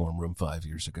had a dorm room 5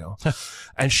 years ago.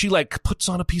 And she like puts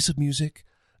on a piece of music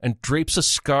and drapes a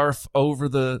scarf over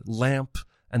the lamp.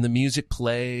 And the music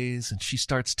plays. And she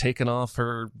starts taking off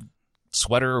her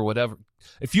sweater or whatever.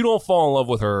 If you don't fall in love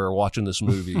with her watching this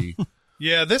movie,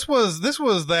 yeah, this was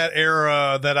that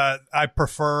era that I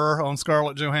prefer on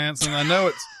Scarlett Johansson. I know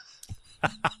it's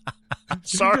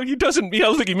sorry, he doesn't. I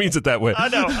don't think he means it that way. I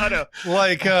know.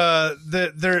 like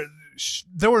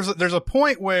there's a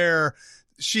point where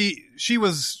she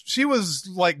was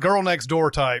like girl next door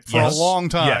type for a long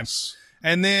time. Yes.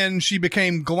 And then she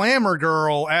became glamour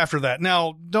girl after that.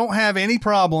 Now, don't have any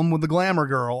problem with the glamour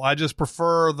girl. I just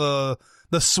prefer the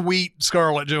sweet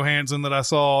Scarlett Johansson that I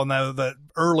saw in that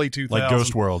early 2000s. Like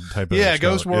Ghost World type of Yeah, Scarlett.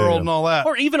 Ghost World and all that.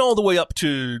 Or even all the way up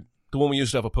to the one we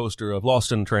used to have a poster of,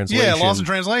 Lost in Translation. Yeah, Lost in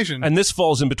Translation. And this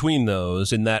falls in between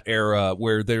those in that era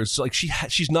where there's like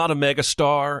she's not a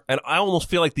megastar, and I almost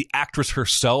feel like the actress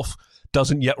herself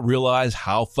doesn't yet realize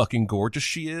how fucking gorgeous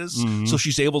she is. Mm-hmm. So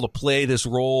she's able to play this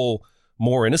role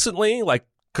more innocently, like,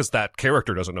 because that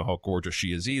character doesn't know how gorgeous she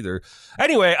is either.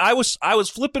 Anyway, I was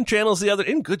flipping channels the other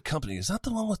In Good Company. Is that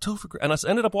the one with Topher Grace? And I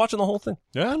ended up watching the whole thing.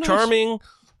 Yeah, nice. Charming.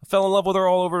 I fell in love with her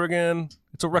all over again.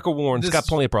 It's a Wreck-A Warren. It's got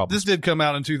plenty of problems. This did come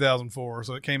out in 2004,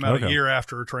 so it came out a year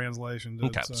after Translation did.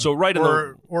 Okay, so right in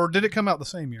or did it come out the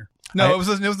same year? No, it was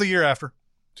the year after.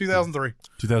 2003.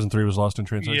 2003 was Lost in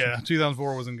Translation. Yeah,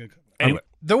 2004 was In Good Company. Anyway.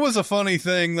 There was a funny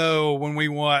thing, though, when we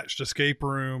watched Escape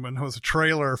Room, and it was a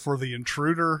trailer for The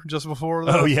Intruder just before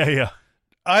that. Oh, yeah.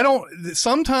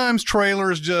 Sometimes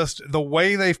trailers just, the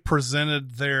way they've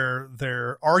presented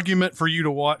their argument for you to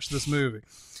watch this movie,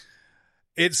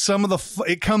 it's some of the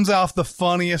it comes off the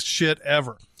funniest shit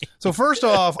ever. So first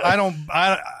off,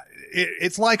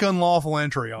 it's like Unlawful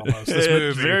Entry almost. This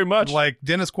movie, very much like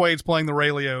Dennis Quaid's playing the Ray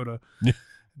Liotta.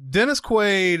 Dennis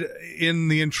Quaid in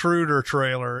the Intruder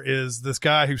trailer is this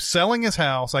guy who's selling his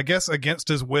house, I guess against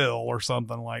his will or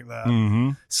something like that.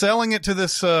 Mm-hmm. Selling it to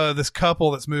this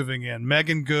couple that's moving in,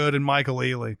 Megan Good and Michael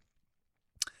Ealy.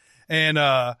 And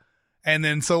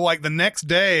then so like the next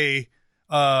day,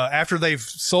 after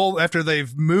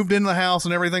they've moved in the house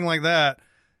and everything like that,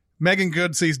 Megan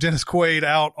Good sees Dennis Quaid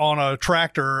out on a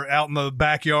tractor out in the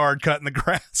backyard cutting the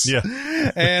grass. Yeah.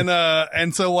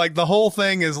 And so like the whole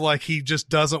thing is like he just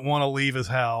doesn't want to leave his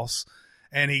house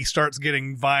and he starts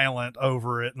getting violent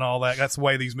over it and all that. That's the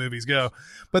way these movies go.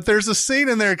 But there's a scene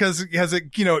in there because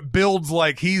it builds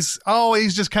like he's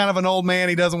just kind of an old man.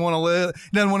 He doesn't want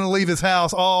to leave his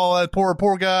house. Oh, that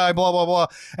poor guy, blah, blah, blah.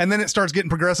 And then it starts getting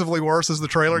progressively worse as the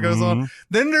trailer goes on.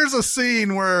 Then there's a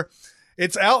scene where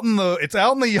it's out in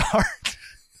the yard.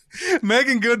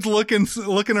 Megan Good's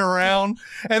looking around,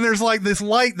 and there's like this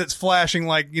light that's flashing,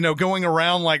 like, going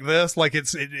around like this, like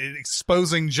it's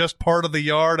exposing just part of the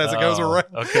yard as it goes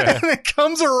around. Okay. And it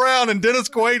comes around, and Dennis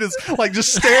Quaid is like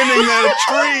just standing at a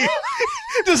tree,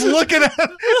 just looking at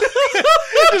it,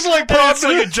 just like It's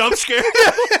like a jump scare.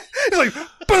 He's like,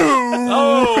 boom!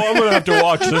 Oh, I'm gonna have to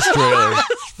watch this trailer.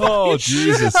 Oh,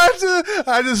 Jesus!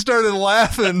 I just started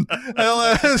laughing.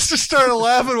 I just started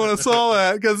laughing when I saw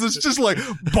that because it's just like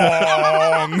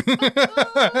bong.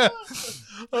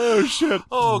 Oh shit!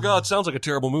 Oh God, sounds like a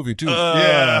terrible movie too.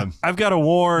 Yeah. I've got a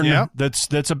warn. Yeah.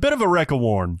 That's a bit of a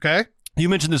wreck-a-warn. Okay. You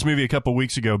mentioned this movie a couple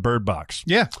weeks ago, Bird Box.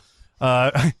 Yeah.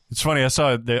 It's funny. I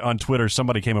saw on Twitter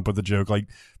somebody came up with a joke like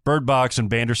Bird Box and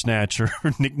Bandersnatch are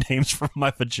nicknames for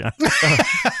my vagina.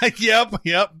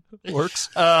 Yep. Works.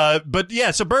 But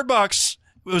yeah, so Bird Box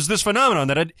was this phenomenon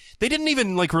that they didn't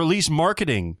even like release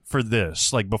marketing for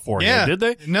this like beforehand, did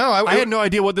they? No, I had no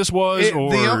idea what this was.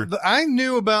 I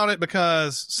knew about it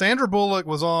because Sandra Bullock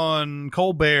was on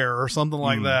Colbert or something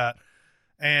like that,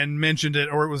 and mentioned it,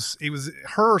 or it was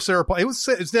her or Sarah.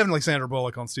 It's definitely Sandra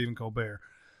Bullock on Stephen Colbert.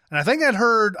 And I think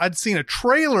I'd seen a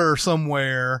trailer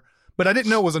somewhere, but I didn't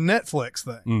know it was a Netflix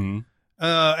thing. Mm-hmm.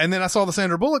 And then I saw the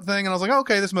Sandra Bullock thing, and I was like,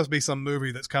 okay, this must be some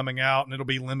movie that's coming out, and it'll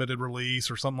be limited release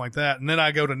or something like that. And then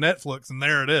I go to Netflix, and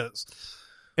there it is.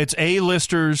 It's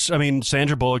A-listers. I mean,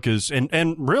 Sandra Bullock is,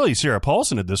 and really Sarah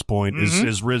Paulson at this point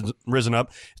is risen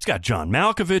up. It's got John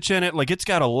Malkovich in it. Like, it's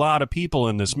got a lot of people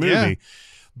in this movie. Yeah.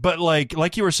 But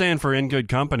like you were saying for In Good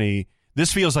Company,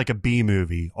 this feels like a B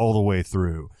movie all the way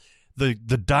through. The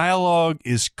dialogue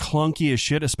is clunky as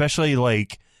shit, especially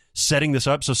like setting this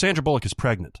up. So Sandra Bullock is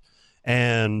pregnant,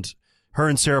 and her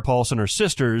and Sarah Paulson are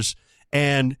sisters,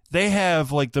 and they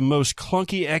have like the most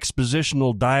clunky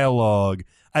expositional dialogue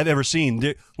I've ever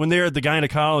seen. When they're at the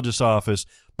gynecologist's office,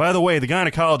 by the way, the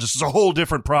gynecologist is a whole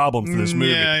different problem for this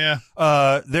movie. Yeah.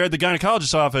 They're at the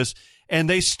gynecologist's office, and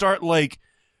they start like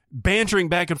bantering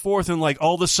back and forth, and like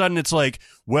all of a sudden it's like,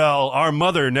 well, our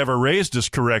mother never raised us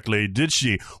correctly, did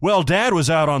she? Well, Dad was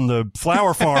out on the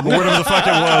flower farm or whatever the fuck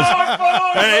it was.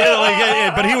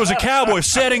 But he was a cowboy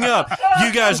setting up.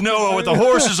 You guys know what the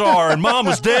horses are, and Mom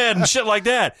was dead and shit like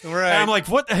that. Right. And I'm like,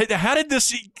 what? How did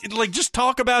this? Like, just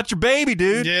talk about your baby,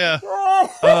 dude. Yeah.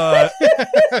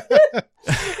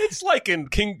 It's like in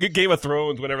Game of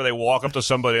Thrones whenever they walk up to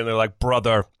somebody and they're like,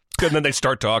 brother. And then they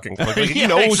start talking. Like, he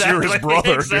knows you're his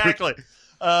brother. Exactly.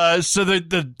 So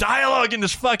the dialogue in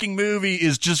this fucking movie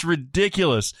is just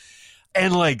ridiculous.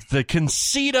 And like the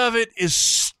conceit of it is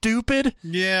stupid.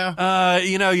 Yeah.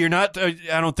 You're not, I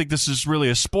don't think this is really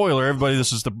a spoiler. Everybody,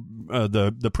 this is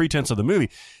the pretense of the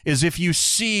movie is if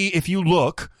you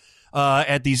look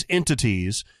at these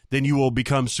entities, then you will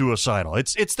become suicidal.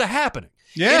 It's The Happening.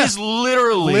 Yeah. It is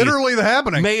literally The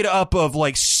Happening. Made up of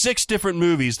like 6 different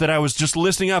movies that I was just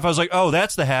listing off. I was like, oh,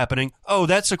 that's The Happening. Oh,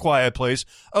 that's A Quiet Place.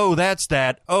 Oh, that's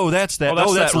that. Oh, that's that.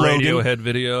 Oh, that's that Logan. Radiohead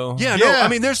video. Yeah, no, I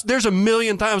mean, there's a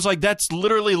million times like that's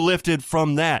literally lifted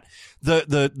from that.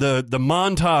 The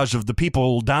montage of the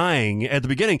people dying at the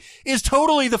beginning is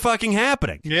totally The fucking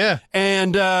Happening. Yeah.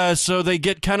 And so they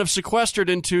get kind of sequestered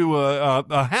into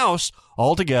a house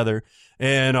all together,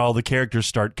 and all the characters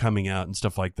start coming out and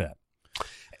stuff like that.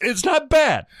 It's not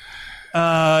bad.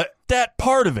 That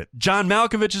part of it. John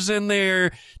Malkovich is in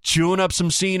there chewing up some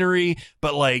scenery,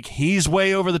 but like he's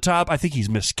way over the top. I think he's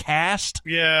miscast.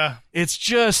 Yeah. It's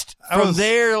just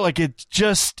there, like it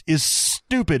just is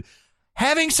stupid.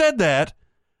 Having said that,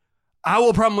 I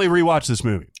will probably rewatch this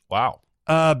movie. Wow.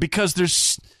 Because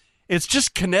it's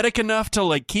just kinetic enough to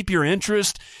like keep your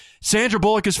interest. Sandra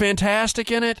Bullock is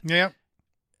fantastic in it. Yeah.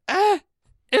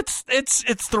 It's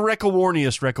the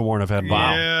Wreck-A-Warniest Wreck-A-Warn I've had.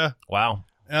 Yeah. Wow.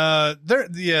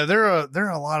 There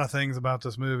are a lot of things about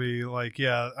this movie. Like,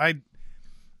 I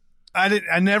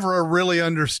never really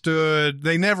understood.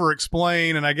 They never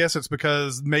explain, and I guess it's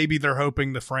because maybe they're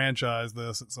hoping to franchise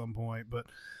this at some point, but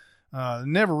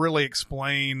never really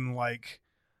explain like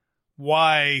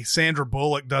why Sandra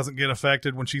Bullock doesn't get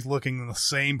affected when she's looking in the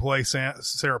same place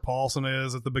Sarah Paulson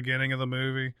is at the beginning of the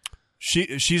movie.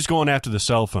 She's going after the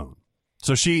cell phone.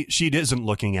 So she isn't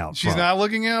looking out. She's not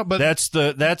looking out, but that's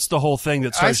the whole thing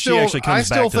that starts. She actually comes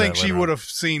back to that. I still think she would have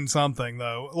seen something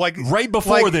though. Like right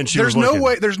before then, there's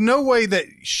no way that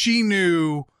she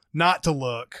knew not to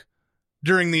look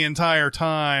during the entire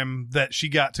time that she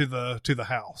got to the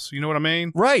house. You know what I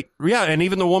mean? Right. Yeah, and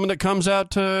even the woman that comes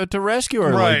out to rescue her.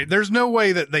 Right. Like, there's no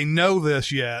way that they know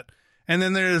this yet. And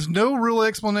then there's no real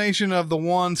explanation of the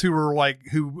ones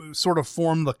who sort of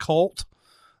form the cult.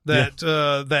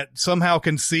 That somehow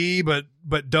can see but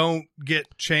don't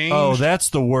get changed. Oh,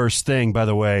 that's the worst thing, by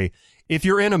the way. If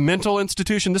you're in a mental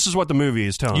institution, this is what the movie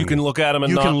is telling you. You can look at them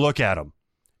and you can look at them,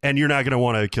 and you're not going to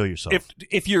want to kill yourself.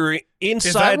 If you're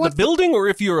inside the building or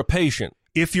if you're a patient.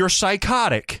 If you're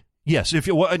psychotic, yes. If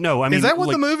you no, I mean, is that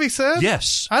what the movie said?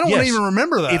 Yes. I don't even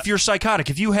remember that. If you're psychotic,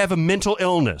 if you have a mental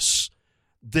illness,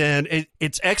 then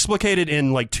it's explicated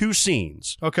in like 2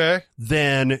 scenes. Okay.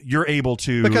 Then you're able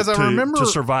to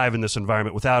survive in this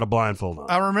environment without a blindfold on.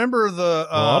 I remember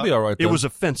I'll be all right then. It was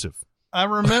offensive. I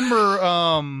remember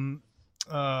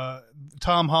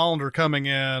Tom Hollander coming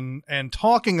in and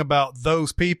talking about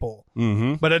those people,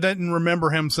 but I didn't remember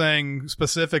him saying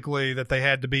specifically that they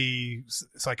had to be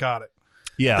psychotic.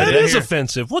 Yeah, that is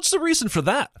offensive. What's the reason for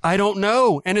that? I don't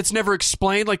know. And it's never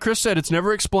explained. Like Chris said, it's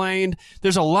never explained.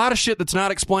 There's a lot of shit that's not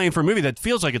explained for a movie that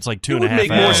feels like it's like 2.5 hours. It would make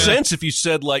more sense if you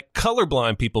said like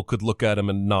colorblind people could look at him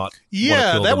and not.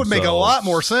 Yeah, that would make a lot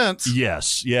more sense.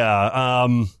 Yes. Yeah.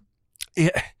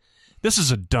 This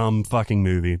is a dumb fucking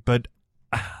movie, but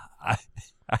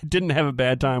I didn't have a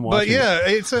bad time watching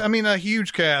it's a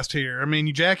huge cast here. I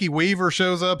mean, Jackie Weaver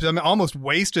shows up. I mean, almost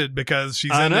wasted because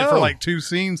she's in it for like 2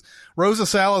 scenes. Rosa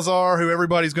Salazar, who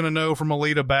everybody's going to know from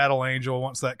Alita Battle Angel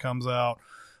once that comes out,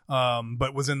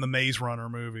 but was in the Maze Runner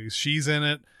movies. She's in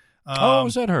it.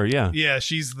 Is that her? Yeah. Yeah,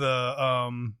 she's the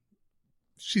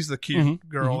cute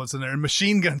girl that's in there. And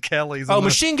Machine Gun Kelly's in this.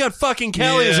 Machine Gun fucking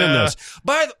Kelly is in this.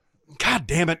 God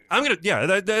damn it.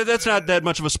 That's not that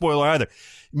much of a spoiler either.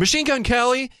 Machine Gun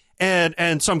Kelly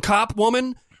and some cop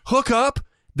woman hook up,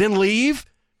 then leave,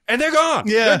 and they're gone.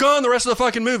 Yeah. They're gone the rest of the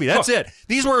fucking movie. That's it.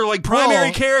 These were like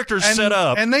primary characters set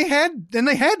up. And they had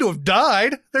to have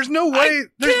died. There's no way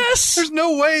there's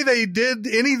no way they did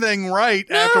anything right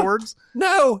afterwards.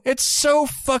 No, it's so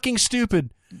fucking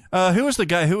stupid. Who was the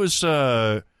guy who was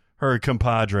her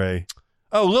compadre?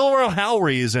 Oh, Lil Rel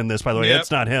Howery is in this, by the way.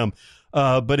 It's not him.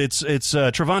 But it's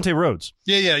Trevante Rhodes.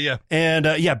 Yeah. And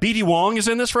B.D. Wong is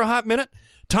in this for a hot minute.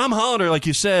 Tom Hollander, like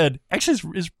you said, actually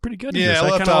is pretty good. In this. I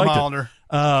love Tom Hollander.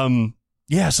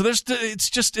 So it's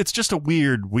just a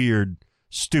weird,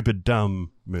 stupid,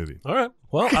 dumb movie. All right.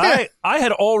 Well, I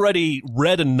had already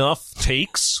read enough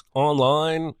takes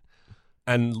online,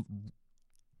 and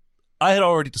I had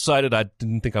already decided I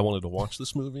didn't think I wanted to watch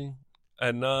this movie,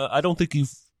 and I don't think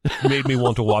you've made me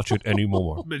want to watch it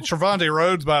anymore. Trevante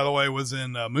Rhodes, by the way, was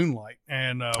in Moonlight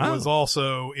and was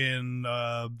also in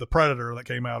The Predator that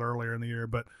came out earlier in the year.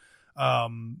 But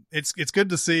it's good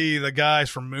to see the guys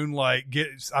from Moonlight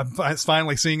I'm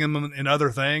finally seeing them in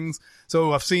other things.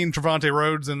 So I've seen Trevante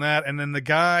Rhodes in that, and then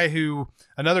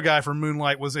another guy from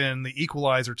Moonlight was in The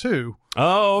Equalizer 2.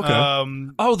 Oh, okay.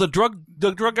 The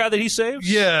drug guy that he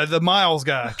saves? Yeah, the Miles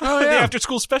guy. Oh, yeah. The after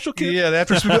school special kid? Yeah, the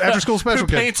after school special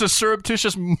kid. Who paints a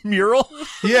surreptitious mural?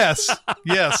 Yes.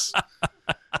 That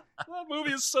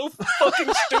movie is so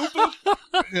fucking stupid.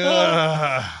 All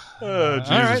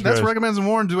right, that's Recommends and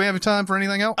Warns. Do we have time for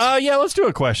anything else? Yeah, let's do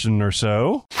a question or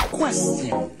so.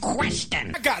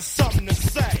 Question. I got something to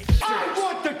say. I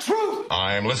want the truth.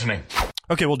 I'm listening.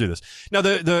 Okay, we'll do this. Now,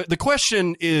 the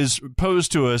question is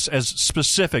posed to us as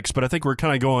specifics, but I think we're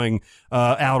kind of going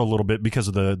out a little bit because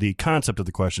of the concept of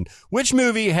the question. Which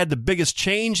movie had the biggest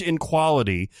change in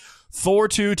quality, Thor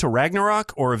 2 to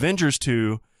Ragnarok or Avengers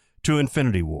 2 to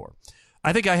Infinity War?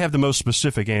 I think I have the most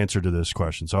specific answer to this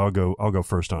question, so I'll go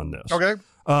first on this. Okay.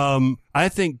 I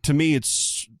think, to me,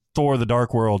 it's Thor: The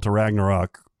Dark World to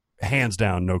Ragnarok, hands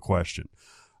down, no question.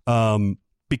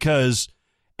 Because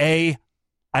I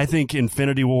think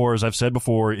Infinity War, as I've said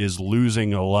before, is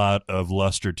losing a lot of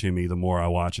luster to me the more I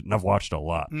watch it, and I've watched it a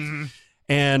lot. Mm-hmm.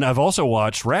 And I've also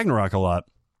watched Ragnarok a lot,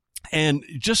 and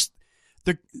just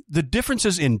the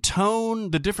differences in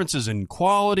tone, the differences in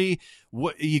quality,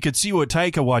 what you could see what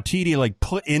Taika Waititi like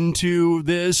put into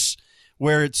this,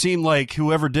 where it seemed like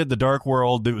whoever did the Dark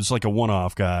World, it was like a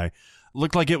one-off guy,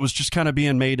 looked like it was just kind of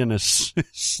being made in his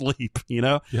sleep, you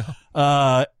know?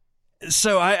 Yeah.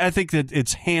 So I think that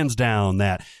it's hands down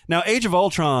that. Now, Age of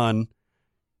Ultron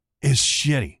is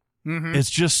shitty. Mm-hmm. It's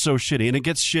just so shitty, and it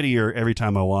gets shittier every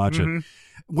time I watch it.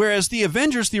 Whereas the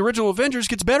Avengers, the original Avengers,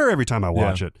 gets better every time I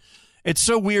watch it. It's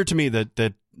so weird to me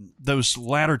that those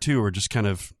latter two are just kind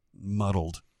of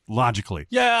muddled logically.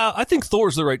 Yeah, I think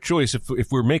Thor's the right choice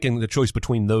if we're making the choice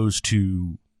between those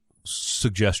two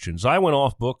suggestions. I went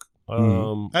off book.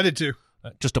 I did too.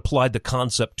 Just applied the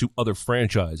concept to other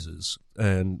franchises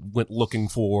and went looking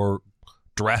for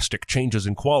drastic changes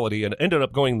in quality and ended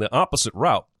up going the opposite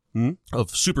route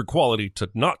of super quality to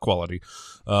not quality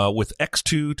with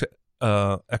X2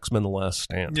 to X-Men The Last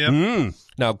Stand. Yep.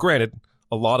 Now, granted,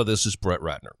 a lot of this is Brett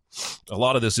Ratner. A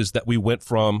lot of this is that we went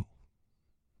from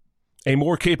a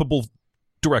more capable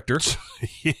director.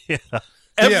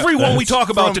 Everyone we talk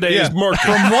about today is murky.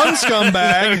 From one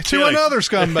scumbag to another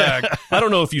scumbag. I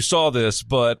don't know if you saw this,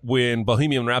 but when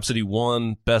Bohemian Rhapsody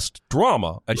won Best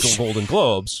Drama at the Golden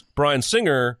Globes, Bryan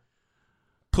Singer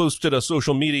posted a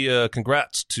social media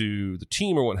congrats to the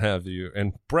team or what have you,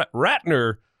 and Brett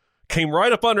Ratner came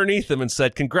right up underneath him and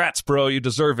said, "Congrats, bro, you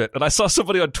deserve it." And I saw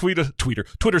somebody on Twitter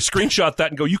screenshot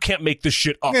that and go, "You can't make this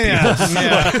shit up." Yeah.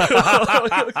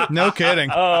 No kidding.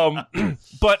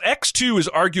 But X2 is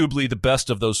arguably the best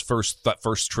of that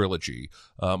first trilogy.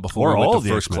 Before Or we all went of to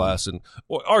the First X-Men. Class, and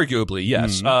arguably,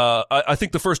 yes. I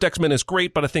think the first X-Men is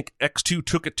great, but I think X2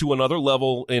 took it to another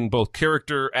level in both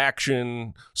character,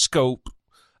 action, scope,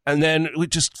 and then we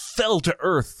just fell to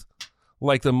earth.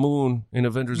 Like the moon in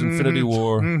Avengers Infinity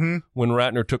War, when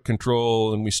Ratner took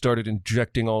control and we started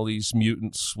injecting all these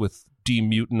mutants with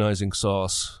demutinizing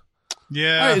sauce.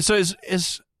 Yeah. All right, so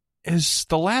is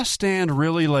The Last Stand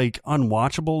really like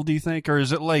unwatchable, do you think? Or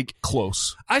is it like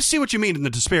Close. I see what you mean in the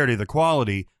disparity of the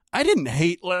quality. I didn't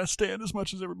hate Last Stand as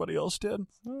much as everybody else did.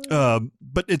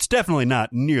 But it's definitely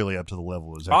not nearly up to the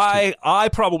level as X2.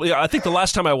 I think the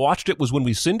last time I watched it was when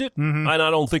we sinned it, and I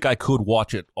don't think I could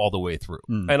watch it all the way through.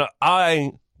 And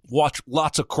I watch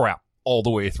lots of crap all the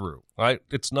way through.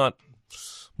 It's not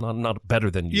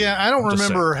better than you. Yeah, I don't I'm just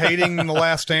remember saying. hating The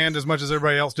Last Stand as much as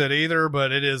everybody else did either,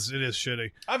 but it is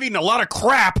shitty. I've eaten a lot of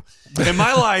crap in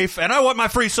my life, and I want my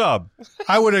free sub.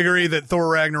 I would agree that Thor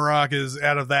Ragnarok is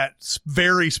out of that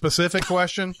very specific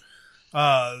question.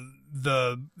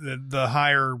 The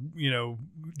higher,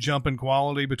 jump in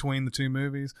quality between the two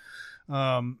movies.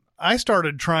 I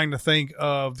started trying to think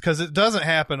of, because it doesn't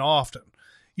happen often.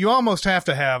 You almost have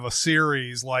to have a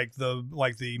series like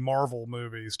the Marvel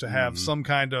movies to have some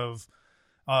kind of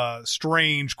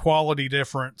strange quality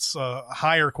difference,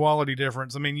 higher quality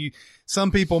difference. I mean,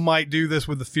 some people might do this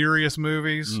with the Furious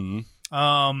movies.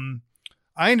 I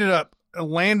ended up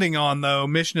landing on, though,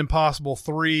 Mission Impossible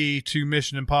 3 to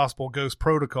Mission Impossible Ghost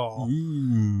Protocol.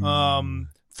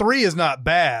 3 is not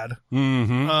bad,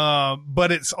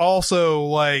 but it's also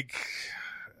like...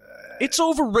 It's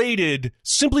overrated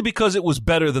simply because it was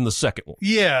better than the second one.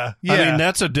 Yeah. I mean,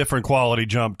 that's a different quality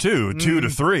jump, too. 2 to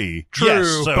 3. True. Yes,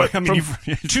 so, But I mean,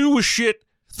 2 was shit.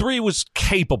 3 was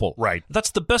capable. Right. That's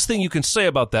the best thing you can say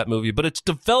about that movie, but it's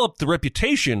developed the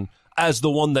reputation as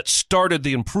the one that started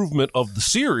the improvement of the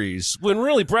series, when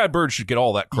really Brad Bird should get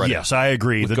all that credit. yes, I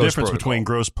agree. With The Ghost difference Protocol. between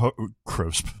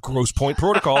Gross Point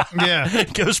Protocol. Yeah.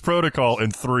 Ghost Protocol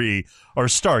and 3 are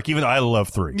stark. Even though I love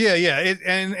 3. Yeah.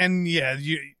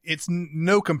 It's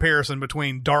no comparison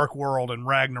between Dark World and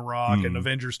Ragnarok and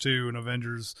Avengers 2 and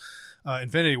Avengers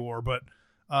Infinity War, but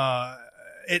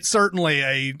it's certainly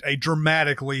a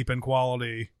dramatic leap in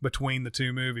quality between the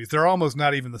two movies. They're almost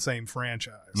not even the same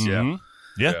franchise. Yeah.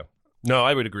 No,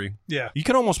 I would agree. Yeah. You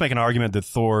could almost make an argument that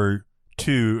Thor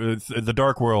 2, the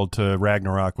Dark World to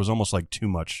Ragnarok, was almost like too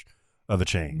much of a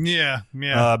change. Yeah.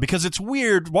 Because it's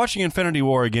weird watching Infinity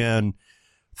War again.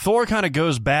 Thor kind of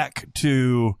goes back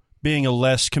to being a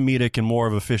less comedic and more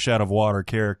of a fish out of water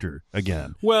character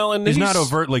again. Well, and he's not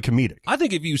overtly comedic. I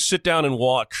think if you sit down and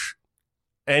watch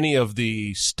any of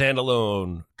the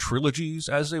standalone trilogies,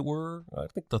 as they were, I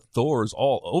think the Thor is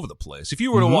all over the place. If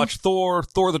you were to watch Thor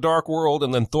the Dark World,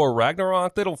 and then Thor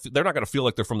Ragnarok, they're not going to feel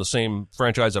like they're from the same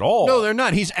franchise at all. No, they're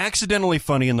not. He's accidentally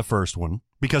funny in the first one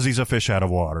because he's a fish out of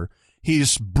water.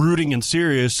 He's brooding and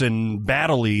serious and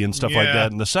battle-y and stuff like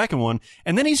that in the second one.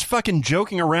 And then he's fucking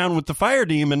joking around with the fire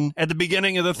demon at the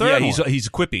beginning of the third one. Yeah, he's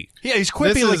quippy. Yeah, he's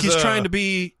quippy This like is, he's trying to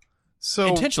be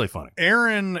intentionally funny.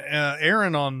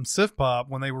 Aaron on Sif Pop,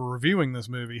 when they were reviewing this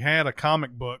movie, had a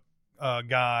comic book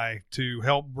guy to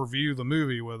help review the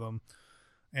movie with him,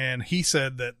 and he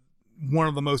said that one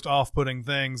of the most off-putting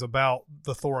things about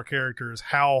the Thor character is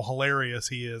how hilarious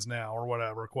he is now, or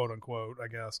whatever, quote unquote, I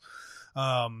guess.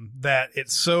 That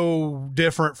it's so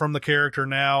different from the character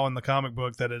now in the comic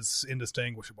book that it's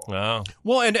indistinguishable. Oh.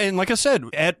 Well, and like I said,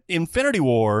 at Infinity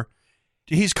War,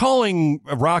 he's calling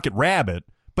Rocket Rabbit,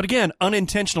 but again,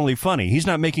 unintentionally funny. He's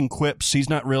not making quips. He's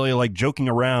not really like joking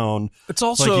around. It's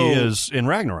also like he is in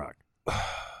Ragnarok.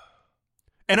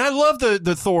 And I love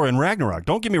the Thor in Ragnarok.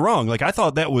 Don't get me wrong. Like, I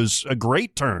thought that was a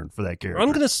great turn for that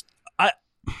character.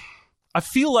 I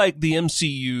feel like the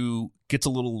MCU gets a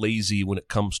little lazy when it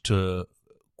comes to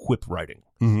quip writing,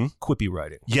 quippy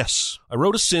writing. Yes. I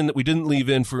wrote a sin that we didn't leave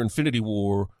in for Infinity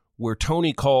War where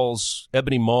Tony calls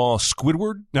Ebony Maw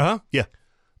Squidward. Yeah.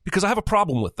 Because I have a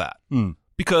problem with that.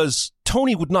 Because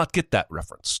Tony would not get that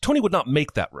reference. Tony would not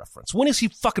make that reference. When is he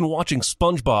fucking watching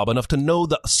SpongeBob enough to know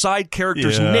the side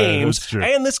characters' names?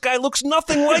 And this guy looks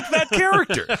nothing like that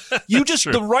character.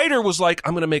 The writer was like,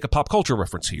 I'm going to make a pop culture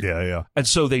reference here. Yeah. And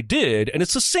so they did. And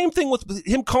it's the same thing with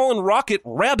him calling Rocket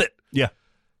Rabbit. Yeah.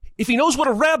 If he knows what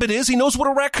a rabbit is, he knows what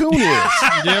a raccoon is.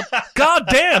 Yep. God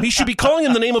damn, he should be calling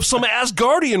him the name of some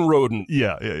Asgardian rodent.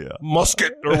 Yeah.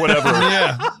 Musket or whatever.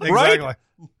 Yeah, exactly. Right?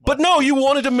 But no, you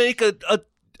wanted to make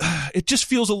it just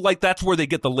feels like that's where they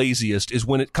get the laziest, is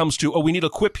when it comes to, we need a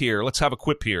quip here. Let's have a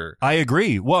quip here. I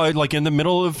agree. Well, like in the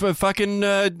middle of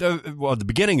the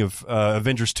beginning of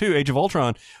Avengers 2, Age of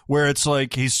Ultron, where it's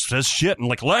like he says shit in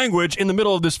like language in the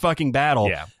middle of this fucking battle.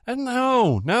 Yeah. And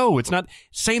no, it's not.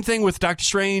 Same thing with Doctor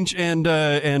Strange and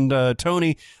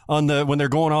Tony when they're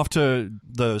going off to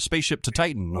the spaceship to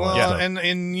Titan. Well, and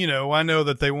I know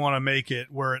that they want to make it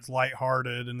where it's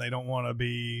lighthearted and they don't want to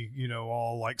be,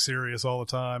 all like serious all the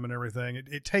time and everything.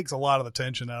 It takes a lot of the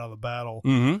tension out of the battle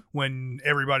when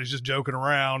everybody's just joking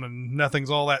around and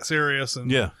nothing's all that serious.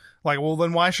 And like, well,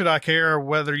 then why should I care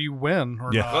whether you win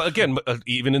or not? Well, again,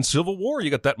 even in Civil War,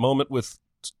 you got that moment with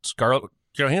Scarlett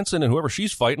Johansson and whoever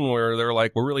she's fighting where they're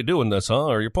like, we're really doing this, huh?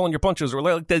 Or you're pulling your punches, or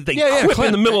like they quip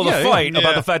in the middle of the fight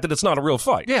about the fact that it's not a real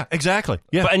fight. Yeah, exactly.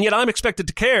 Yeah. And yet I'm expected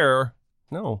to care.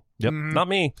 No. Yep. Not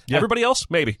me. Yep. Everybody else?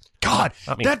 Maybe. God,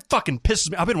 that fucking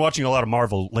pisses me. I've been watching a lot of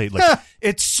Marvel lately.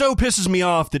 It so pisses me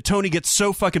off that Tony gets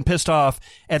so fucking pissed off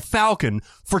at Falcon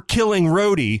for killing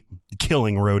Rhodey,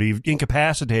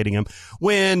 incapacitating him,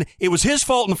 when it was his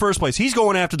fault in the first place. He's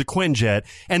going after the Quinjet,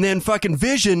 and then fucking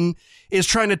Vision is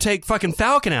trying to take fucking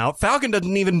Falcon out. Falcon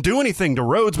doesn't even do anything to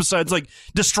Rhodes besides like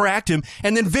distract him,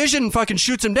 and then Vision fucking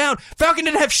shoots him down. Falcon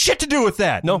didn't have shit to do with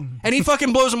that. No. And he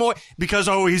fucking blows him away because,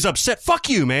 he's upset. Fuck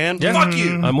you, man. Yeah. Fuck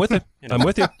you. I'm with you. I'm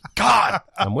with you. God.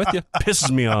 I'm with you.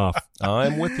 Pisses me off.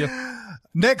 I'm with you.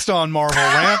 Next on Marvel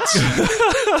Rants.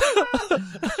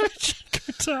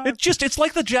 It's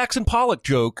like the Jackson Pollock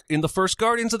joke in the first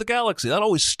Guardians of the Galaxy. That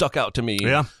always stuck out to me.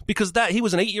 Yeah. Because he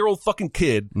was an 8-year-old fucking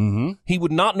kid. Mm-hmm. He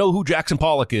would not know who Jackson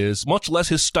Pollock is, much less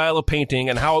his style of painting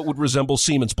and how it would resemble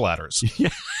semen splatters. Yeah.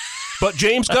 But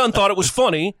James Gunn thought it was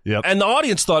funny, and the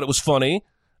audience thought it was funny.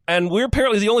 And we're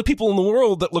apparently the only people in the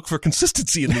world that look for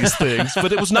consistency in these things.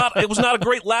 But it was not a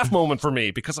great laugh moment for me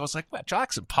because I was like, "What,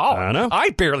 Jackson Pollock? I know. I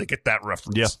barely get that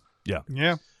reference." Yeah.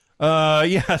 Yeah.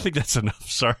 I think that's enough.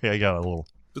 Sorry, I got a little.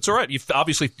 It's all right. You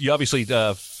obviously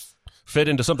fit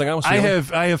into something else. I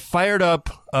have fired up.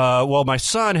 My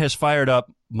son has fired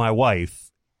up my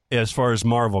wife as far as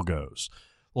Marvel goes.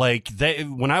 Like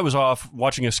when I was off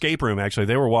watching Escape Room, actually,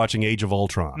 they were watching Age of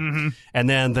Ultron. Mm-hmm. And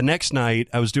then the next night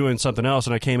I was doing something else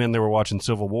and I came in, they were watching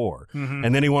Civil War. Mm-hmm.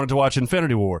 And then he wanted to watch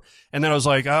Infinity War. And then I was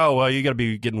like, oh, well, you got to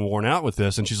be getting worn out with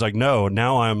this. And she's like, no,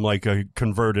 now I'm like a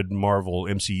converted Marvel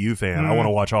MCU fan. I want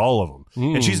to watch all of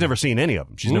them. And she's never seen any of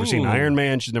them. She's never seen Iron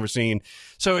Man. She's never seen.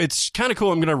 So it's kind of cool.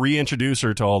 I'm going to reintroduce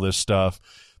her to all this stuff.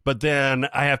 But then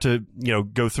I have to,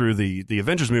 go through the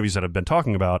Avengers movies that I've been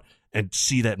talking about and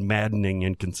see that maddening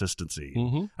inconsistency.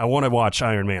 Mm-hmm. I want to watch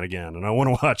Iron Man again, and I want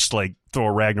to watch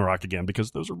Thor Ragnarok again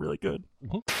because those are really good.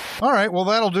 Mm-hmm. All right, well,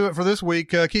 that'll do it for this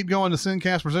week. Keep going to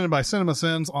Sincast presented by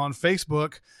CinemaSins on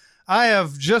Facebook. I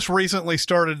have just recently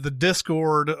started the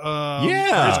Discord.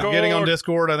 Getting on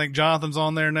Discord. I think Jonathan's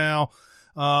on there now.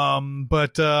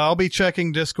 But I'll be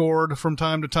checking Discord from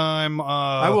time to time.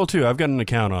 I will too. I've got an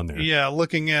account on there. Yeah,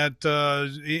 looking at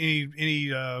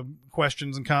any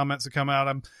questions and comments that come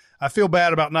out. I feel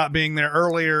bad about not being there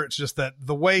earlier. It's just that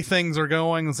the way things are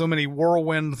going, and so many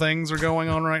whirlwind things are going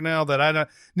on right now that I didn't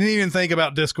even think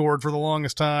about Discord for the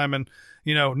longest time. And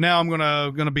now I'm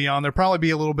gonna be on there. Probably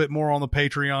be a little bit more on the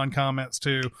Patreon comments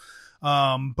too.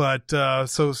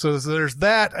 So there's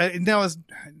that. Now, is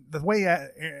the way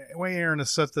Aaron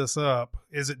has set this up,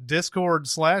 is it Discord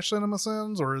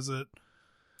 /CinemaSins or is it?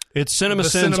 It's Cinema The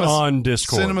Sins Cinema- on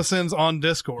Discord. Cinema Sins on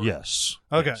Discord. Yes.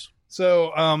 Okay. Yes.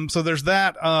 So there's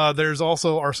that. There's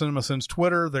also our Cinema Sins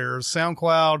Twitter. There's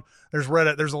SoundCloud. There's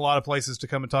Reddit. There's a lot of places to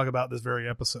come and talk about this very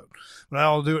episode. But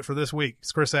I'll do it for this week.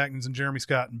 It's Chris Atkins and Jeremy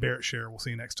Scott and Barrett Scher. We'll see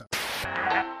you next time.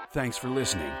 Thanks for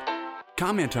listening.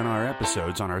 Comment on our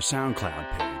episodes on our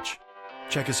SoundCloud page.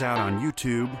 Check us out on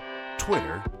YouTube,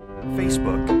 Twitter,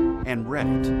 Facebook, and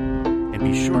Reddit. And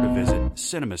be sure to visit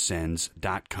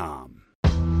cinemasins.com.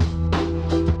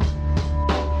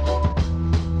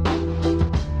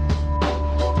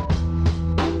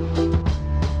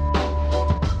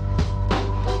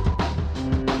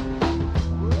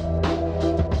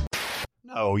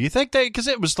 No, you think they... Because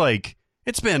it was like...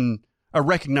 It's been a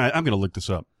recognized... I'm going to look this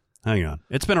up. Hang on.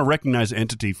 It's been a recognized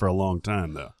entity for a long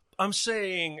time, though. I'm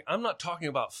saying, I'm not talking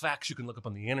about facts you can look up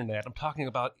on the internet. I'm talking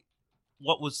about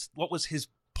what was his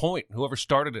point, whoever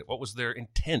started it, what was their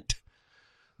intent.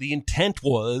 The intent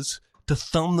was to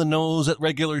thumb the nose at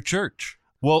regular church.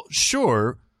 Well,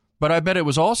 sure, but I bet it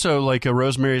was also like a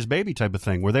Rosemary's Baby type of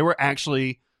thing where they were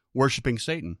actually worshiping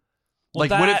Satan. Well,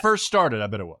 Like when it first started, I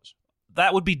bet it was.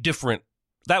 That would be different.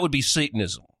 That would be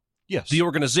Satanism. Yes. The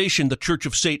organization, the Church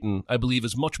of Satan, I believe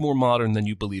is much more modern than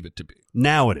you believe it to be.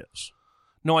 Now it is.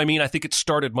 No, I mean, I think it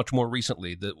started much more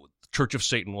recently. The Church of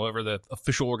Satan, whatever the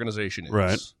official organization is.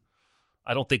 Right.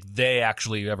 I don't think they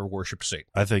actually ever worshipped Satan.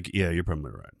 I think, yeah, you're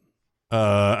probably right.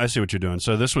 I see what you're doing.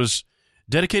 So this was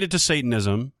dedicated to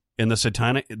Satanism in the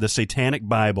Satanic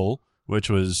Bible, which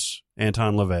was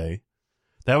Anton LaVey.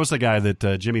 That was the guy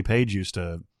that Jimmy Page used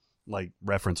to like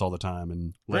reference all the time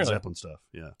and Led Really? Zeppelin stuff.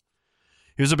 Yeah.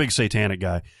 He was a big satanic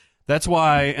guy. That's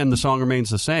why, and The Song Remains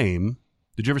the Same.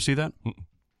 Did you ever see that?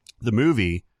 The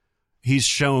movie, he's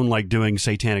shown like doing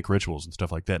satanic rituals and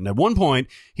stuff like that. And at one point,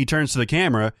 he turns to the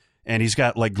camera and he's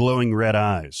got like glowing red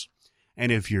eyes.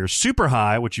 And if you're super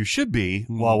high, which you should be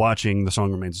while watching The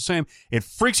Song Remains the Same, it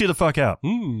freaks you the fuck out.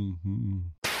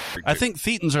 I think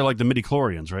thetans are like the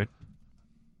midichlorians, right?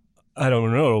 I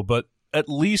don't know, but at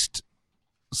least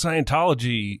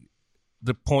Scientology,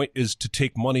 the point is to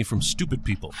take money from stupid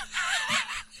people.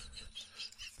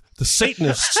 The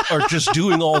Satanists are just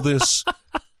doing all this.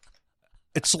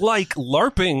 It's like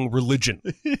LARPing religion.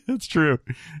 That's true.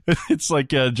 It's like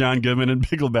John Goodman and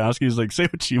Big Lebowski. He's like, say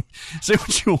what you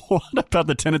want about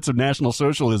the tenets of National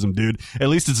Socialism, dude. At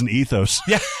least it's an ethos.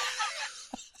 Yeah.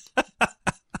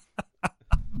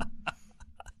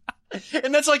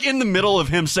 And that's like in the middle of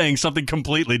him saying something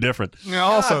completely different. Yeah,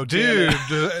 also, dude,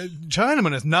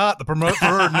 Chinaman is not the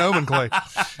preferred nomenclature.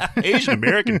 Asian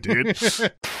American, dude.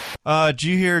 Did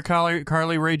you hear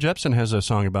Carly Rae Jepsen has a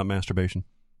song about masturbation?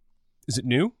 Is it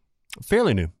new?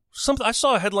 Fairly new. I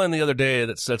saw a headline the other day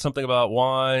that said something about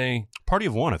why Party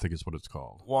of One, I think is what it's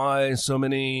called. Why so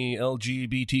many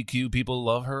LGBTQ people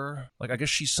love her. Like, I guess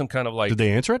she's some kind of like... Did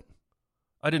they answer it?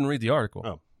 I didn't read the article.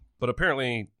 Oh. But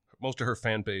apparently most of her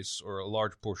fan base, or a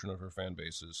large portion of her fan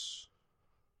base is...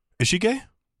 Is she gay?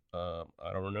 I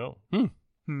don't know.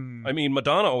 Hmm. I mean,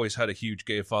 Madonna always had a huge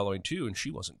gay following too, and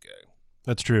she wasn't gay.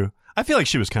 That's true. I feel like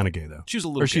she was kind of gay, though. She was a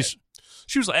little gay.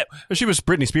 She was like... She was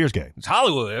Britney Spears gay. It's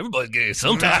Hollywood. Everybody's gay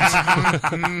sometimes.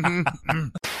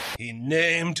 He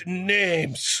named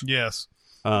names. Yes.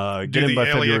 Get Do in the by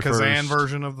Elia February Kazan 1st.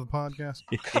 version of the podcast.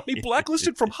 Got me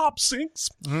blacklisted from Hop Sinks.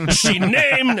 She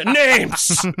named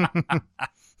names.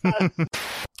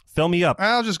 Fill me up.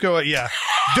 I'll just go, yeah.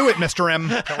 Do it, Mr. M.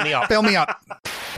 Fill me up. Fill me up.